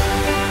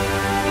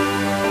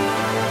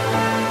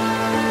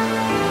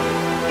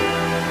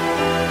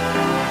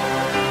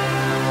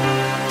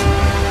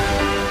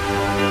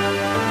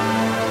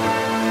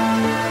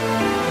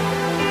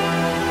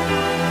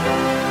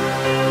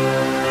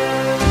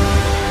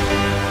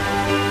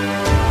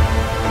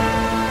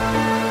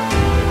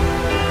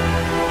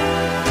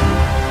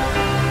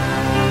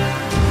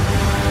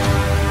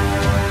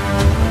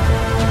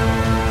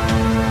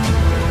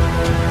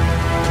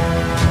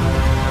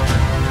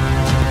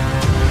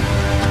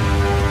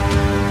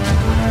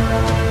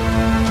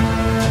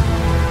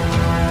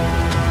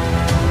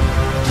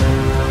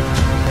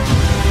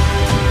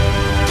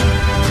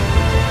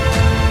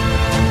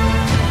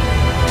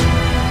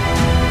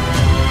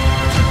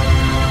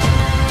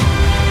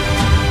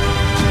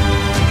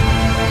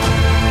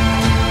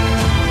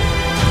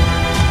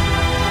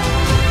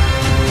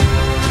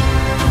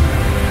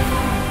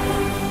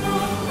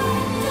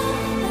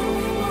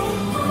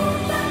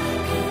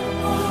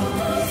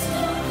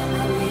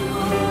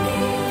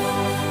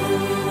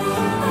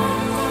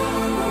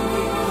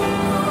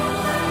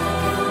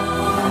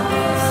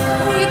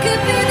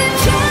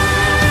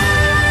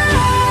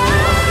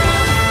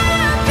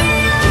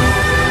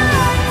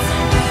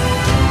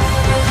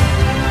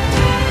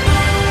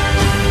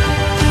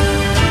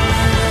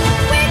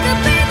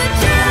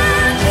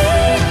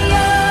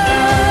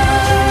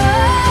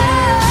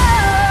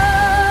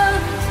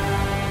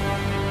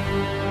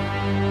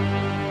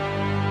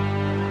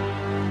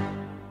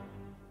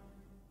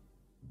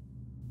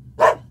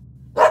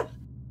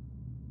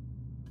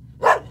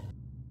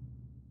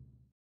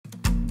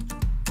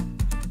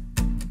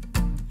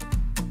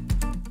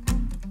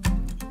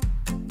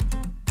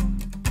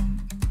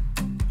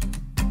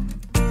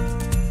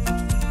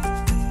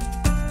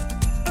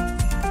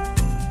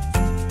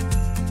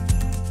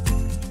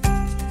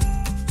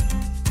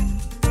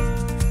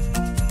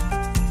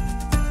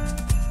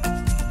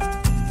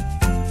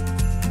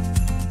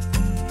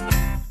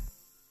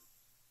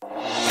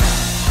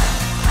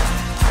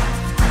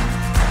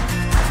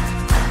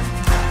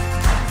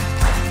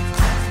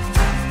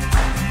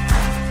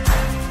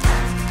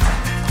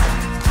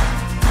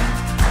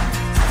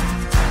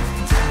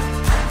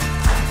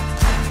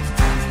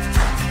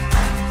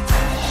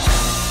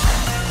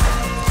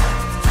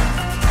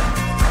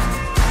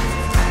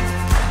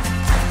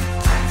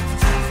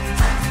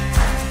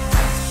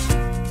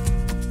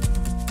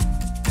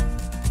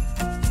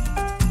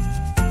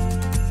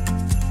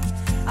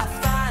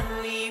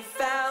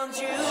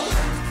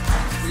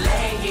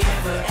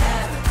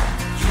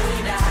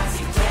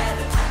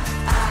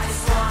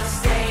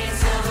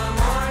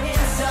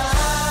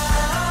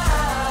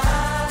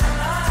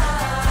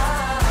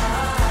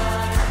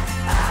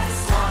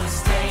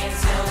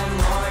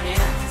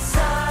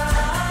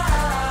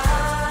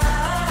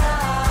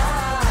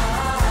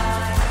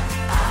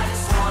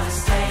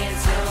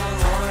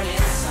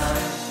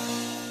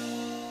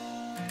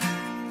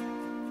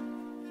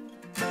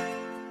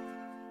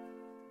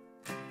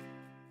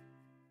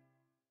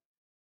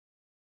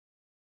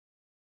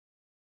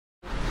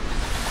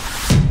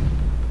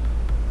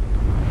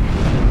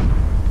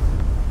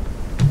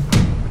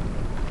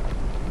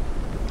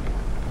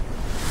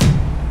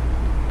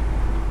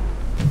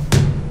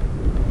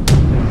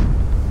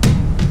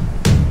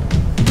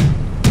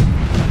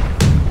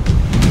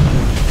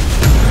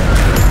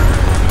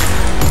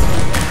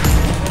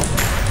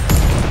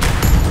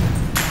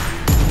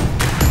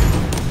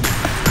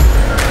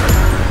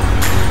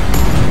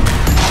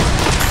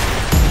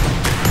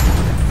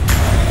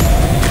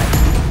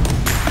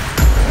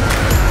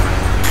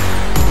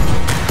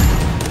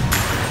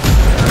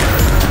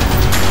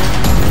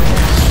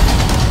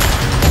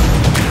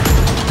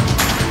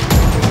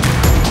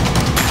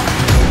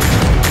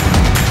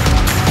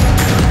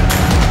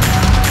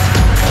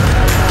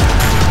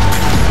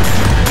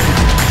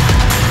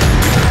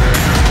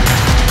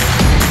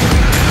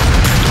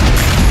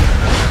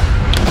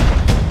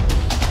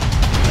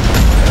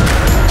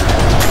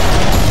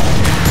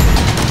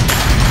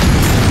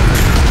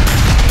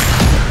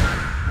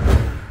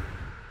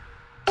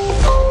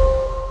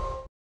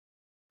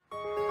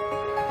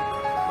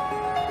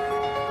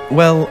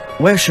 Well,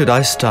 where should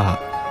I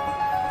start?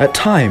 At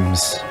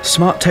times,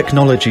 smart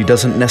technology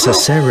doesn't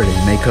necessarily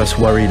make us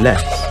worry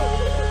less.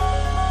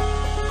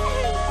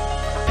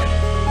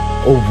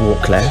 Or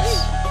walk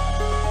less.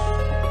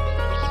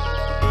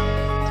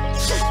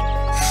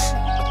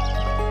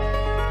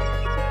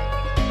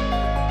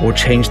 Or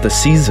change the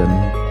season.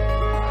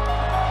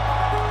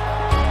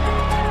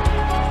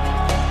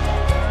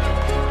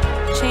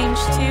 Change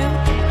to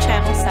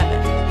Channel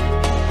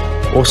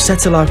 7. Or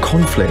settle our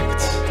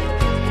conflicts.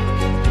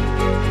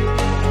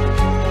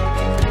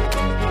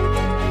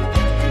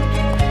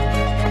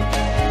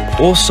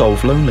 Or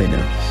solve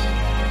loneliness.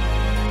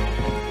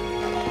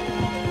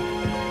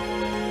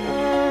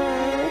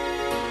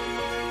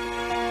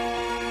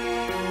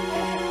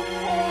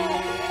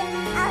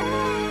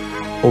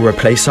 Or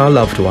replace our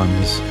loved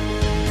ones.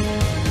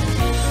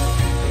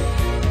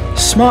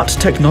 Smart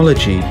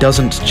technology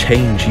doesn't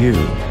change you.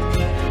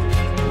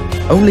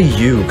 Only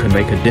you can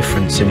make a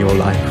difference in your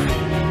life.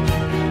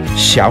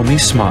 Xiaomi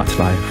Smart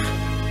Life.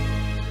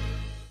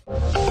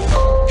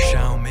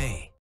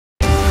 Xiaomi.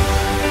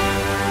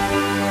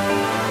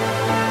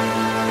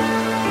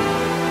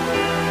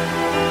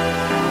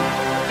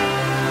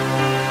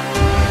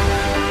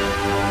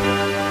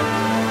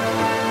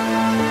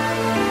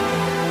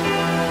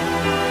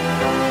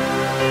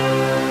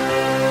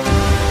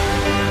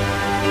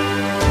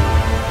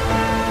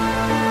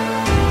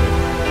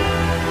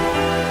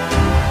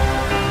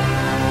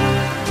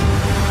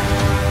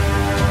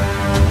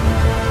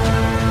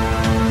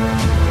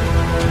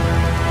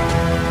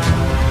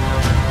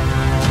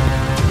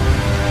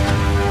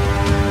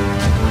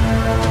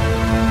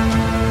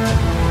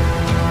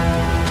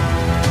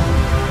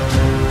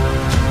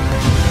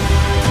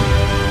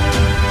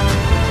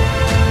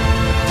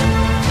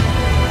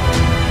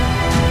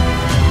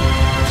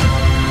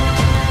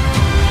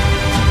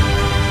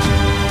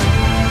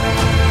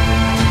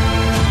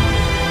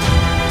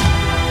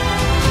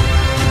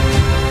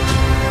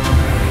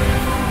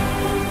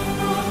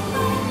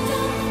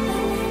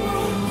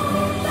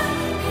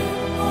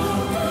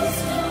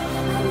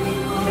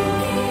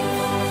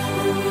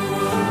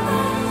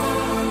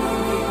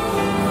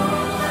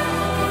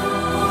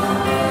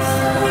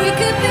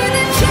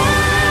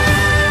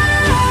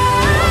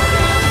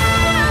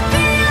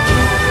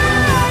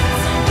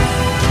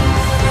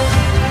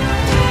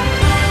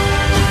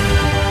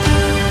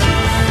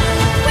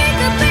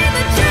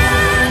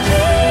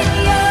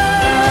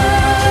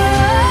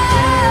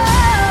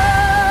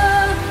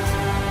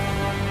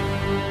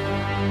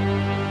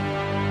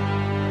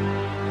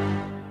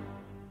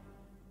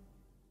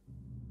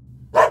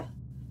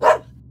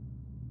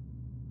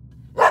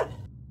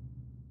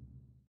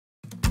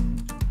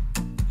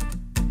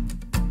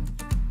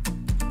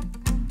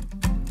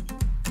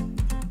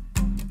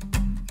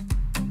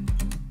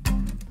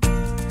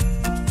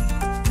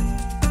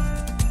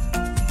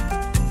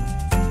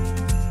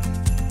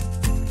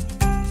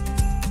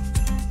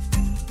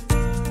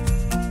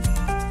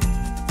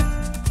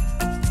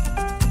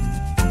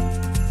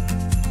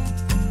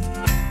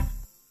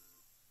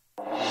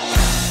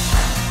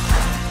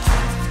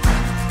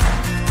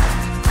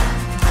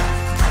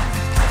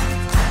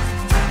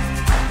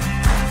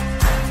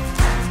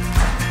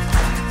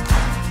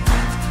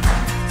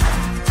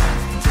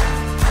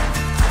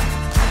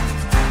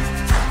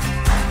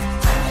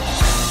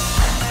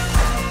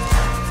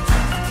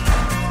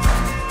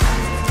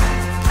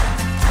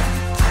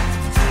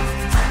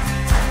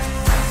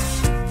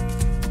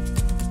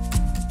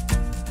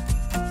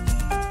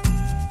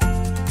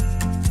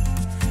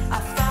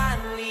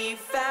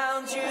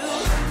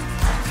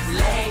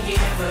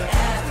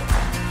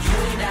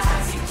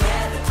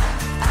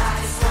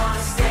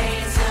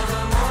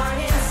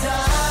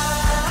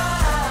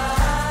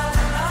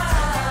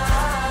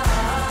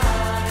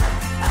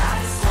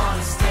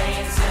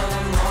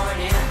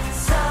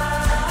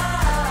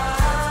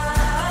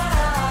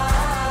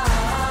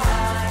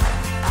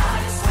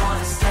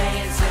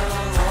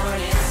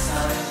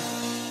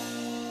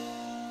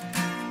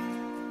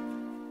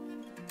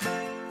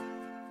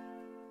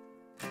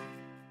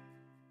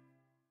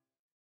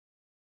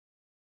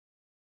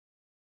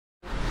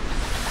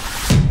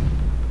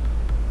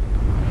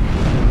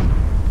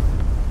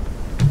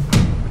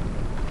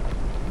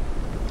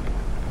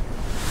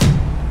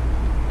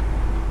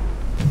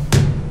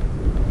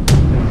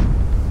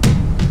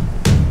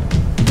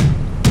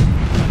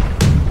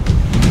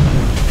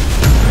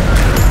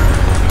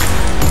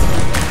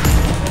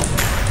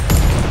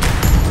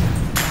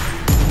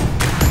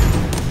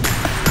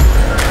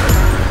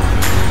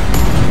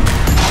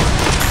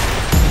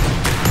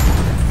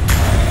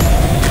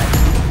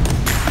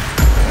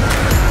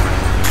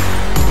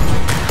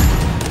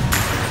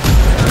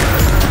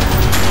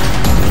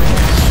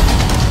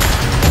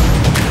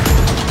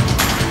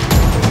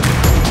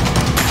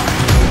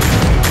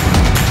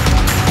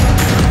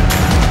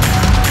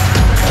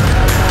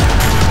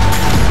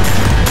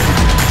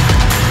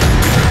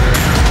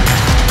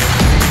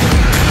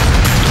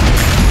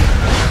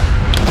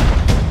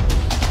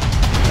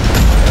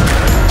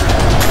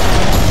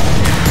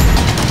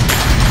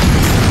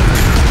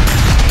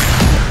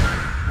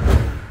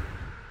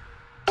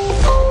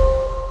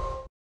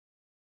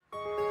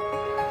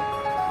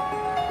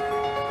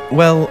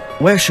 Well,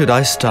 where should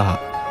I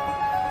start?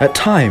 At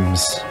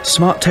times,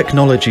 smart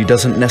technology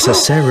doesn't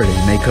necessarily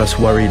make us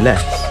worry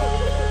less.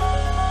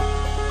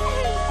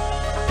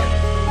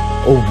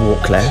 Or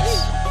walk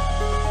less.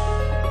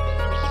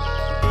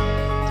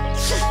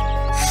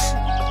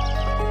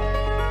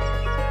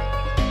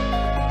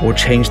 Or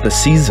change the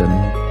season.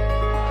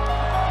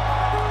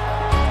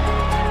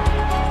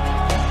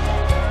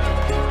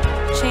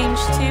 Change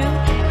to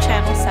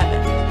Channel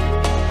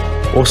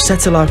 7. Or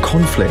settle our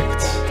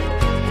conflicts.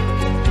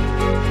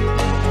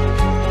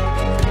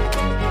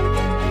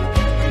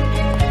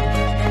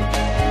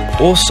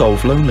 Or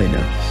solve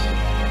loneliness.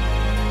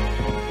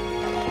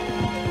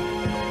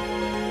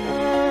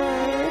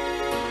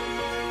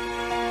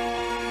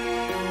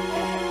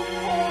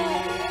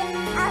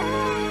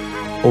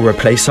 Or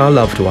replace our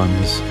loved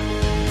ones.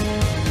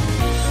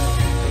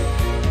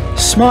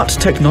 Smart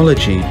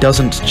technology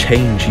doesn't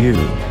change you.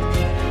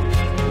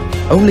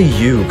 Only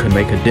you can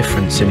make a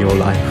difference in your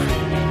life.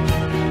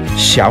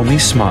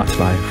 Xiaomi Smart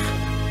Life.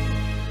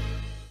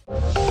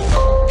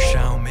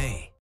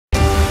 Xiaomi.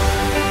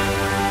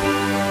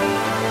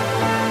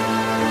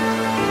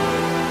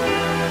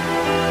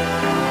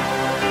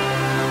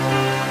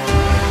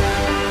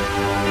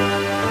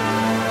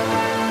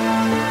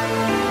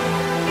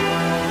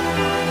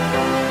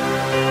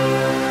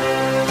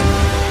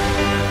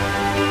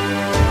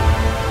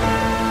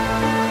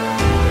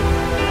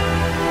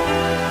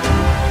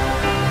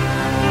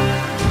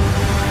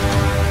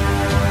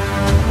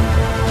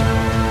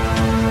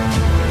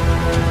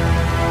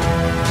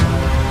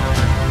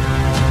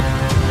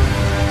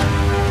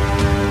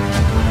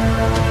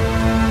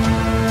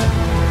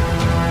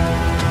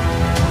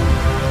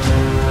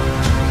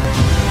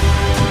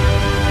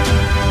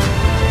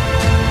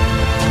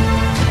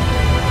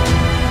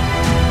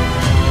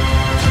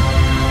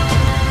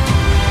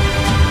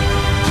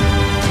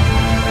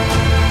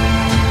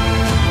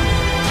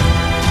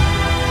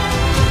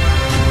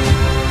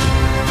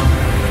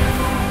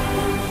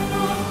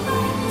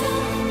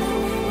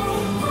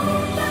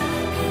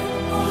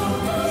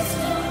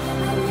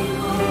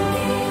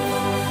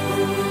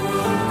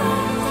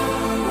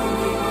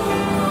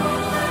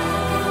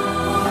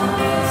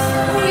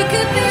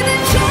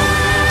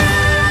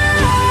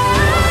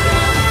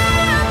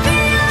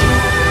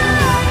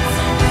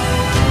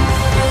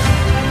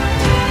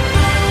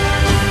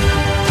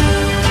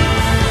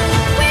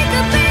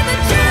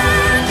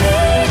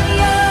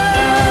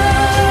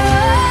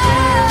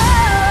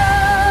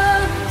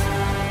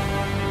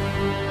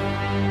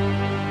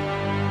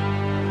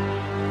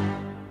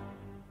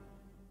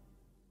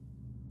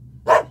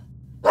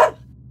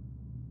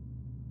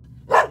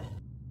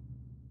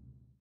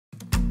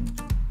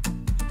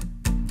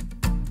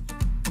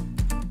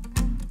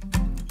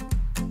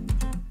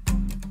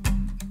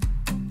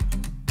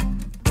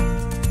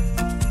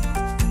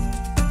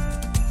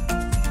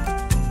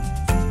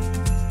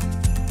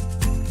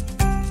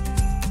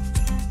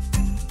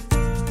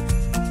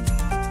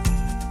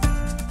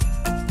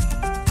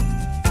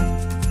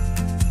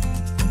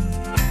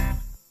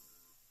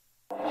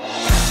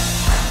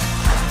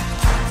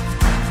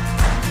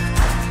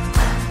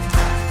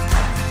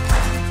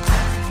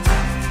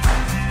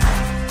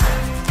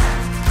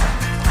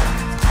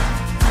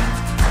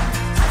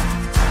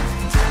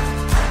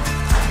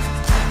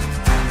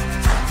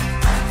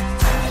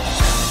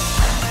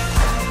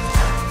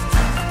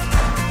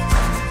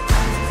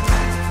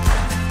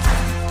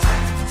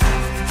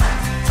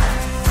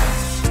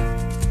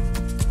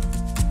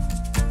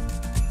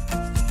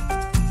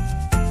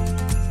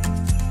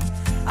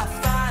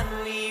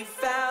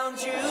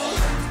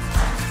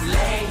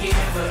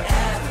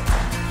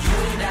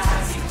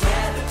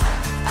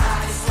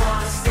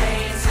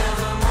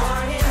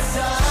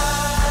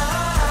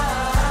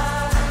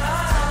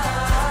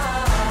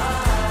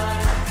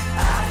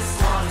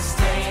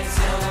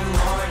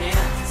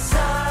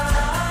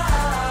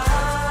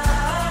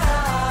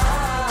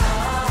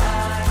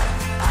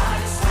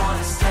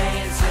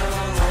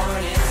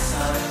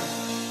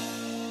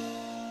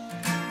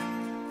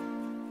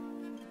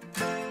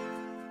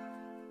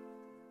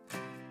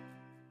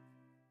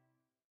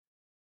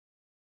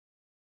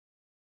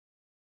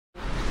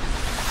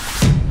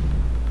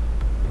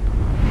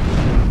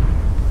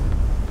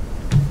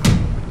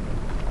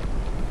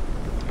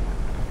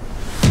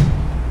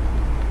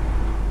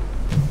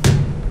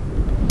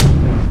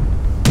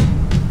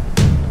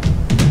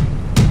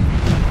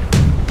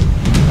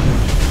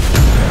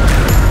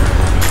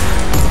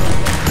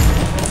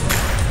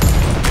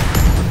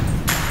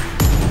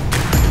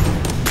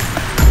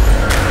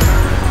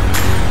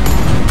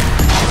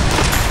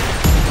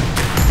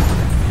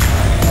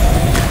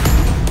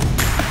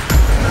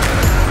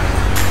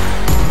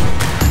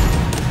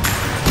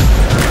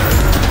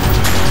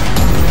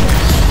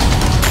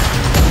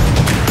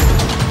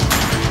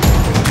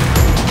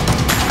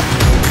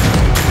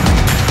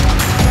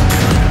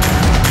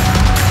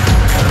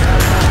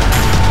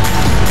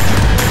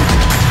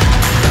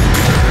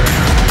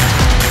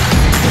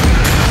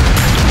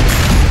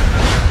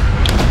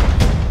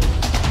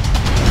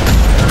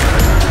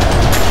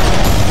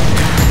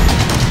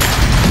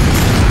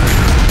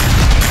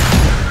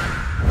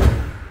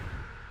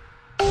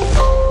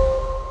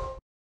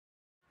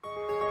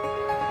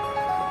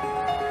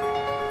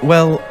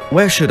 Well,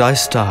 where should I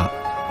start?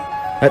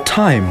 At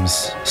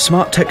times,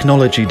 smart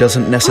technology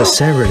doesn't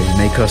necessarily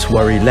make us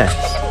worry less.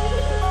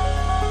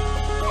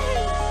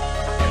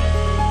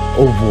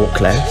 Or walk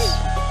less.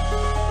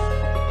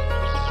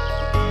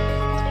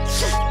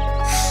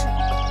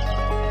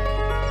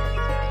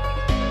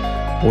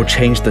 Or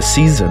change the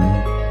season.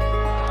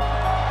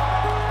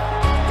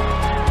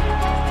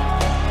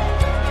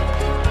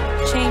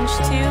 Change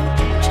to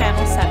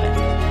Channel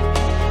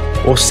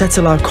 7. Or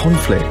settle our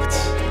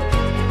conflicts.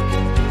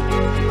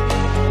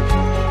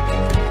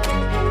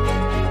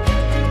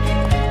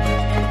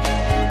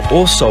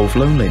 Or solve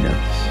loneliness.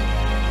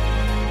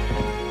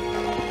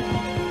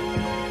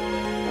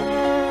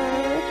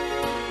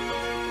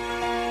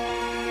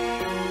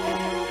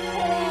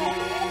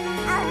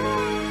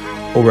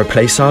 Or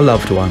replace our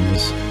loved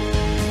ones.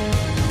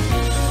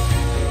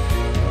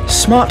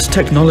 Smart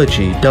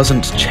technology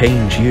doesn't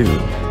change you.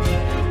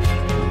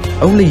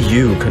 Only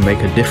you can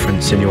make a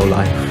difference in your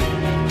life.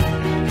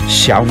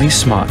 Xiaomi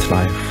Smart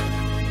Life.